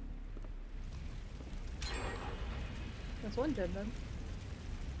 That's one gem then.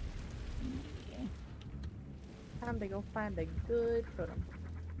 Yeah. Time to go find a good totem.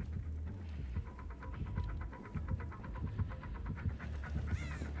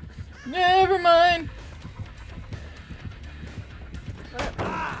 Never mind!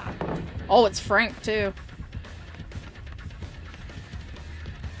 Oh, it's Frank, too.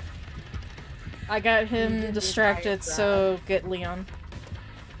 I got him distracted, so get Leon.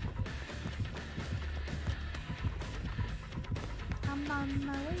 I'm on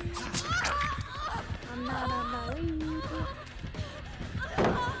my way. I'm not on my way.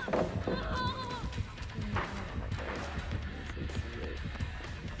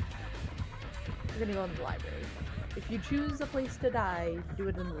 We're gonna go in the library. If you choose a place to die, do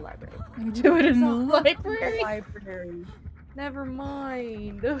it in the library. Do it in the It's not library? the library. Never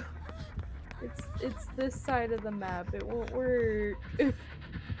mind. It's this side of the map. It won't work.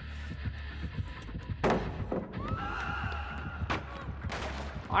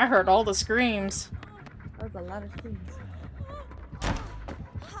 I heard all the screams. That was a lot of screams.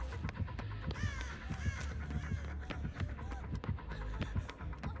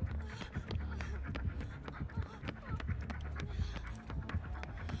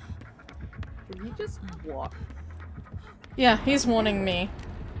 Did he just walk? Yeah, he's wanting me.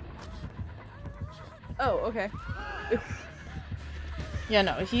 Oh, okay. Yeah,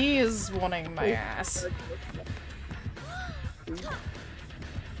 no, he is wanting my ass. Ooh,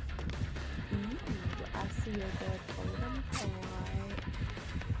 I see a dead totem pole.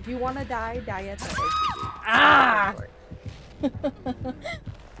 If you want to die, die at the edge. Ah!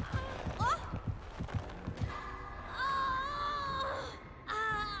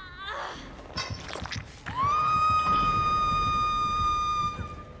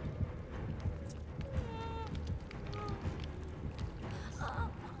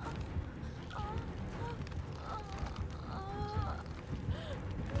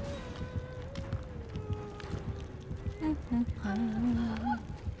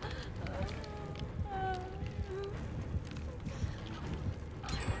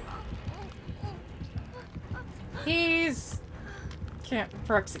 He's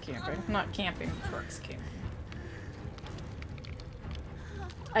proxy camping. Not camping, proxy camping.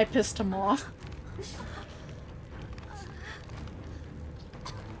 I pissed him off.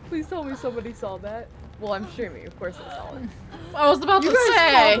 Please tell me somebody saw that. Well, I'm streaming. Of course I saw it. I was about You to guys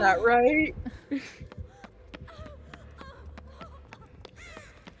say! saw that, right?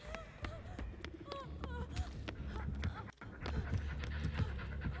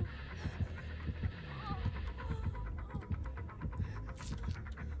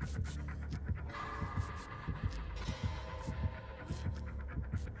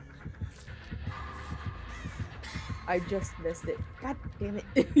 I just missed it. God damn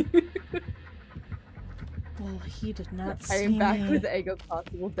it. Well, he did not I see am back me. with egg of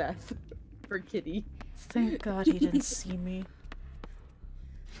possible death for Kitty. Thank God he didn't see me.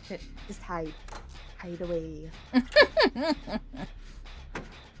 Just hide. Hide away.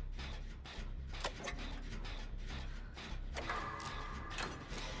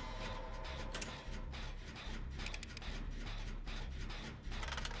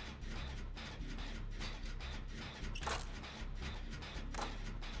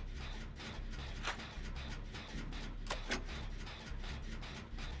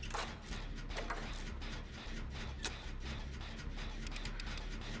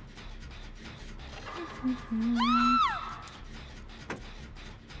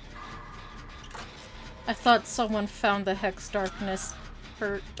 I thought someone found the Hex Darkness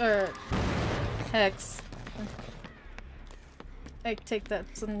Hex. I take that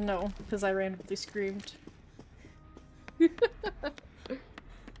as a no, because I randomly screamed.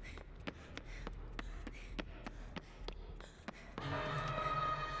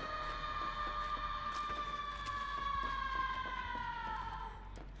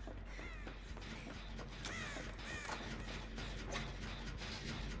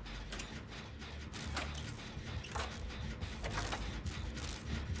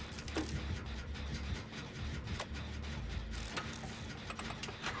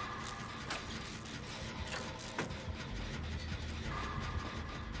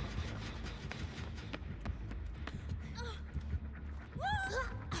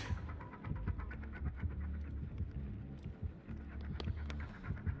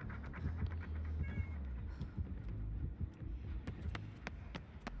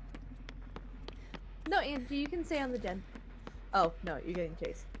 No, Angie, you can stay on the gen. Oh, no, you're getting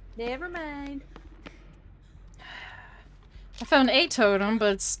chased. Never mind. I found a totem,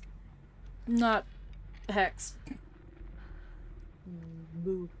 but it's not a Hex.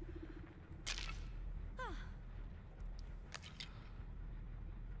 Boo.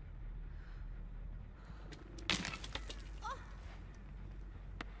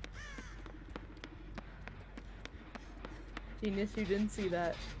 Genius, you didn't see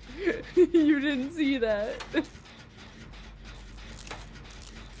that. You didn't see that.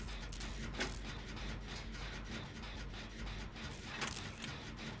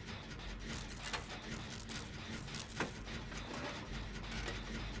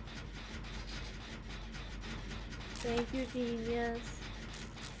 Thank you, genius.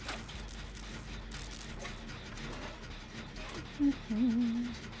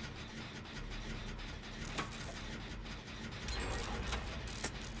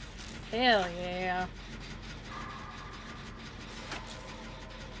 Hell yeah.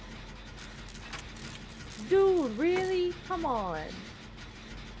 Dude, really? Come on.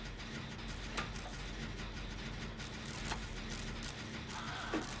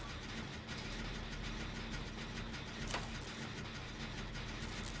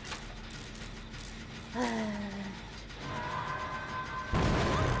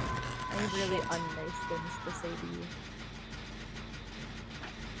 things to say to you.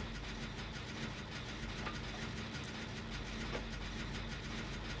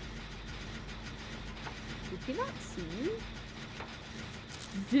 Did he not see you?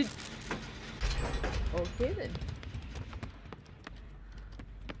 Did... Okay then.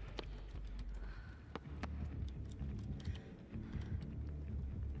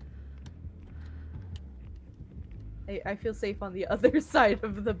 I feel safe on the other side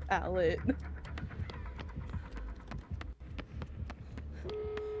of the pallet.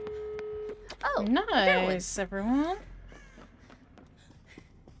 Oh, Nice, everyone.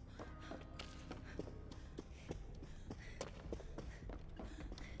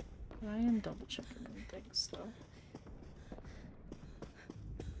 I am double checking things though.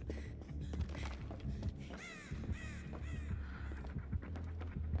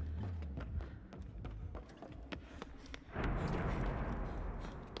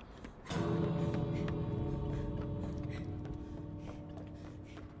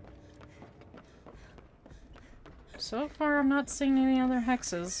 So far, I'm not seeing any other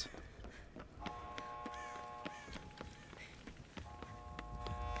hexes.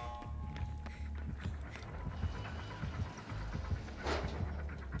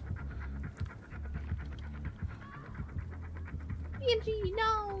 Angie,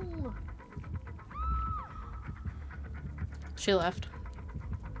 no! She left.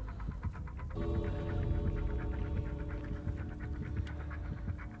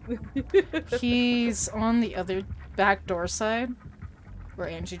 He's on the other back door side, where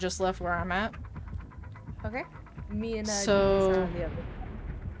Angie just left, where I'm at. Okay. Me and So- Denise are on the other.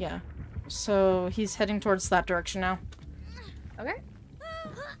 Yeah. So he's heading towards that direction now. Okay.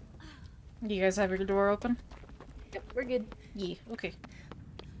 You guys have your door open? Yep, we're good. Yeah, okay.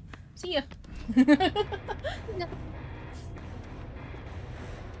 See ya.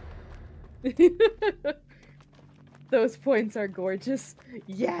 Those points are gorgeous.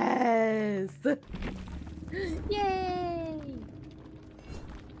 Yes! Yay!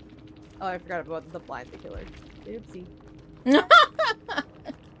 Oh, I forgot about the blind the killer. Oopsie.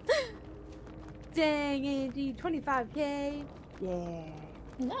 Dang, Angie, 25k. Yeah.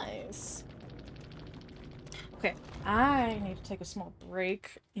 Nice. Okay, I need to take a small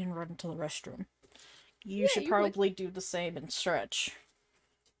break and run to the restroom. You should you probably do the same and stretch.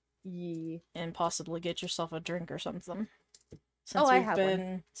 Yeah. And possibly get yourself a drink or something. Since Oh, I we've have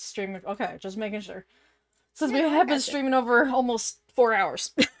been streaming. Okay, just making sure. Since we Yeah, I have been gotcha. streaming over almost 4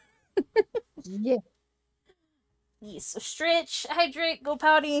 hours. Yeah. Yes, so stretch, hydrate, go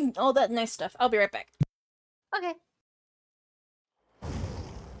potty, all that nice stuff. I'll be right back. Okay.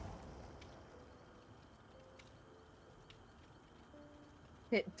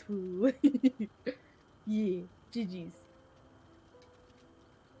 Hit 2. Yeah. GG's.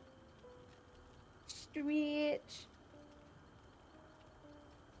 Stretch.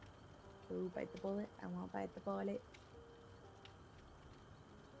 Oh, bite the bullet. I won't bite the bullet.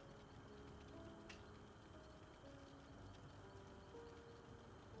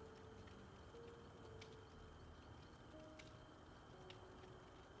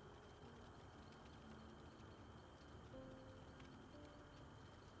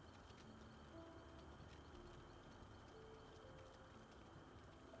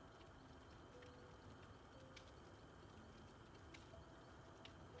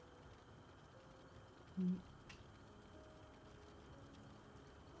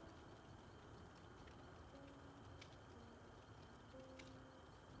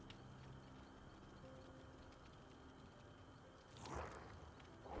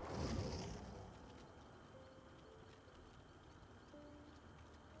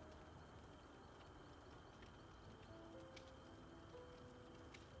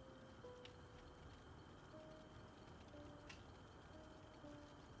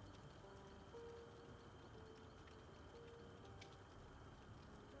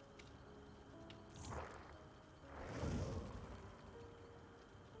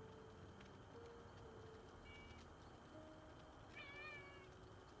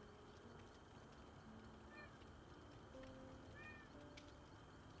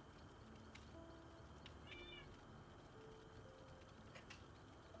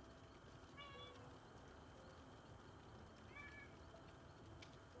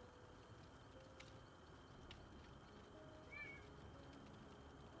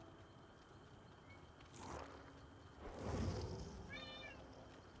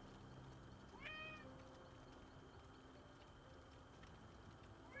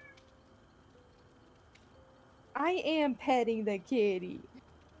 I am petting the kitty.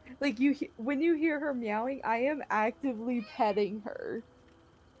 Like when you hear her meowing, I am actively petting her.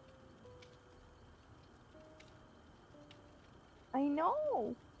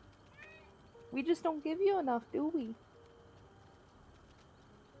 know. We just don't give you enough, do we?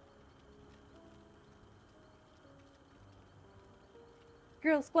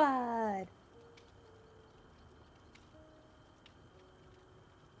 Girl Squad!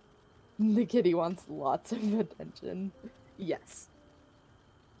 The kitty wants lots of attention. Yes.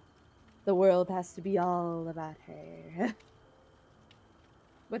 The world has to be all about her.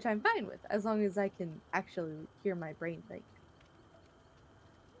 Which I'm fine with, as long as I can actually hear my brain think.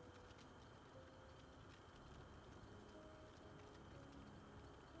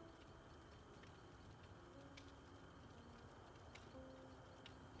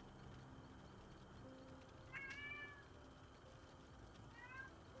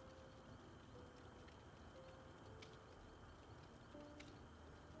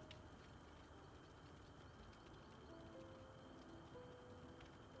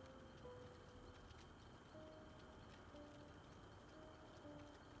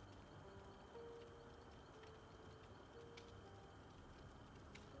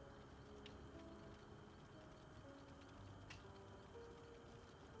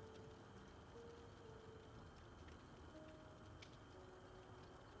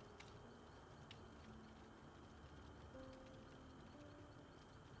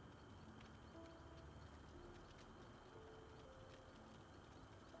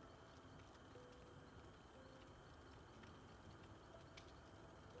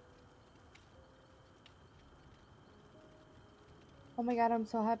 Oh my god, I'm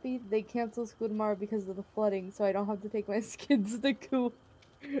so happy they cancel school tomorrow because of the flooding, so I don't have to take my kids to school.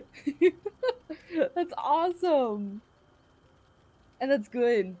 That's awesome! And that's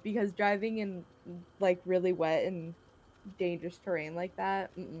good, because driving in, like, really wet and dangerous terrain like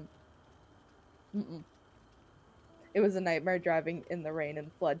that, mm-mm. It was a nightmare driving in the rain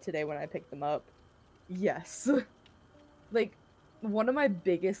and flood today when I picked them up. Yes. Like, one of my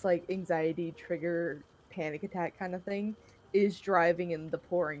biggest, like, anxiety trigger panic attack kind of thing is driving in the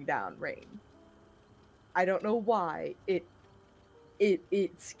pouring down rain. I don't know why. It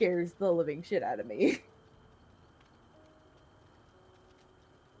scares the living shit out of me.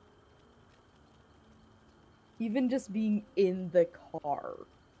 Even just being in the car.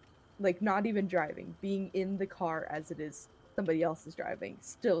 Like, not even driving. Being in the car as it is somebody else is driving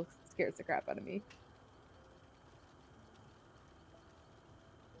still scares the crap out of me.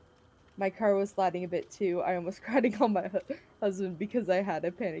 My car was sliding a bit too. I almost cried and called my husband because I had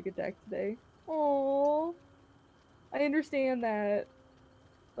a panic attack today. Aww. I understand that.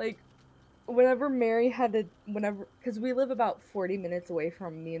 Like, whenever Mary had to, because we live about 40 minutes away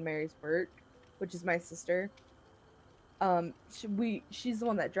from me and Mary's work, which is my sister. She's the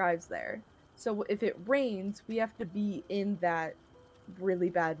one that drives there. So if it rains, we have to be in that really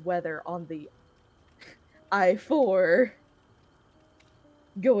bad weather on the I-4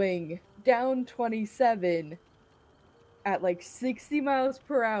 going down 27 at like 60 miles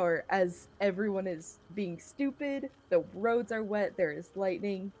per hour as everyone is being stupid. The roads are wet. There is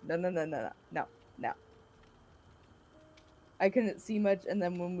lightning. No. I couldn't see much, and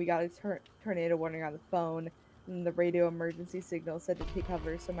then when we got a tornado warning on the phone, and the radio emergency signal said to take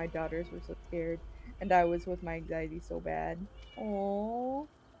cover, so my daughters were so scared, and I was with my anxiety so bad. Aww.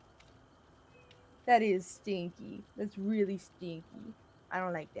 That is stinky. That's really stinky. I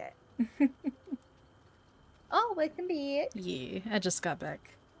don't like that. Oh, welcome back. Yeah, I just got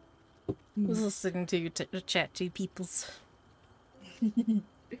back. Was listening to you chat to peoples.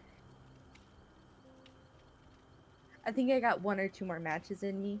 I think I got 1 or 2 more matches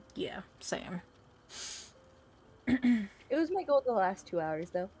in me. Yeah, same. It was my goal the last 2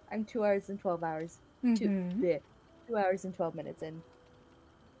 hours, though. I'm 2 hours and 12 hours. 2 hours and 12 minutes in.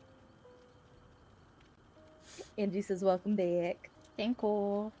 Angie says, welcome back. Thank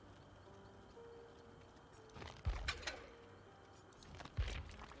you.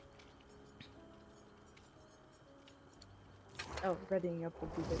 Oh, readying up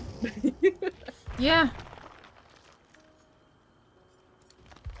would be good. Yeah.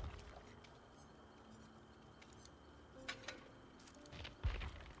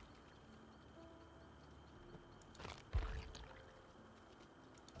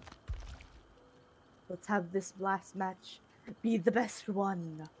 Let's have this last match be the best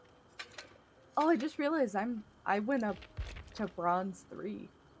one. Oh, I just realized I went up to bronze 3.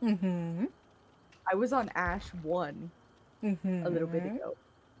 Mm-hmm. I was on Ash 1 a little bit ago.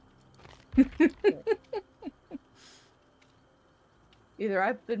 Either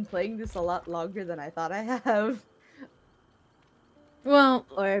I've been playing this a lot longer than I thought I have, Well,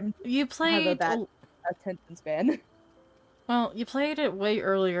 or you I have a played. bad attention span. Well, you played it way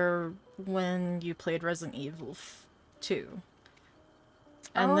earlier when you played Resident Evil 2.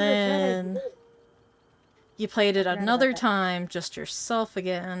 And Oh, that's right, I then did. you played it I forgot another about that. time, just yourself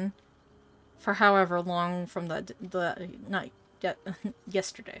again, for however long from the not yet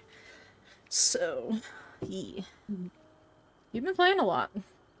yesterday. So, yeah. Mhm. You've been playing a lot.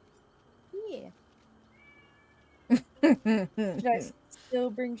 Yeah. Should I still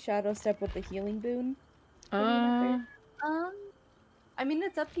bring Shadow Step with the healing boon for the upgrade? uh, I mean,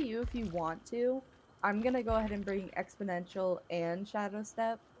 it's up to you if you want to. I'm gonna go ahead and bring Exponential and Shadow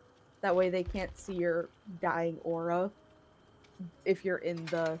Step. That way they can't see your dying aura if you're in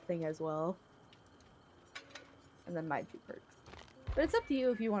the thing as well. And then my 2 perks. But it's up to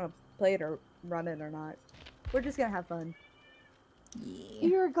you if you want to play it or run it or not. We're just gonna have fun. yeah.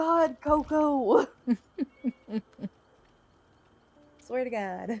 Dear God, Coco! Swear to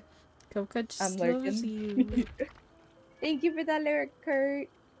God. Coco I'm just loves lurking. you. Thank you for that lyric, Kurt.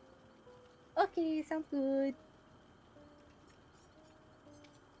 Okay, sounds good.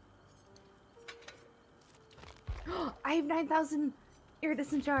 I have 9,000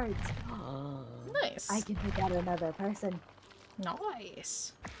 iridescent shards. I Nice. can pick out another person.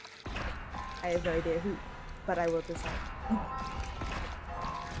 Nice. I have no idea who, but I will decide.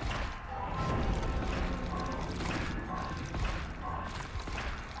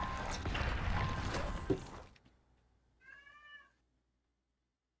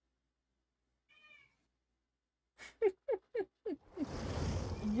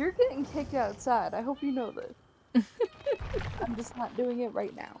 You're getting kicked outside. I hope you know this. I'm just not doing it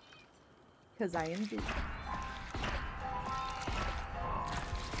right now. Because I am busy.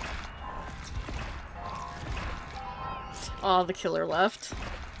 Oh, the killer left.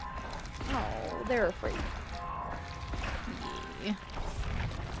 Oh, they're afraid. Yeah.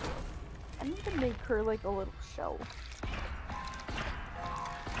 I need to make her like a little shelf.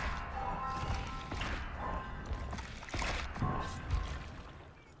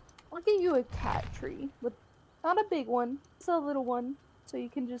 I'll get you a cat tree with not a big one, just a little one, so you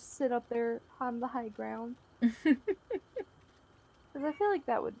can just sit up there on the high ground. Because I feel like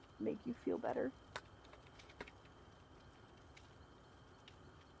that would make you feel better.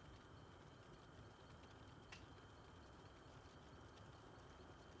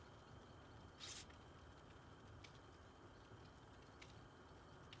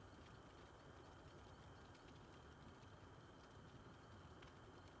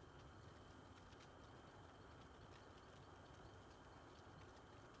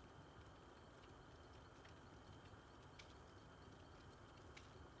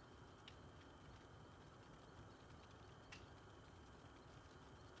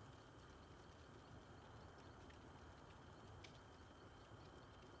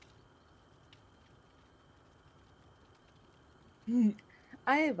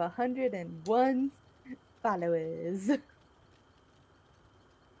 I have 101 followers.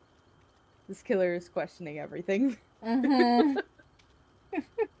 This killer is questioning everything. Mm-hmm.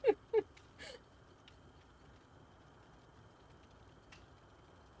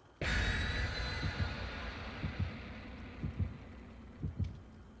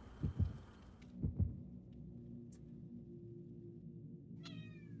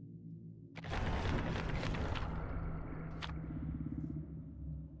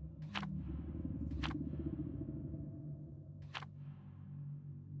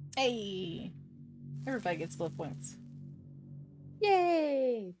 Hey. Everybody gets split points.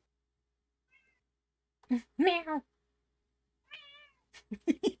 Yay! Meow.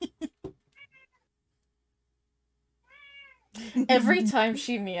 Every time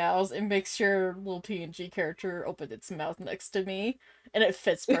she meows, it makes your little PNG character open its mouth next to me, and it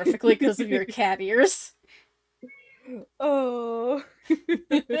fits perfectly because of your cat ears. Oh.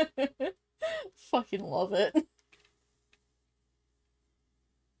 Fucking love it.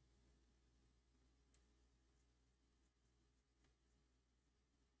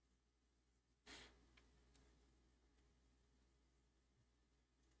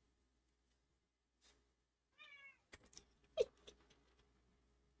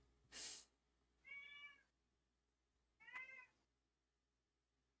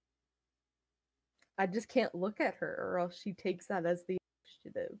 I just can't look at her or else she takes that as the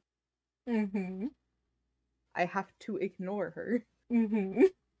initiative. Mm-hmm. I have to ignore her. Mm-hmm.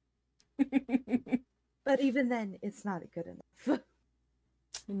 But even then, it's not good enough.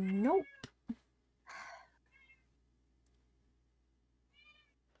 Nope.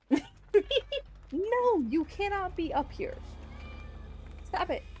 No, you cannot be up here. Stop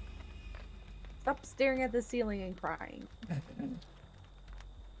it. Stop staring at the ceiling and crying.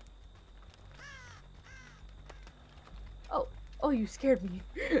 Oh, you scared me.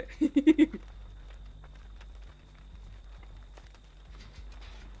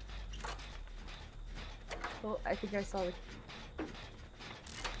 Oh, I think I saw the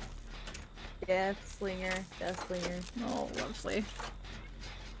Death Slinger. Death Slinger. Oh, lovely.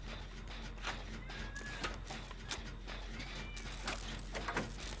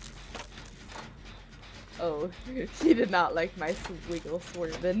 Oh, she did not like my wiggle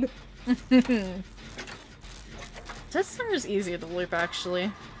swerving. Death Slinger's easy to loop,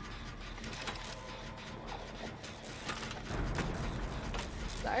 actually.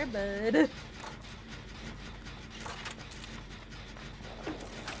 Sorry, bud.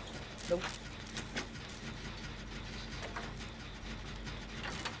 Nope.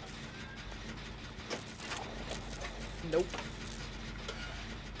 Nope.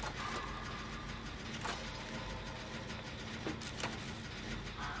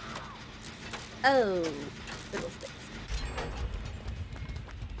 Oh, fiddlesticks.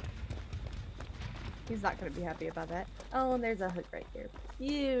 He's not gonna be happy about that. Oh, and there's a hook right there.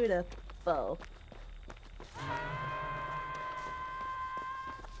 Beautiful.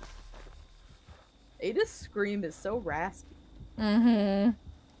 Ada's scream is so raspy. Mm-hmm.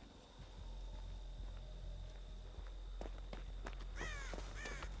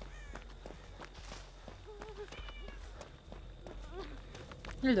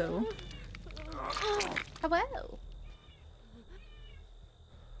 Hello. Hello.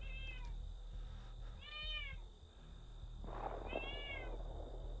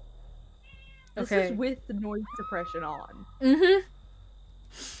 This Okay. is with the noise suppression on. Mm-hmm.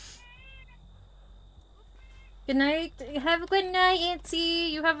 Good night. Have a good night,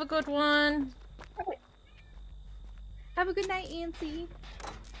 Auntie. You have a good one. Have a good night, Nancy.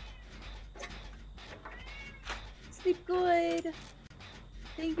 Sleep good.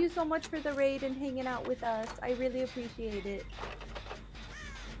 Thank you so much for the raid and hanging out with us. I really appreciate it.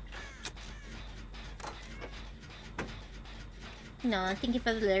 No, thank you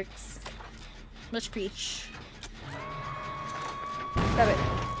for the lyrics. Much preach. Stop it.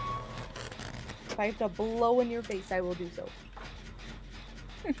 If I have to blow in your face, I will do so.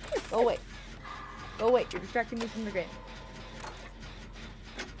 Go away. Go away. You're distracting me from the game.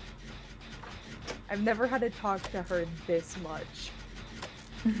 I've never had to talk to her this much.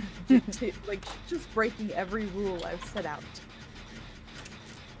 Like, just breaking every rule I've set out.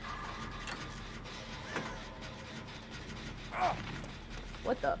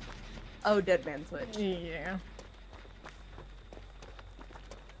 What the? Oh, dead man switch. Yeah.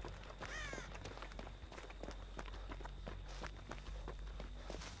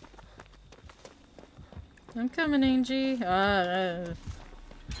 I'm coming, Angie. Is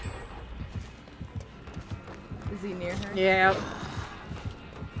he near her? Yeah.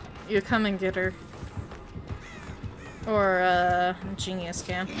 You come and get her. Or, Genius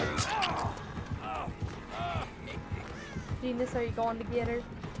can. Genius, are you going to get her?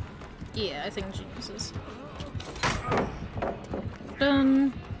 Yeah, I think Genius is.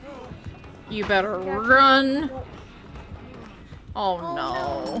 Done. You better run. Oh,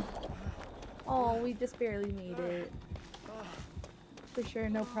 no. Oh, we just barely made it. For sure,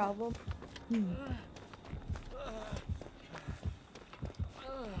 no problem.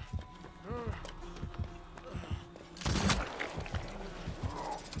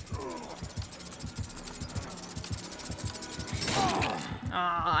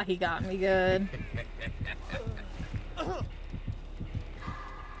 Ah, he got me good. Can't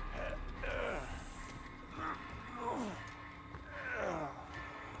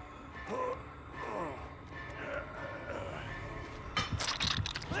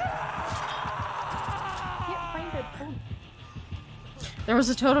find a totem. There was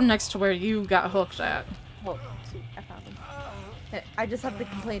a totem next to where you got hooked at. Oh, sweet, I found him. I just have to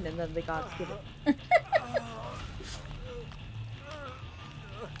complain and then the gods get it.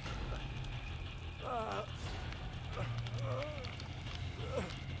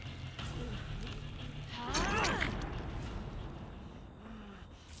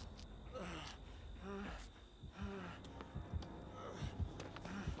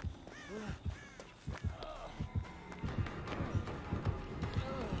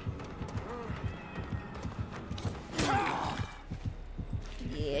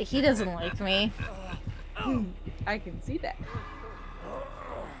 Yeah, he doesn't like me. I can see that.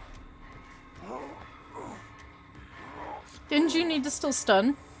 Didn't you need to still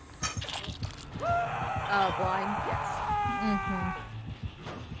stun? Blind, yes. Mm-hmm.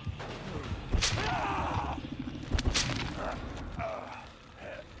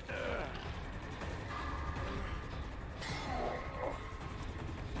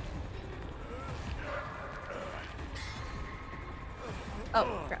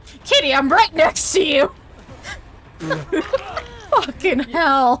 Oh, crap. Kitty, I'm right next to you! Fucking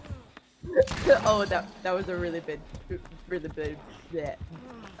hell. Oh, that was a really big. Yeah.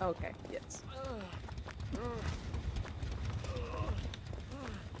 Okay. Yes.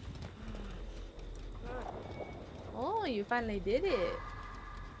 Oh, you finally did it.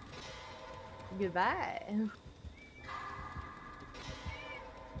 Goodbye.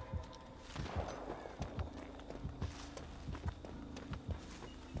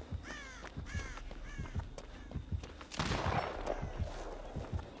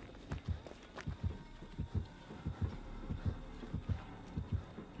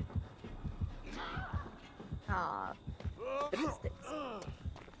 Ah, fiddlesticks.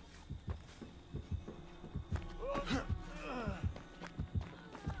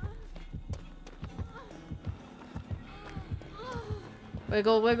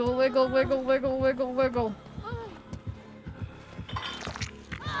 Wiggle, wiggle, wiggle, wiggle, wiggle, wiggle, wiggle.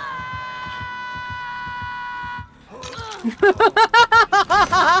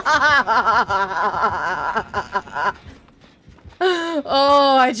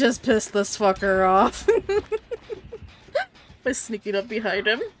 Oh, I just pissed this fucker off. By sneaking up behind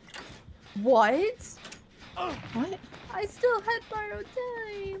him. What? What? I still had borrowed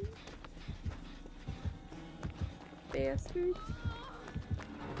time. Bastard.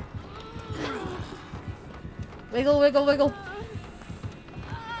 Wiggle, wiggle, wiggle.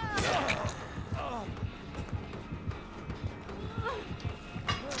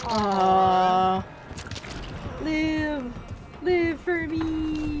 Aww. Live! Live for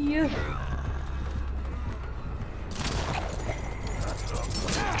me!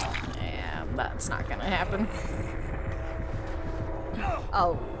 Yeah, that's not gonna happen.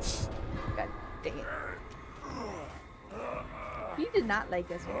 Oh. God dang it. He did not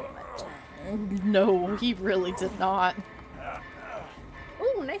like us very much. No, he really did not.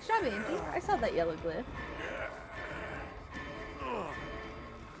 Oh, nice job, Angie. I saw that yellow glyph.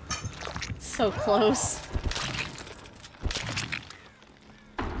 So close.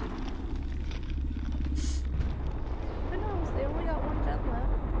 Who knows? They only got one gen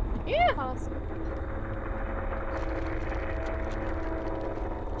left. Yeah. Possible.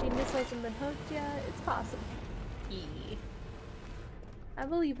 Genius hasn't been hooked yet. It's possible. Yeah. I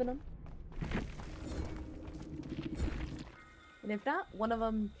believe in them. And if not, one of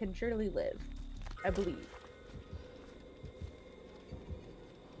them can surely live. I believe.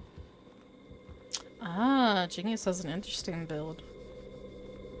 Ah, Genius has an interesting build.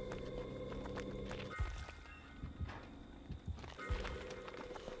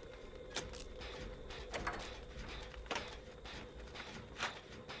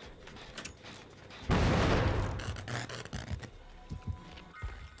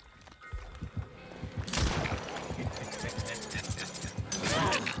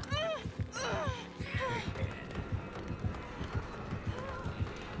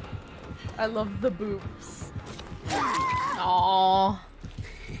 I love the boobs. Aww.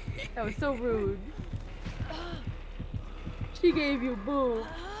 That was so rude. She gave you boobs.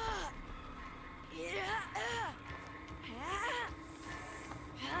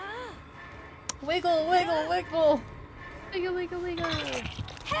 Wiggle, wiggle, wiggle. Wiggle, wiggle, wiggle.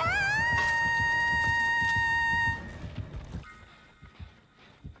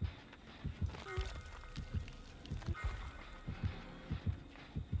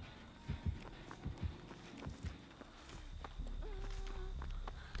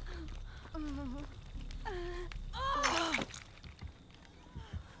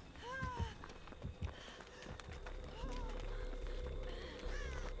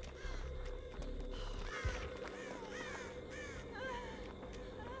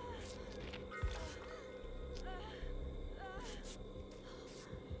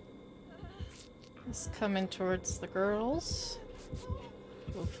 He's coming towards the girls.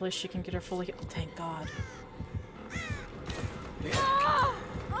 Hopefully she can get her fully. Oh, thank God.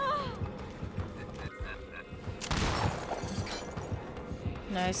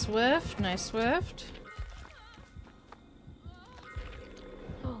 Nice whiff, nice whiff.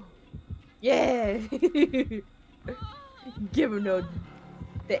 Yeah! Give him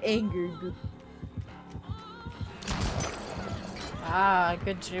the anger. Ah,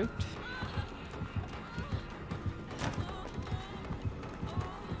 good juked.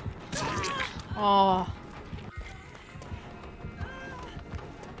 Oh.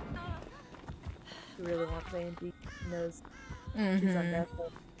 He really wants Angie. He knows she's Mm-hmm.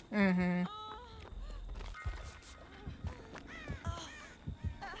 undeathable. Mm-hmm.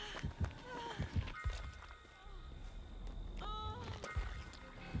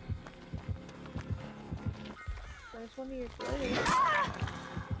 There's one of your clothes.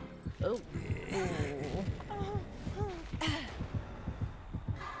 Oh. Ooh.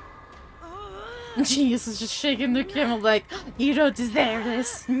 Jesus, just shaking the camel like, you don't deserve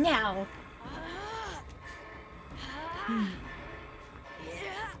this. No.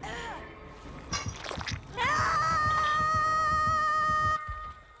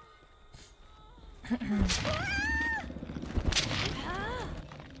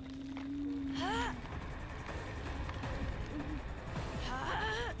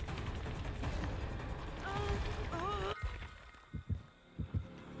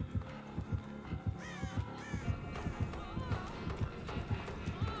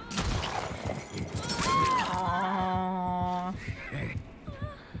 Aww.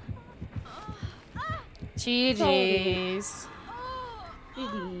 GG's.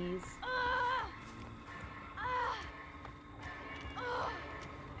 GG's.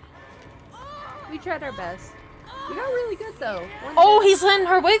 We tried our best. We got really good though. Oh, he's letting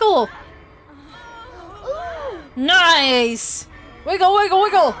her wiggle. Nice. Wiggle, wiggle,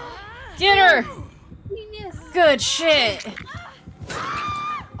 wiggle. Get her. Genius. Good shit.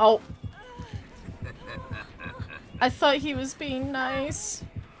 Oh. I thought he was being nice.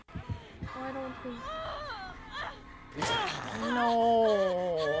 Oh, I don't think.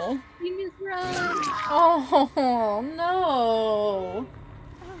 No. Genius run. Oh, no.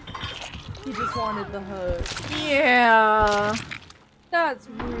 He just wanted the hug. Yeah. That's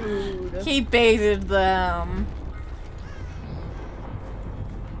rude. He baited them.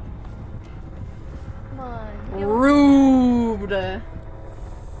 Come on. Rude.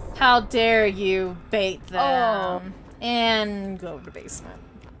 How dare you bait them Oh. and go to the basement.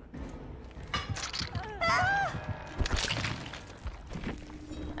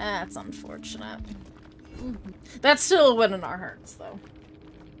 That's unfortunate. That's still a win in our hearts, though.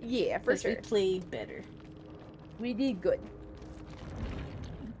 Yeah, for 'Cause sure. we played better. We did good.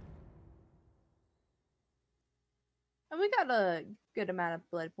 And we got a good amount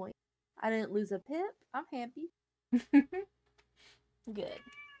of blood points. I didn't lose a pip. I'm happy. Good.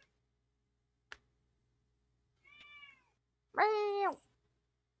 Meow.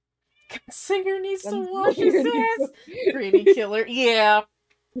 Singer needs to I'm wash his ass. Greedy killer. Yeah.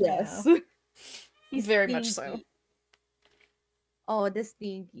 Yes. He's Very much so. stinky. Oh, the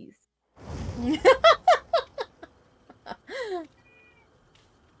stinkies.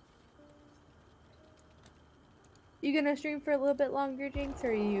 You gonna stream for a little bit longer, Jinx, or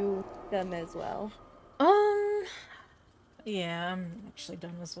are you done as well? Yeah, I'm actually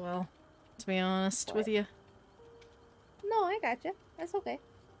done as well, to be honest with you. No, I gotcha. That's okay.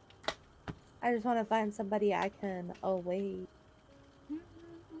 I just want to find somebody I can await.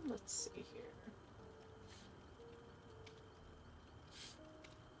 Let's see here.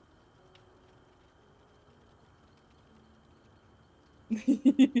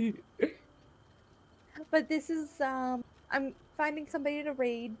 But this is I'm finding somebody to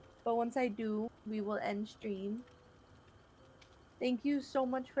raid, but once I do, we will end stream. Thank you so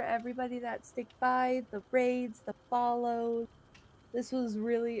much for everybody that stick by, the raids, the follows. This was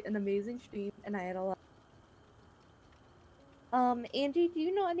really an amazing stream and I had a lot. Angie, do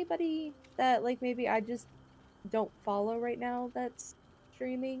you know anybody that like maybe I just don't follow right now that's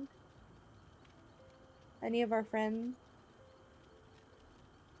streaming? Any of our friends?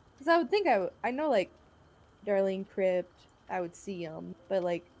 Because I would think I know like Darlene Crypt, I would see them, but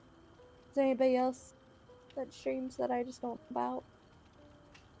like, is there anybody else that streams that I just don't know about?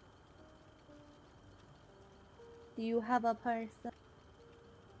 Do you have a person?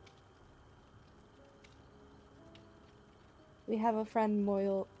 We have a friend,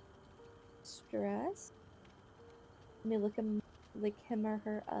 Moyle Stress. Let me look him or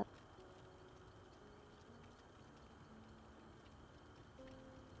her up.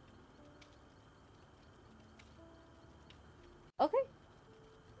 Okay.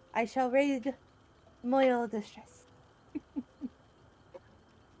 I shall raid Moyle Distress.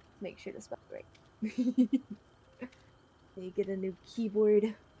 Make sure to spell it right. They get a new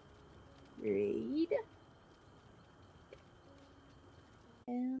keyboard. Raid.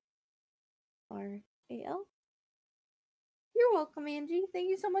 M-R-A-L. You're welcome, Angie. Thank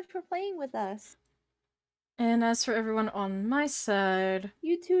you so much for playing with us. And as for everyone on my side,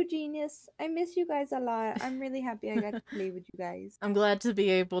 You too, Genius. I miss you guys a lot. I'm really happy I got to play with you guys. I'm glad to be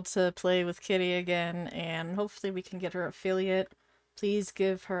able to play with Kitty again, and hopefully we can get her affiliate. Please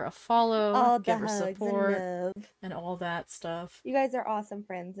give her a follow, All the give her hugs support, and love. and all that stuff. You guys are awesome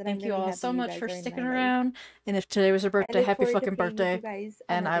friends, and Thank I'm you really all happy so you much guys for are in sticking my life. around. And if today was your I birthday, look happy forward to fucking playing with birthday. you guys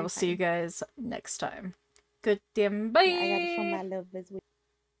And I another will see you time. guys next time. Good damn bye. Yeah, I gotta show my love as well.